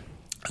 Yeah.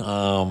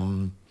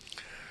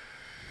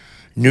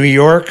 New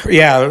York.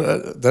 Yeah,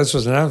 this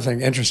was another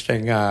thing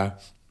interesting. I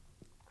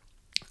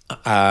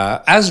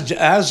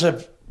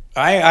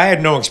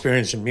had no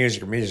experience in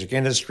music or music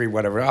industry,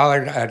 whatever. All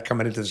I had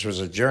coming into this was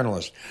a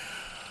journalist.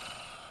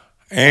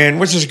 And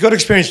which is a good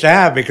experience to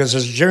have because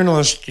as a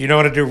journalist, you know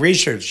how to do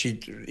research.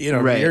 You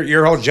know,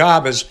 your whole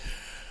job is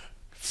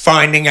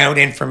finding out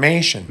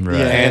information.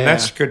 Right. And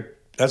that's good.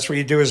 That's what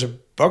you do as a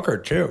booker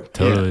too.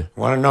 Totally.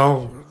 Want to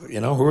know, you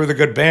know, who are the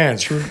good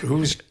bands? Who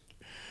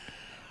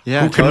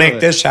can make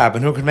this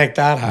happen? Who can make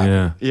that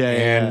happen?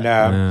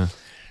 Yeah.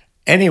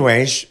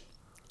 Anyways,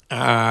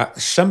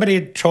 somebody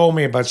had told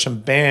me about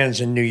some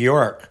bands in New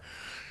York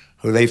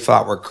who they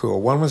thought were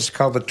cool. One was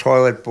called the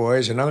Toilet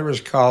Boys. Another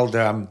was called,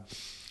 that'll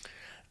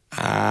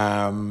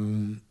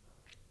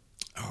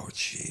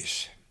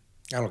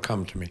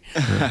come to me.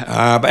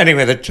 But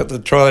anyway,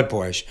 the Toilet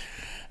Boys.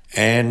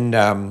 And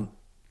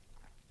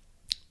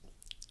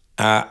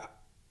I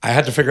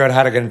had to figure out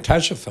how to get in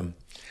touch with them.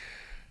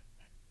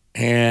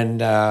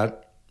 And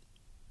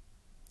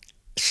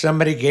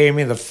somebody gave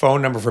me the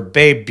phone number for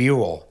Babe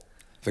Buell,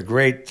 the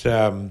great,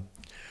 the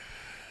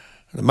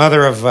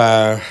mother of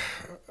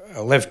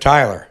Liv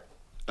Tyler.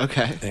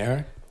 Okay.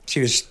 Yeah,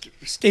 she was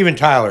Steven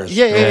Tyler's.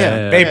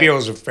 Yeah. Babe Buell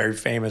is a very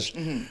famous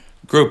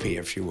groupie,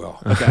 if you will.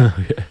 Okay.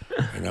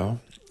 You know,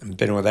 I've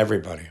been with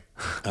everybody.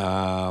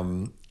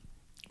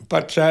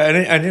 But an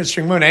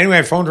interesting woman. Anyway,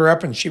 I phoned her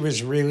up, and she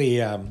was really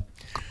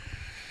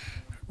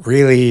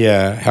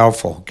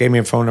helpful. Gave me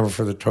a phone number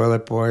for the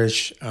Toilet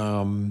Boys.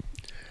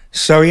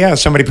 So yeah,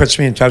 somebody puts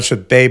me in touch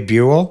with Babe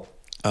Buell,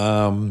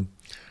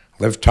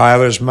 Liv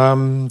Tyler's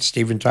mom,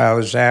 Steven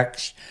Tyler's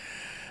ex,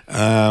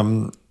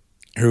 who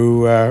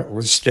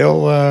was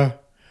still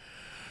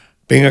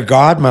being a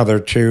godmother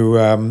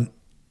to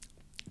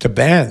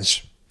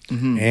bands.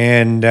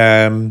 And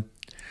there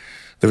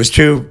was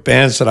two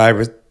bands that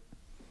I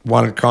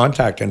wanted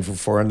contact info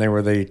for, and they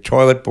were the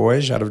Toilet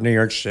Boys out of New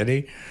York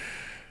City.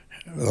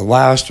 The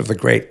last of the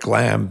great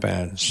glam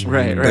bands.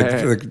 Right.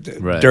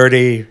 The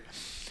dirty,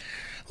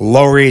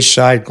 Lower East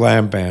Side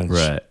glam bands.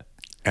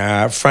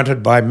 Right.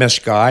 Fronted by Miss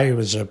Guy, who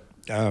was I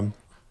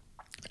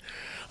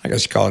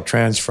guess you call it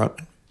trans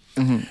frontman.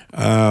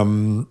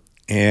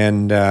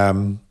 And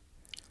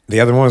the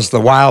other one was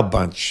the Wild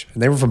Bunch.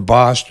 And they were from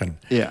Boston.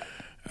 Yeah.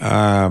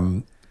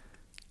 And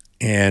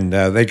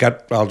they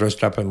got all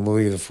dressed up in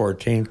Louis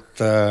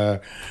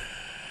XIV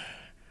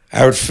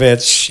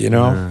outfits, you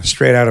know,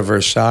 straight out of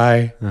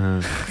Versailles.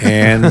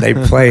 And they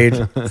played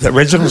the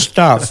original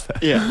stuff.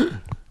 Yeah.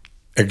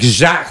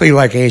 Exactly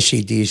like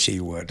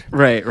AC/DC would.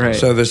 Right.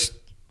 So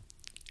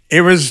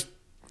it was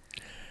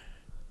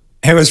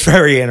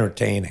very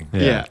entertaining.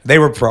 Yeah. They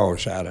were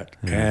pros at it.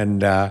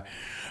 And I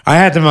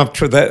had them up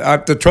to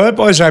the Toilet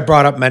Boys I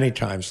brought up many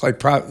times,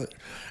 like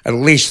at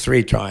least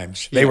 3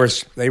 times. They were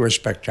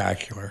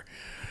spectacular.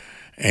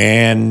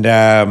 And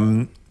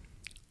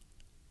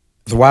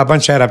the Wild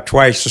Bunch had up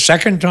twice. The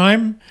second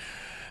time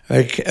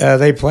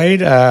they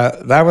played,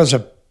 that was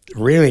a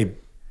really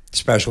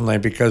special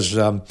night because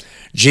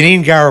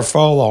Janine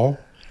Garofalo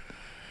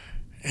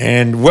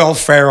and Will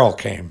Ferrell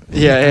came.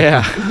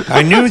 Yeah.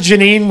 I knew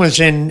Janine was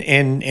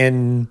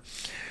in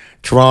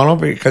Toronto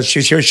because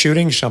she's here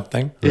shooting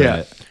something.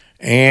 Yeah.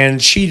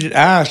 And she'd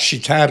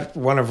had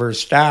one of her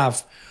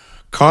staff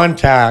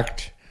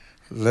contact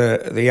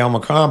the El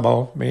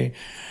Macombo, me,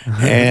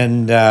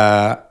 and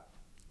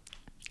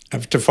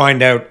to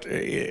find out,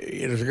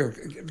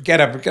 get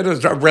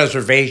a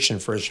reservation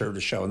for a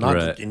service show. Not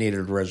that you needed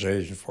a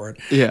reservation for it.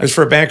 Yeah. It was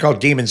for a band called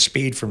Demon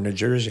Speed from New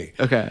Jersey.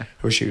 Okay.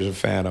 Who she was a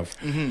fan of.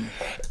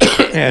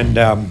 And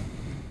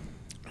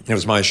it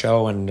was my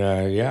show, and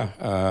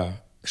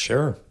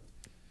sure.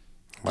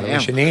 Whatever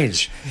she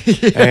needs.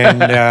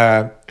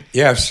 And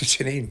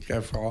she needs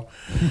for all.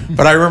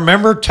 But I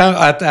remember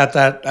at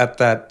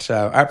that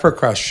Upper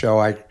Crust show,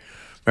 I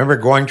remember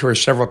going to her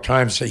several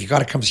times and say, you got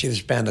to come see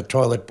this band, the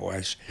Toilet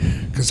Boys.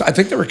 Because I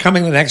think they were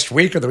coming the next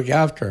week or the week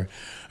after.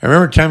 I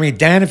remember telling me,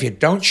 Dan, if you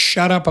don't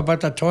shut up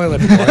about the Toilet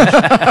Boys.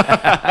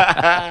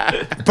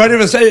 But it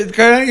was,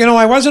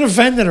 I wasn't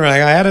offended or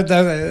anything. I had it.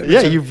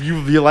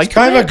 You liked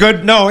kind of a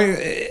good, no,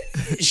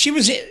 she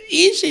was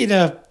easy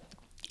to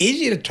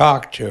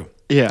talk to.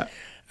 Yeah.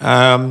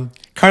 Kind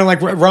of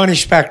like Ronnie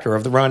Spector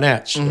of the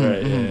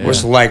Ronettes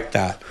was like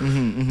that.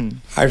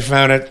 I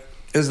found it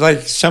is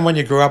like someone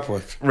you grew up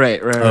with. Right.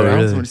 Oh,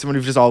 really? Someone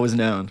you've just always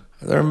known.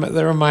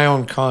 They're my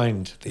own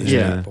kind. These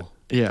people.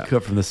 Yeah.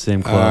 Cut from the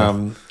same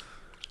cloth.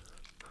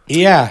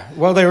 Yeah.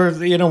 Well, they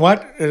were. You know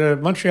what?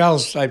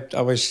 Montreal's. I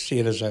always see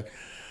it as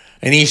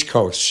an East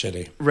Coast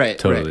city. Right.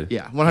 Totally. Right.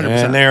 Yeah.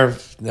 100%. And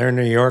they're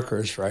New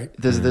Yorkers, right?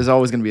 There's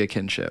always going to be a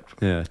kinship.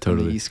 Yeah.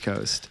 Totally. On the East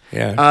Coast.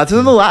 Yeah. So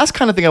then the last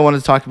kind of thing I wanted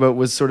to talk about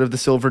was sort of the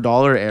silver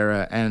dollar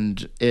era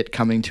and it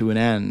coming to an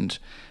end,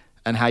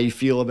 and how you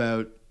feel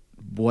about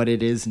what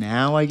it is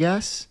now, I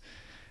guess.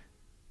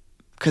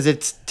 Because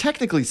it's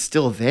technically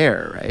still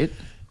there, right?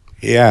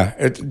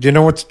 Yeah. You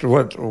know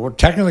what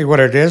technically what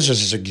it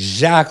is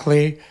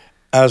exactly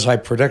as I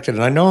predicted.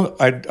 And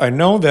I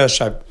know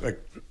this. I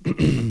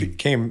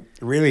became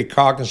really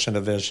cognizant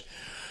of this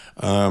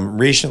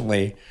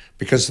recently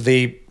because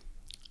the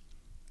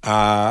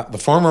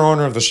former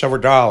owner of the Silver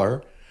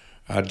Dollar,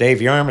 Dave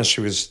Yarmus,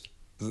 who was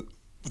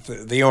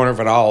the owner of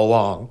it all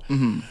along,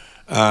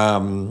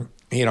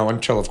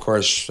 until of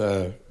course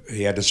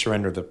he had to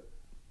surrender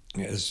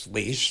his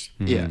lease,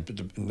 in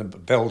the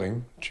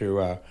building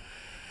to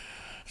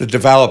the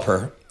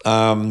developer.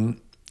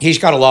 He's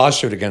got a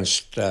lawsuit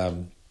against.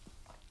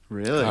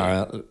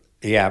 Really?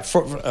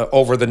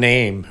 Over the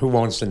name. Who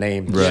owns the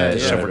name? Right, The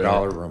Silver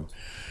Dollar Room.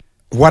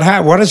 What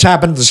has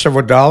happened to the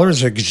Silver Dollar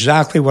is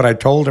exactly what I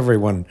told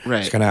everyone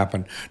is going to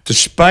happen.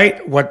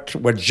 Despite what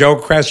Joe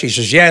Cressy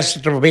says, yes,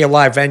 there will be a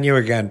live venue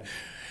again,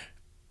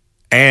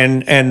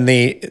 and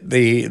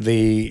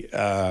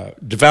the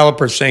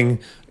developer saying,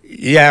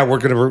 yeah, we're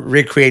going to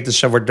recreate the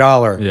Silver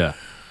Dollar. Yeah.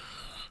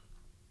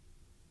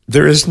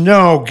 There is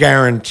no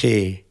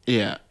guarantee.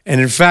 Yeah.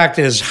 And in fact,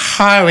 it is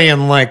highly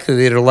unlikely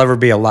that it'll ever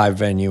be a live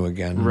venue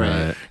again.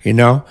 Right. You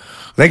know,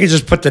 they could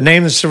just put the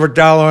name of the Silver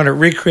Dollar on it,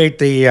 recreate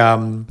the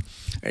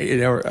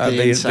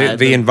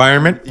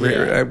environment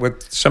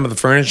with some of the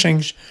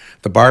furnishings,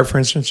 the bar, for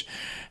instance,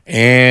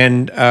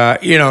 and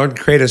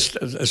create a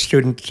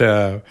student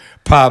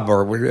pub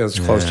or as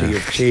close to U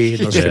of T.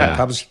 And those student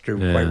pubs do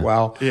quite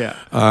well. Yeah.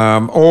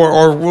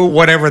 Or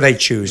whatever they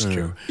choose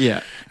to.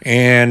 Yeah.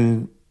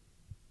 And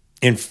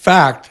in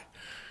fact,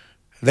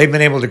 they've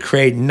been able to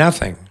create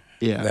nothing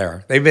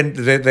there.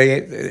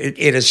 It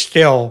is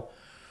still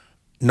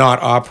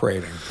not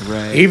operating.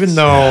 Right. Even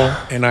though,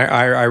 and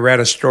I read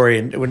a story,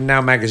 and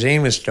Now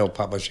Magazine was still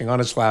publishing on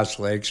its last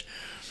legs,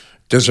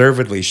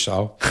 deservedly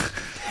so.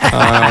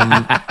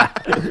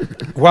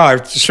 Well,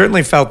 I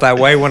certainly felt that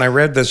way when I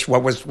read this.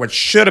 What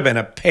should have been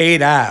a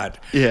paid ad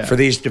for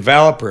these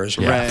developers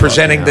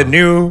presenting the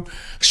new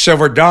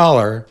Silver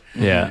Dollar.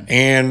 Yeah.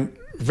 And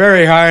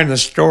very high in the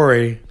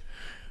story,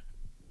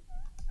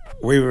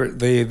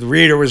 the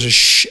reader was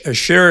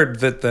assured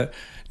that the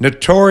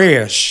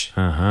notorious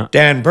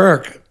Dan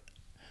Burke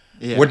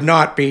would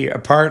not be a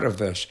part of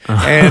this,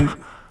 and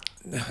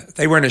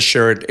they weren't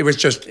assured. It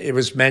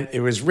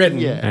was written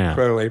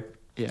clearly.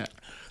 Yeah.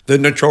 The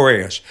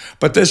notorious,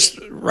 but this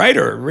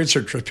writer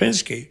Richard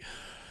Trapinski.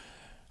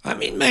 I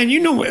mean, man,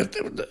 you know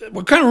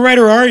what kind of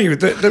writer are you?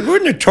 The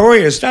word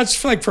notorious,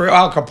 that's like for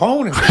Al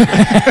Capone.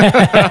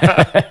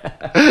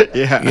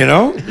 Yeah. You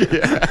know?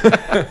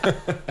 Yeah.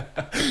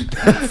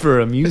 For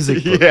a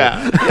music book.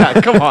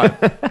 Yeah, come on.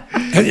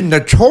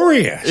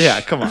 Notorious.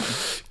 Yeah, come on.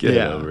 Get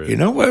over it. You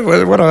know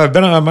what I've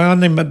been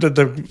on the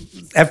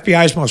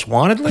FBI's most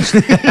wanted list?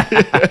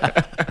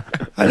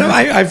 I know.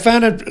 I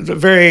found it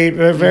very,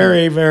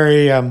 very,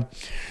 very.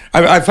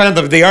 I found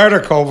that the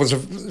article was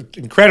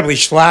incredibly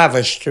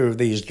slavish to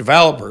these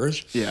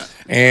developers. Yeah.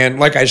 And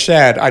like I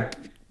said,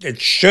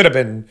 it should have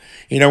been.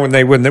 You know, when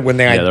they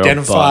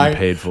identify.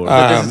 Paid for it.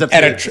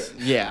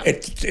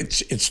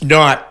 It's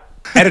not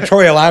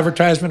editorial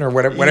advertisement or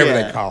whatever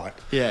they call it.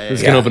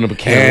 It's going to open up a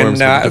can of worms.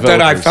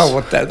 That I felt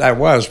what that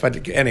was,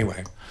 but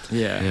anyway.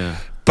 Yeah.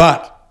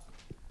 But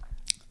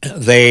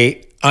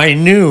I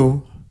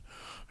knew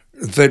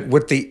that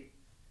with the,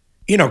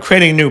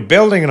 creating a new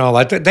building and all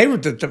that, they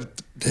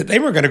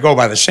were going to go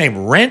by the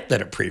same rent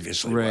that it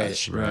previously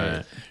was.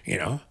 Right.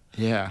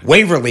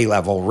 Waverly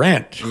level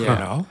rent.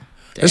 Yeah.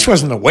 This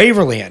wasn't the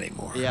Waverly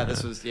anymore. Yeah,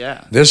 this was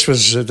This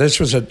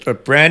was a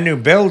brand new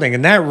building,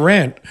 and that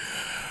rent,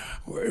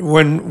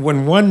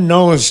 when one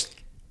knows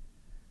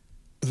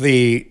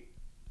the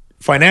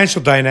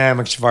financial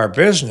dynamics of our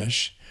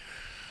business,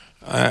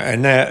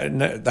 and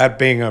that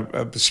being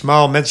a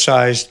small,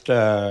 mid-sized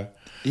live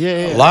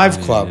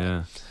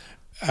club,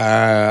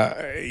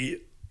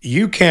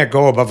 you can't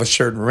go above a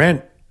certain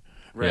rent,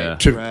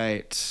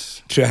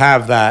 to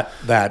have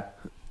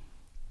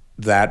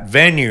that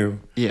venue,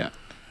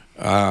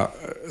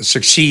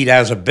 succeed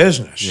as a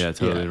business. Yeah,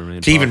 totally.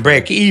 To even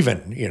break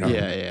even,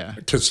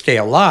 to stay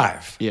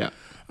alive. Yeah.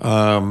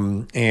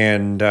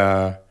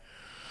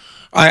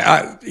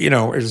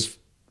 It's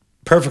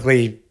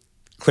perfectly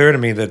clear to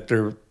me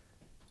that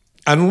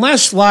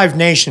unless Live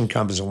Nation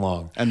comes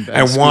along and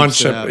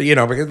wants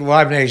because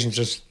Live Nation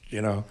just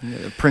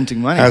printing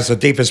money has the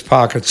deepest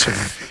pockets of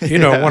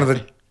one of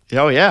the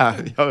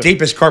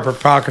deepest corporate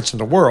pockets in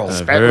the world,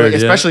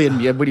 especially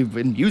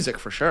in music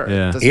for sure.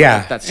 Live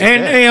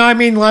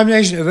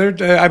Nation.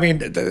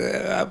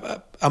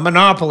 a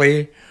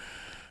monopoly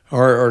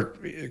or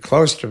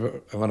close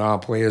to a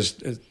monopoly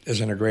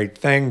isn't a great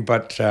thing,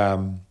 but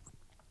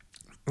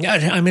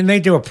yeah, I mean, they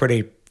do a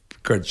pretty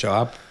good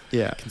job.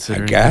 Yeah, I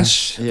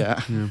guess.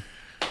 Yeah.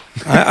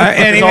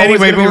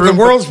 Anyway, the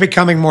world's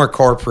becoming more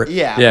corporate.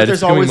 Yeah, yeah,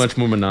 it's becoming much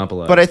more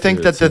monopolized. But I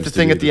think that the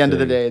thing at the end of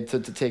the day to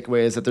take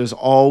away is that there's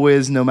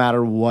always, no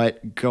matter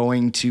what,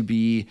 going to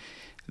be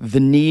the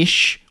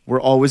niche. We're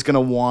always going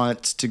to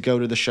want to go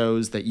to the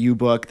shows that you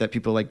book, that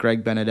people like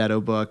Greg Benedetto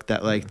book,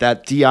 that like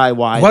that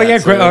DIY. Well,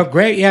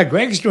 yeah,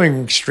 Greg's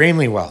doing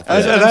extremely well.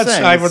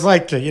 I would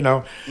like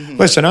to,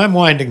 listen, I'm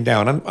winding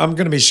down. I'm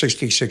going to be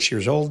 66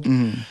 years old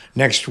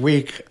next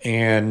week,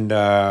 and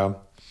the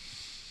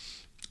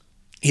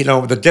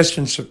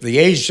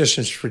age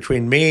distance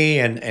between me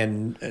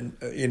and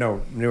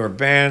newer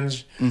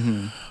bands.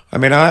 I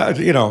mean,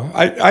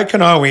 I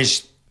can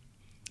always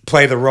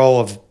play the role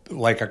of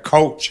like a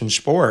coach in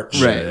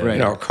sports, right.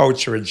 A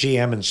coach or a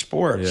GM in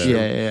sports.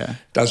 Yeah.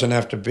 Doesn't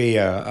have to be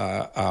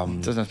doesn't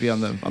have to be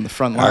on the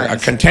front line. A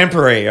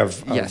contemporary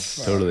of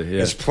totally.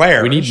 Yeah. As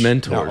players. We need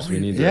mentors. We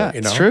need that.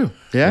 It's true.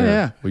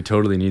 Yeah. We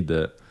totally need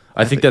that.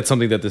 I think that's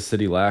something that the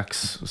city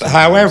lacks.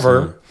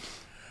 However,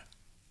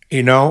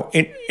 in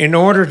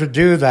order to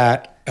do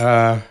that,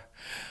 I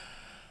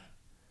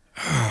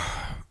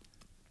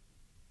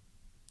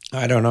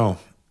don't know.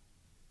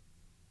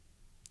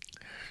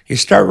 You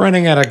start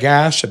running out of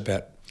gas a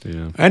bit.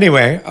 Yeah.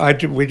 Anyway,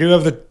 we do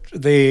have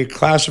the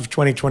class of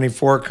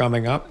 2024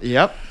 coming up.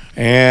 Yep.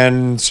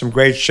 And some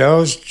great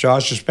shows.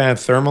 Josh's band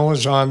Thermal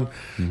is on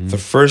the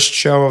first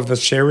show of the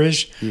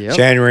series,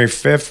 January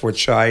 5th,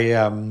 which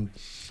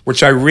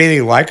I really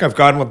like. I've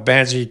gone with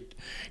bands he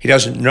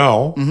doesn't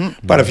know,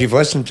 but if you've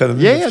listened to them,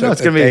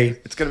 it's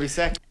gonna be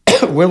sick.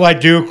 Will I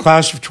do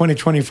class of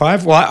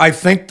 2025? Well, I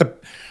think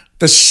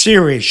the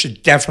series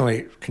should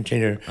definitely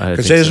continue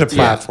because it is a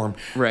platform.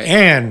 Yeah. Right.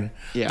 And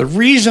the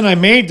reason I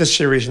made the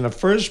series in the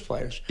first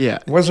place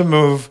was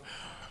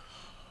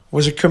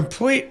a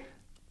complete.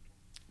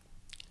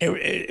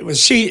 It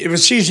was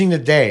seizing the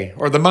day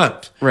or the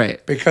month,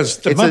 right? Because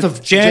the month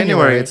of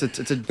January,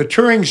 the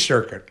touring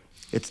circuit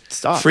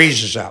stops,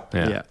 freezes up.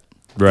 Yeah.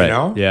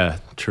 Right. Yeah,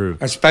 true.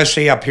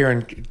 Especially up here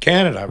in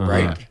Canada,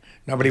 right?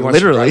 Nobody wants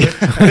literally.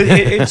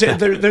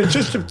 There's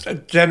just a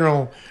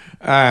general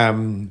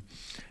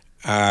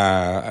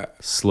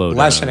slow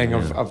lessening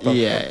of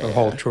the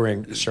whole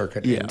touring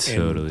circuit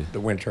in the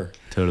winter.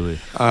 Totally.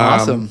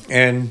 Awesome.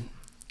 And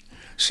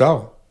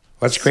so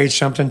let's create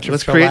something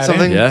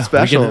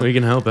special. We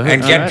can help out.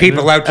 And get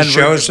people out to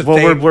shows that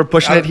we're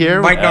pushing it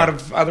here. Might not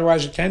have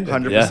otherwise attended.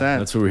 100%. Yeah,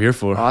 that's what we're here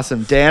for.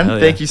 Awesome. Dan,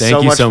 thank you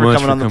so much for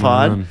coming on the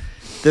pod.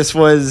 This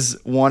was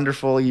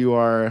wonderful. You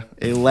are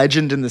a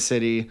legend in the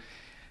city.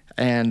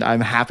 And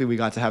I'm happy we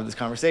got to have this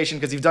conversation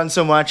because you've done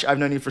so much. I've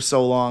known you for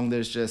so long.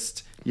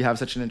 You have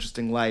such an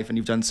interesting life, and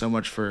you've done so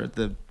much for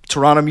the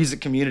Toronto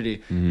music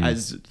community,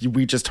 as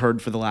we just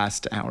heard for the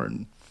last hour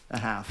and a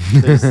half.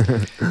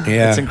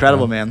 It's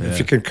incredible, man. If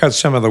you could cut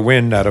some of the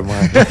wind out of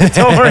my...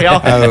 Don't worry,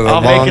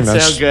 I'll make it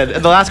sound good.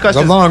 And the last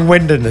question is,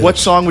 long-windedness. What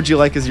song would you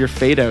like as your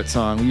fade-out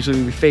song?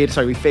 Usually we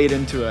fade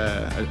into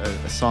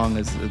a song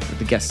as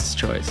the guest's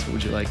choice. What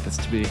would you like this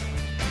to be?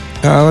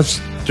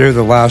 Let's do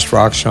the last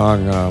rock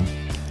song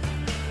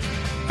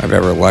I've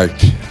ever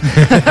liked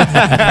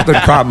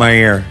that caught my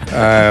ear.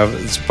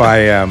 It's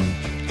by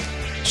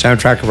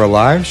Soundtrack of Our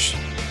Lives,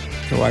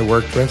 who I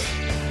worked with,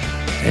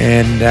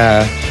 and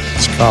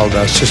it's called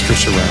Sister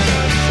Surround.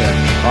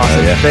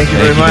 Awesome. Thank you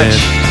very much.